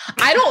this?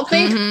 I don't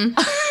think...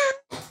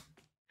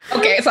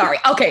 Okay, sorry.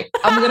 Okay,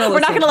 We're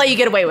not gonna let you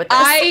get away with this.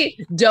 I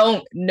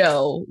don't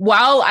know.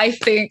 While I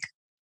think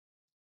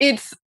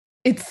it's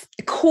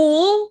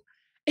cool,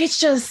 it's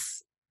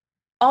just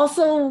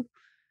also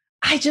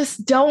I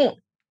just don't.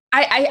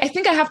 I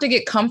think I have to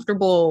get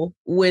comfortable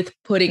with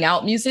putting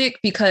out music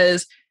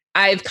because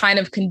I've kind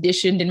of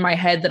conditioned in my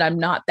head that I'm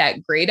not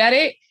that great at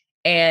it,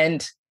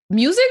 and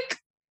music,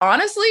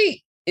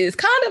 honestly, is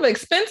kind of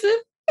expensive.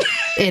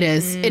 It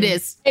is. It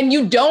is, and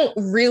you don't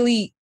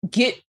really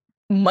get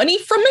money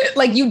from it.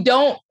 Like you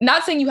don't,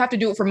 not saying you have to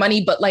do it for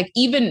money, but like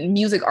even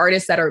music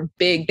artists that are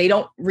big, they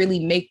don't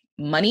really make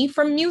money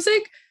from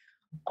music.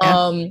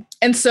 Yeah.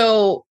 And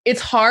so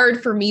it's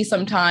hard for me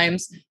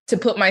sometimes to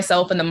put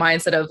myself in the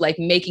mindset of like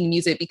making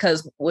music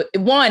because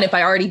one, if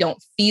I already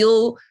don't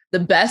feel the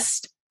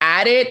best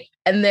at it,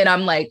 and then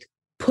I'm like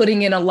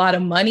putting in a lot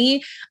of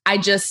money,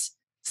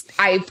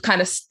 I've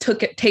kind of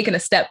taken a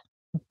step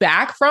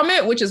back from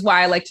it, which is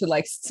why I like to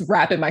like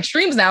rap in my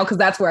streams now, because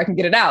that's where I can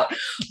get it out.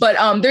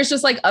 But there's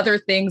just like other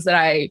things that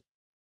I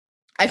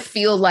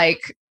feel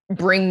like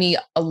bring me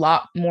a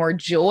lot more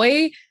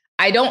joy.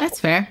 That's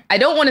fair. I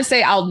don't want to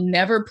say I'll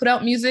never put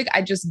out music.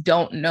 I just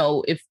don't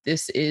know if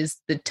this is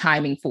the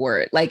timing for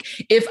it. Like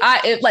if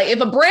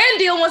a brand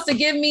deal wants to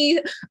give me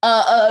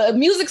a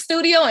music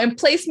studio and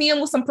place me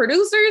in with some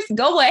producers,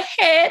 go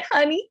ahead,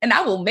 honey, and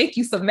I will make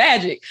you some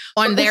magic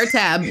on their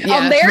tab.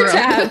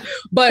 Tab.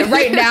 But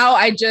right now,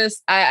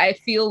 I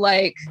feel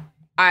like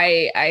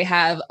I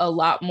have a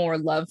lot more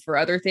love for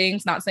other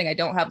things. Not saying I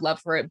don't have love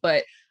for it,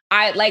 but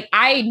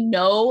I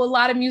know a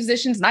lot of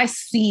musicians and I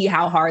see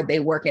how hard they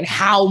work and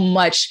how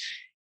much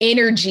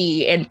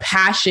energy and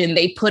passion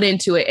they put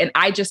into it. And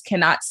I just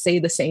cannot say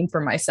the same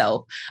for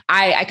myself.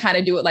 I kind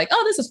of do it like,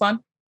 oh, this is fun.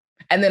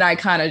 And then I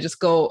kind of just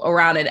go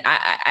around and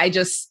I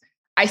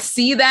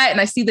see that and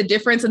I see the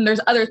difference. And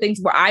there's other things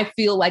where I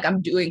feel like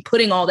I'm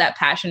putting all that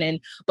passion in,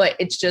 but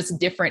it's just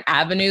different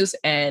avenues.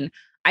 And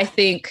I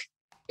think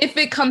if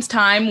it comes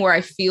time where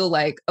I feel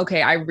like,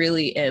 okay, I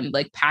really am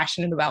like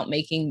passionate about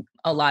making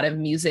a lot of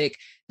music,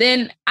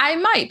 then I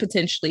might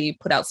potentially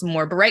put out some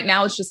more. But right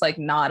now it's just like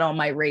not on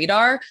my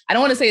radar. I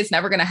don't want to say it's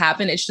never going to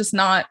happen. It's just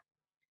not.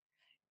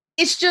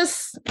 It's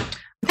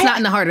not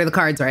in the heart of the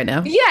cards right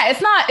now. Yeah,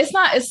 it's not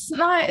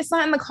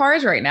in the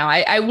cards right now.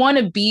 I want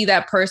to be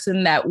that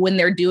person that when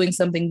they're doing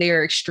something,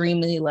 they're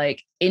extremely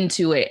like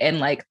into it and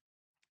like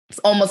it's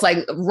almost like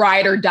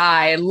ride or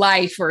die,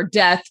 life or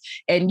death,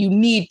 and you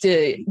need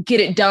to get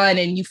it done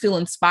and you feel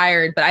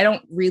inspired. But I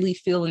don't really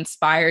feel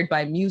inspired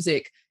by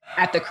music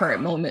at the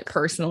current moment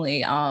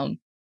personally.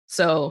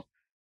 So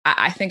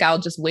I think I'll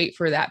just wait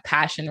for that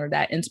passion or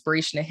that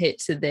inspiration to hit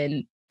to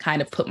then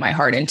kind of put my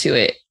heart into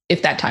it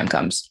if that time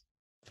comes.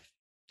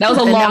 That was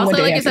a long one.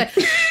 Like I said,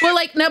 well,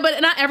 like, no, but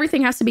not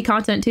everything has to be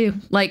content too.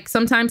 Like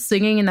sometimes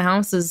singing in the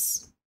house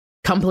is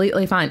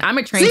completely fine. I'm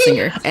a trained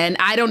singer and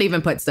I don't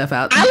even put stuff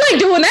out. I like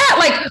doing that.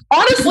 Like,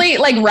 honestly,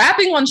 like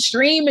rapping on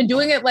stream and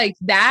doing it like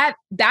that,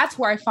 that's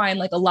where I find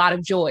like a lot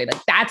of joy.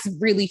 Like that's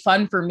really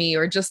fun for me,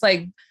 or just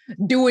like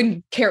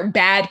doing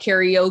bad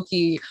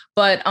karaoke.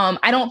 But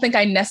I don't think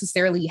I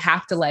necessarily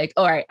have to like,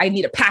 all right, I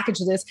need to package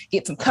this,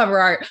 get some cover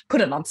art,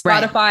 put it on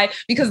Spotify,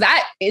 because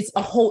that's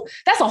a whole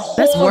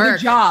other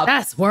job.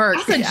 That's work.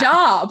 That's a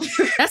job.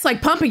 That's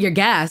like pumping your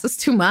gas. It's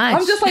too much.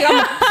 I'm just like,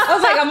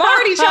 I'm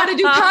already trying to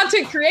do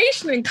content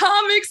creation and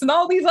comics and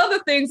all these other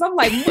things. I'm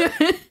like,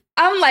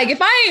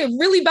 if I ain't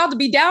really about to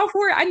be down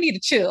for it, I need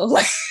to chill.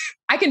 Like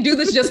I can do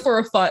this just for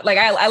a fun. Like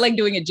I like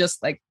doing it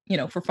just like,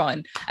 for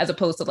fun, as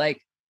opposed to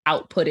like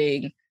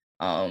outputting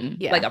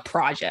like a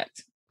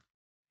project.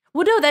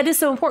 Well, no, that is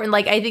so important.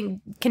 Like, I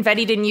think,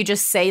 Confetti, didn't you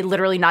just say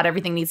literally not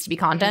everything needs to be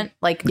content?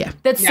 Like,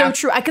 that's so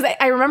true. Because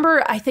I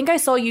remember, I think I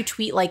saw you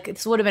tweet, like,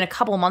 this would have been a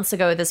couple months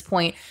ago at this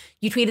point.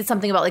 You tweeted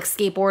something about, like,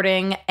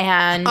 skateboarding.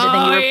 And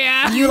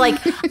then you like,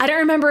 I don't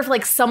remember if,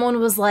 like,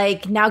 someone was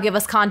like, now give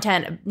us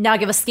content, now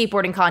give us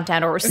skateboarding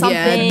content or something.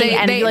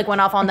 And you, like,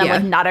 went off on them,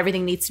 like, not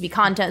everything needs to be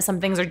content.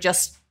 Some things are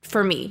just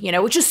for me,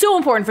 which is so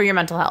important for your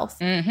mental health.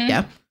 Mm-hmm.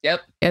 Yeah.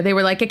 Yep. Yeah, they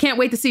were like, I can't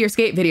wait to see your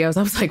skate videos.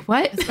 I was like,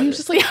 what? I'm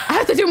just like, I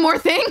have to do more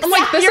things. I'm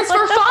like, this is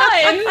for fun.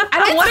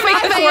 I don't want to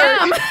make this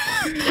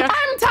work.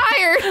 I'm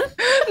tired.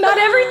 Not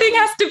everything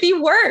has to be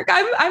work.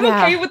 I'm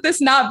okay with this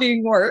not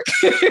being work.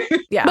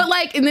 Yeah. But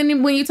like, and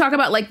then when you talk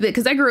about like,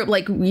 because I grew up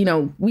like, we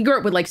grew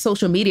up with like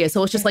social media.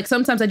 So it's just like,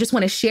 sometimes I just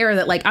want to share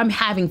that like, I'm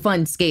having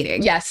fun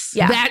skating. Yes.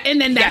 Yeah. That, and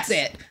then that's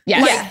it.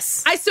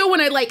 Yes. Like, I still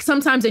want to like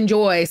sometimes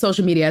enjoy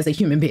social media as a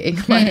human being.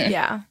 Like,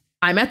 yeah.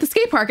 I'm at the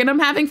skate park and I'm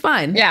having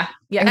fun. Yeah,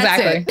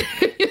 exactly.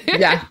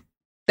 Yeah,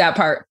 that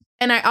part.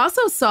 And I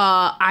also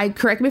saw,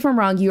 correct me if I'm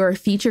wrong, you are a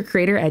feature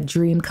creator at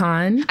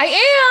DreamCon.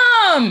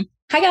 I am.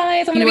 Hi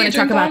guys, I'm going to be at DreamCon. You want to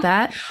talk about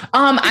that?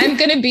 I'm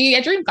going to be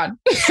at DreamCon.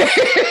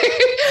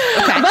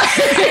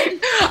 Okay.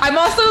 I'm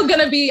also going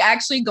to be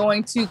actually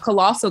going to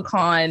Colossal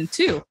Con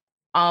too.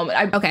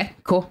 Okay,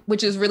 cool.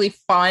 Which is really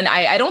fun.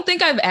 I don't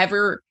think I've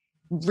ever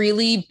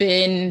really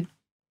been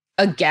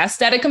a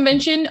guest at a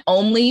convention,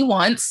 only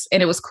once,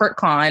 and it was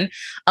KurtCon.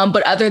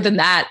 But other than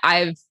that,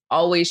 I've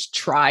always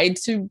tried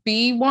to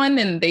be one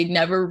and they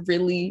never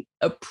really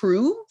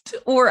approved,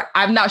 or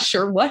I'm not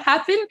sure what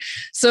happened.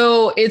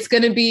 So it's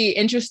going to be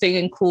interesting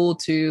and cool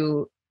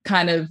to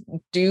kind of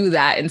do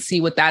that and see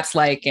what that's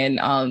like,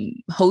 and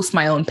host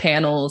my own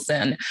panels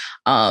and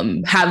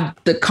have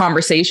the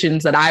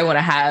conversations that I want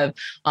to have,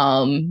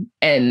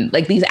 and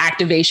like these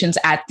activations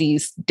at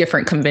these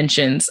different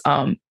conventions,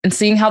 and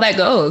seeing how that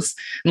goes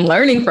and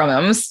learning from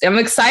them. I'm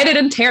excited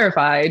and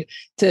terrified.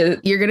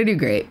 You're gonna do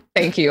great.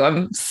 Thank you.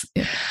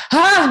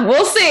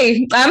 We'll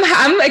see.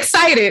 I'm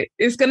excited.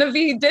 It's gonna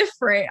be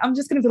different. I'm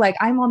just gonna be like,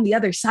 I'm on the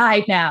other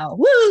side now.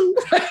 Woo!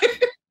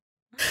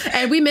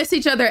 And we miss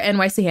each other at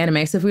NYC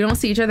Anime. So if we don't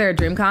see each other at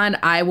DreamCon,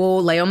 I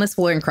will lay on this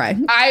floor and cry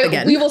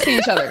again. We will see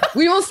each other.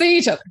 We will see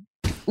each other.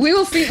 We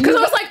will see. Because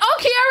I was like, oh,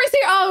 Kiera's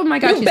here. Oh my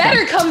gosh. You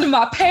better come to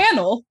my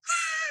panel.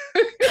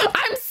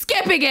 I'm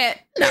skipping it.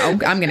 No,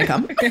 I'm going to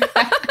come.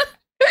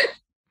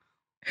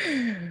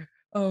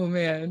 Oh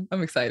man,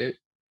 I'm excited.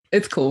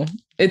 It's cool.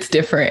 It's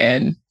different.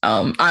 And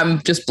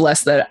I'm just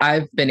blessed that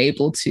I've been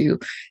able to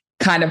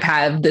kind of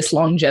have this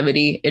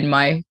longevity in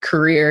my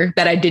career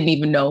that I didn't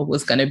even know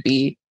was going to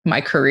be my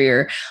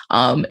career,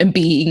 and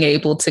being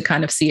able to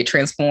kind of see it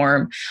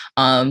transform,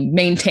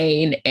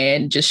 maintain,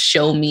 and just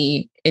show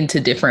me into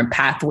different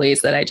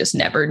pathways that I just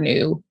never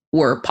knew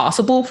were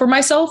possible for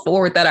myself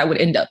or that I would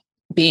end up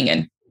being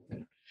in.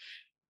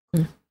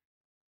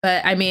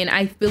 But I mean,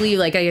 I believe,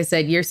 like I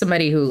said, you're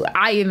somebody who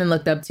I even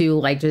looked up to,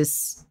 like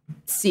just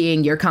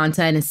seeing your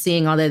content and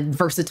seeing all the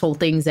versatile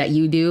things that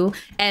you do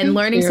and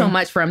learning so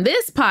much from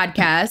this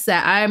podcast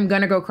that I'm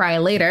going to go cry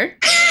later.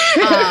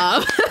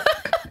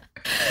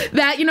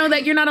 That, you know,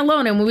 that you're not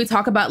alone. And when we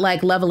talk about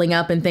like leveling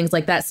up and things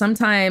like that,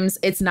 sometimes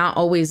it's not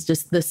always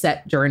just the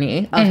set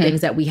journey of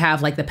things that we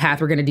have, like the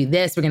path. We're going to do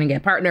this. We're going to get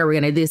a partner. We're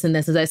going to do this and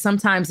this and that.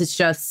 Sometimes it's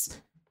just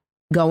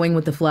going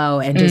with the flow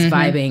and just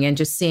vibing and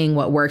just seeing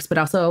what works, but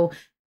also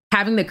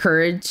having the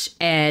courage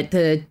and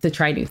to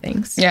try new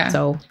things. Yeah.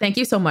 So thank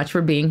you so much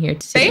for being here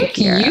today. Thank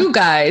you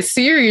guys.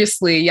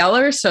 Seriously, y'all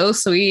are so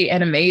sweet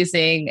and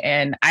amazing.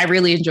 And I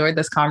really enjoyed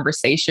this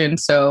conversation.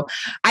 So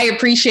I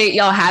appreciate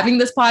y'all having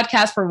this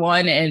podcast for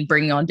one, and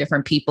bringing on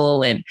different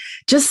people and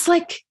just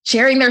like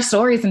sharing their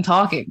stories and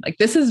talking. Like,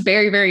 this is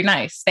very, very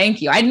nice.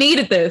 Thank you. I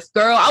needed this,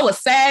 girl. I was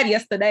sad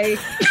yesterday.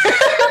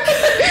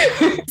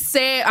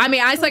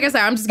 Like I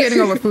said, I'm just getting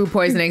over food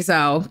poisoning.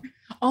 So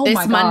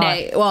it's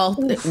Monday. Well,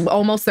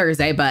 almost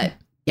Thursday, but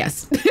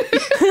yes.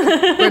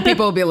 Where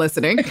people will be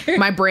listening.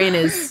 My brain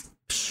is...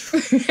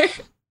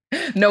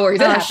 No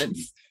worries, it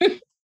happens.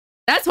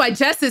 That's why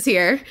Jess is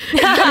here.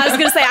 I was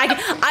going to say,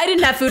 I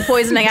didn't have food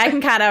poisoning. I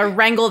can kind of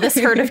wrangle this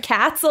herd of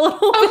cats a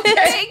little bit.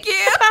 Thank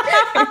you.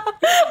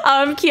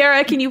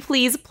 Kiera, can you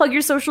please plug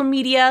your social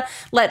media,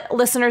 let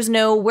listeners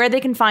know where they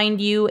can find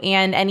you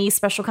and any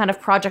special kind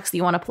of projects that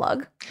you want to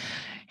plug?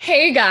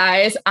 Hey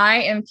guys,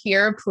 I am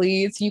Kiera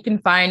Please. You can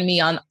find me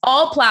on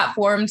all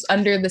platforms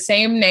under the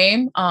same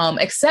name,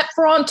 except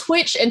for on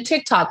Twitch and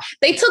TikTok.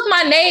 They took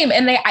my name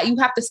and you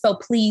have to spell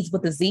please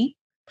with a Z.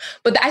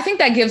 But I think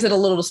that gives it a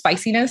little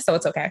spiciness, so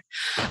it's okay.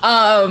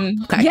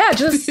 Yeah,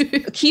 just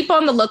keep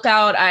on the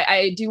lookout.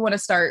 I do want to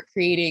start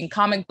creating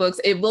comic books.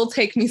 It will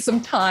take me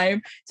some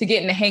time to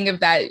get in the hang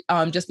of that,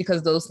 just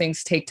because those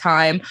things take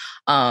time.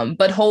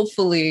 But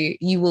hopefully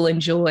you will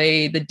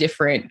enjoy the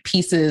different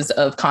pieces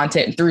of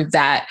content through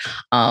that.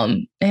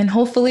 And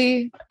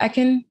hopefully I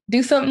can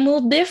do something a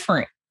little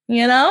different.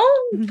 You know,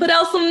 put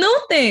out some new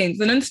things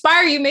and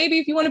inspire you. Maybe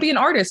if you want to be an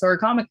artist or a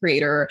comic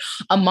creator or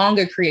a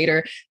manga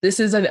creator, this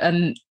is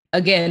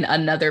again,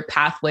 another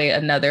pathway,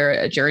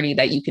 another journey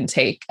that you can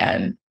take,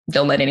 and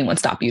don't let anyone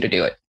stop you to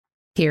do it.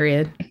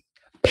 Period.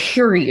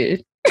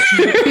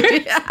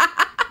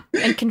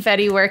 And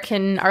Confetti, where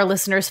can our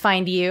listeners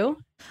find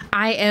you?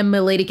 I am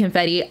Milady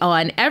Confetti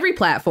on every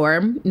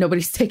platform.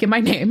 Nobody's taken my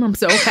name. I'm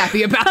so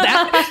happy about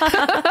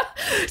that.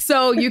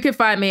 So you can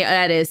find me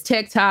at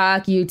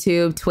TikTok,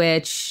 YouTube,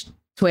 Twitch,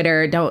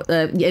 Twitter,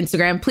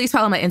 Instagram. Please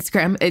follow my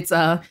Instagram. It's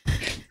a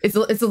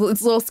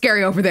little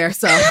scary over there.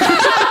 So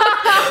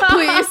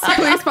please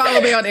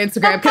follow me on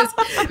Instagram, because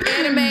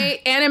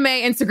anime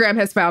Instagram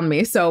has found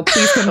me. So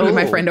please come be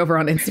my friend over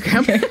on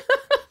Instagram.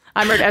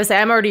 I'm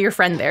already your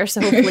friend there,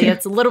 so hopefully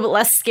it's a little bit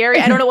less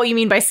scary. I don't know what you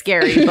mean by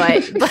scary,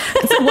 but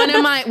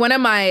one of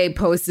my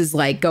posts is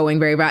like going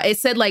very viral. It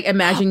said like,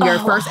 imagine your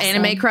first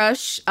anime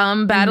crush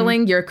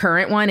battling your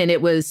current one, and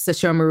it was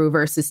Sesshomaru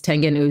versus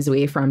Tengen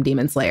Uzui from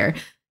Demon Slayer.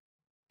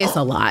 It's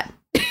a lot.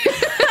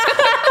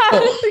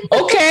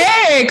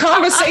 Okay,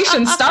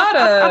 conversation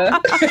starter.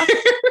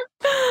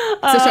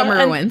 So show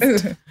Maria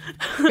wins.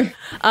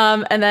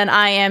 And then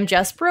I am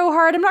Jess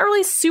Brohard. I'm not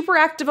really super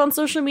active on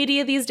social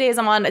media these days.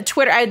 I'm on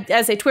Twitter.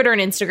 I say Twitter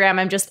and Instagram.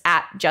 I'm just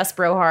at Jess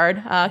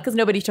Brohard because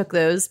nobody took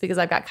those because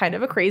I've got kind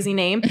of a crazy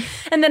name.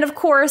 And then, of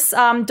course,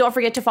 don't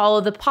forget to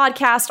follow the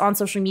podcast on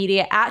social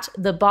media at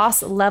The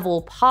Boss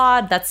Level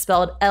Pod. That's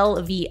spelled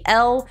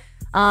LVL.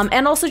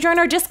 And also join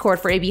our Discord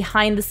for a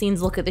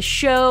behind-the-scenes look at the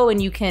show,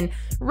 and you can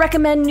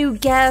recommend new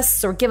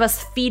guests or give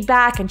us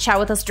feedback and chat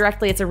with us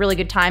directly. It's a really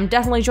good time.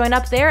 Definitely join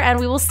up there, and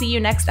we will see you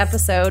next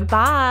episode.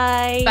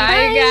 Bye.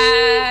 Bye,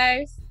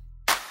 guys.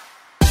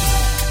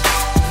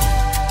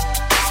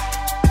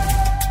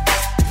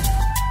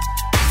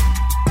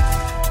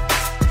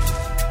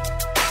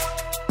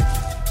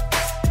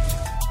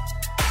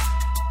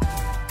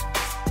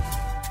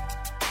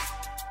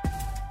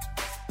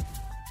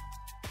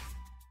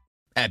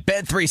 At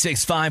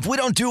Bet365, we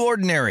don't do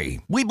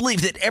ordinary. We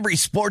believe that every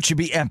sport should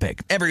be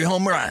epic. Every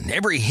home run,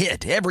 every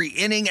hit, every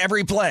inning,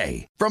 every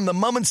play. From the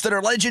moments that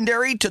are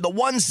legendary to the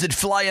ones that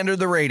fly under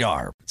the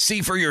radar. See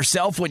for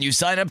yourself when you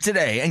sign up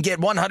today and get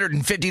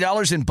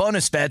 $150 in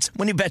bonus bets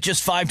when you bet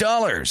just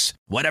 $5.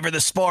 Whatever the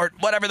sport,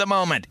 whatever the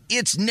moment,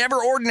 it's never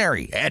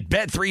ordinary at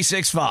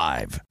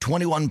Bet365.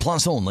 21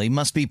 plus only.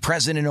 Must be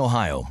present in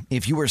Ohio.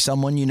 If you or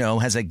someone you know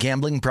has a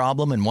gambling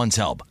problem and wants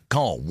help,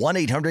 call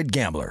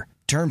 1-800-GAMBLER.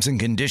 Terms and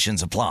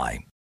conditions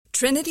apply.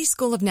 Trinity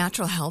School of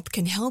Natural Health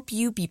can help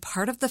you be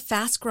part of the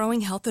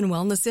fast-growing health and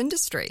wellness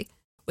industry.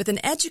 With an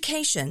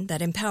education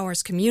that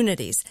empowers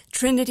communities,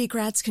 Trinity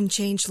grads can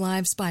change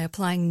lives by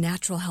applying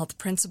natural health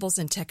principles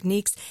and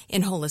techniques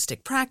in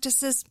holistic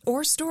practices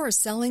or stores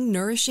selling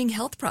nourishing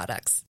health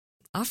products.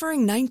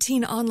 Offering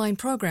 19 online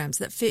programs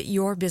that fit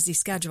your busy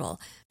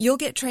schedule, you'll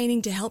get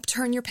training to help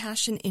turn your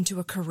passion into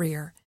a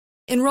career.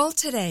 Enroll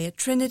today at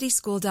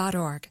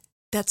trinityschool.org.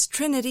 That's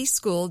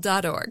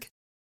trinityschool.org.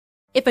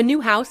 If a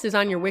new house is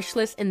on your wish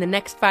list in the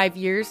next 5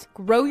 years,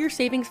 grow your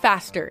savings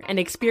faster and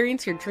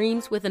experience your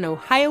dreams with an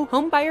Ohio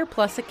Homebuyer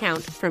Plus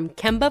account from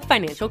Kemba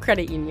Financial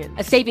Credit Union.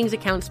 A savings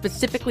account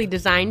specifically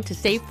designed to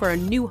save for a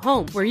new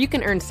home where you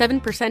can earn 7%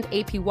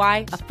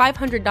 APY,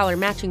 a $500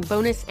 matching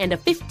bonus, and a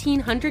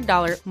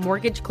 $1,500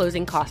 mortgage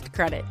closing cost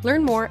credit.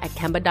 Learn more at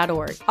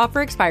Kemba.org.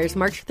 Offer expires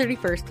March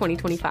 31st,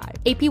 2025.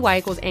 APY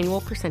equals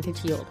annual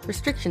percentage yield.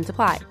 Restrictions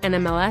apply.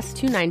 NMLS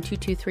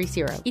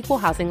 292230. Equal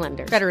housing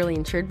lender. Federally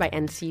insured by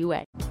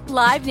NCUA.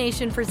 Live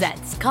Nation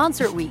presents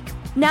Concert Week.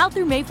 Now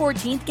through May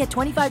 14th, get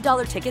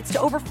 $25 tickets to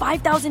over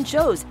 5,000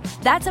 shows.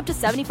 That's up to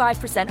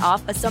 75%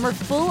 off a summer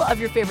full of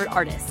your favorite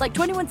artists like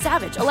 21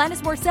 Savage,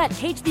 Alanis Morissette,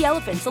 Cage the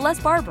Elephant,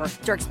 Celeste Barber,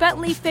 Dierks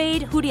Bentley,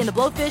 Fade, Hootie and the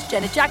Blowfish,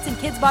 Janet Jackson,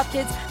 Kidz Bop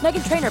Kids,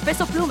 Meghan Trainor,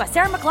 Bissell Pluma,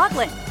 Sarah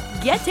McLachlan.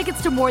 Get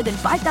tickets to more than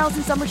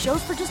 5,000 summer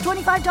shows for just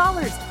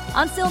 $25.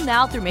 Until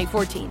now through May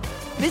 14th.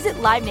 Visit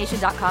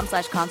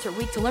LiveNation.com/Concert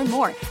Week to learn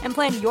more and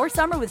plan your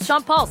summer with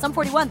Sean Paul, Sum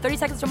 41, 30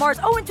 Seconds to Mars,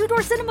 and Two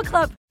Door Cinema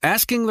Club.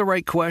 Asking the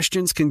right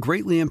questions can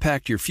greatly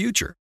impact your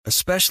future,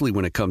 especially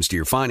when it comes to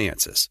your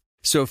finances.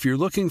 So if you're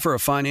looking for a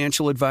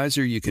financial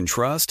advisor you can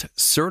trust,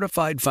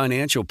 certified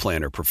financial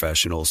planner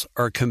professionals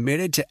are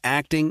committed to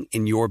acting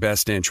in your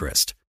best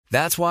interest.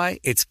 That's why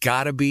it's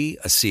got to be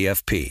a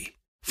CFP.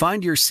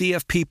 Find your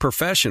CFP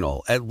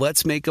professional at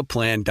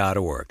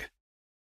letsmakeaplan.org.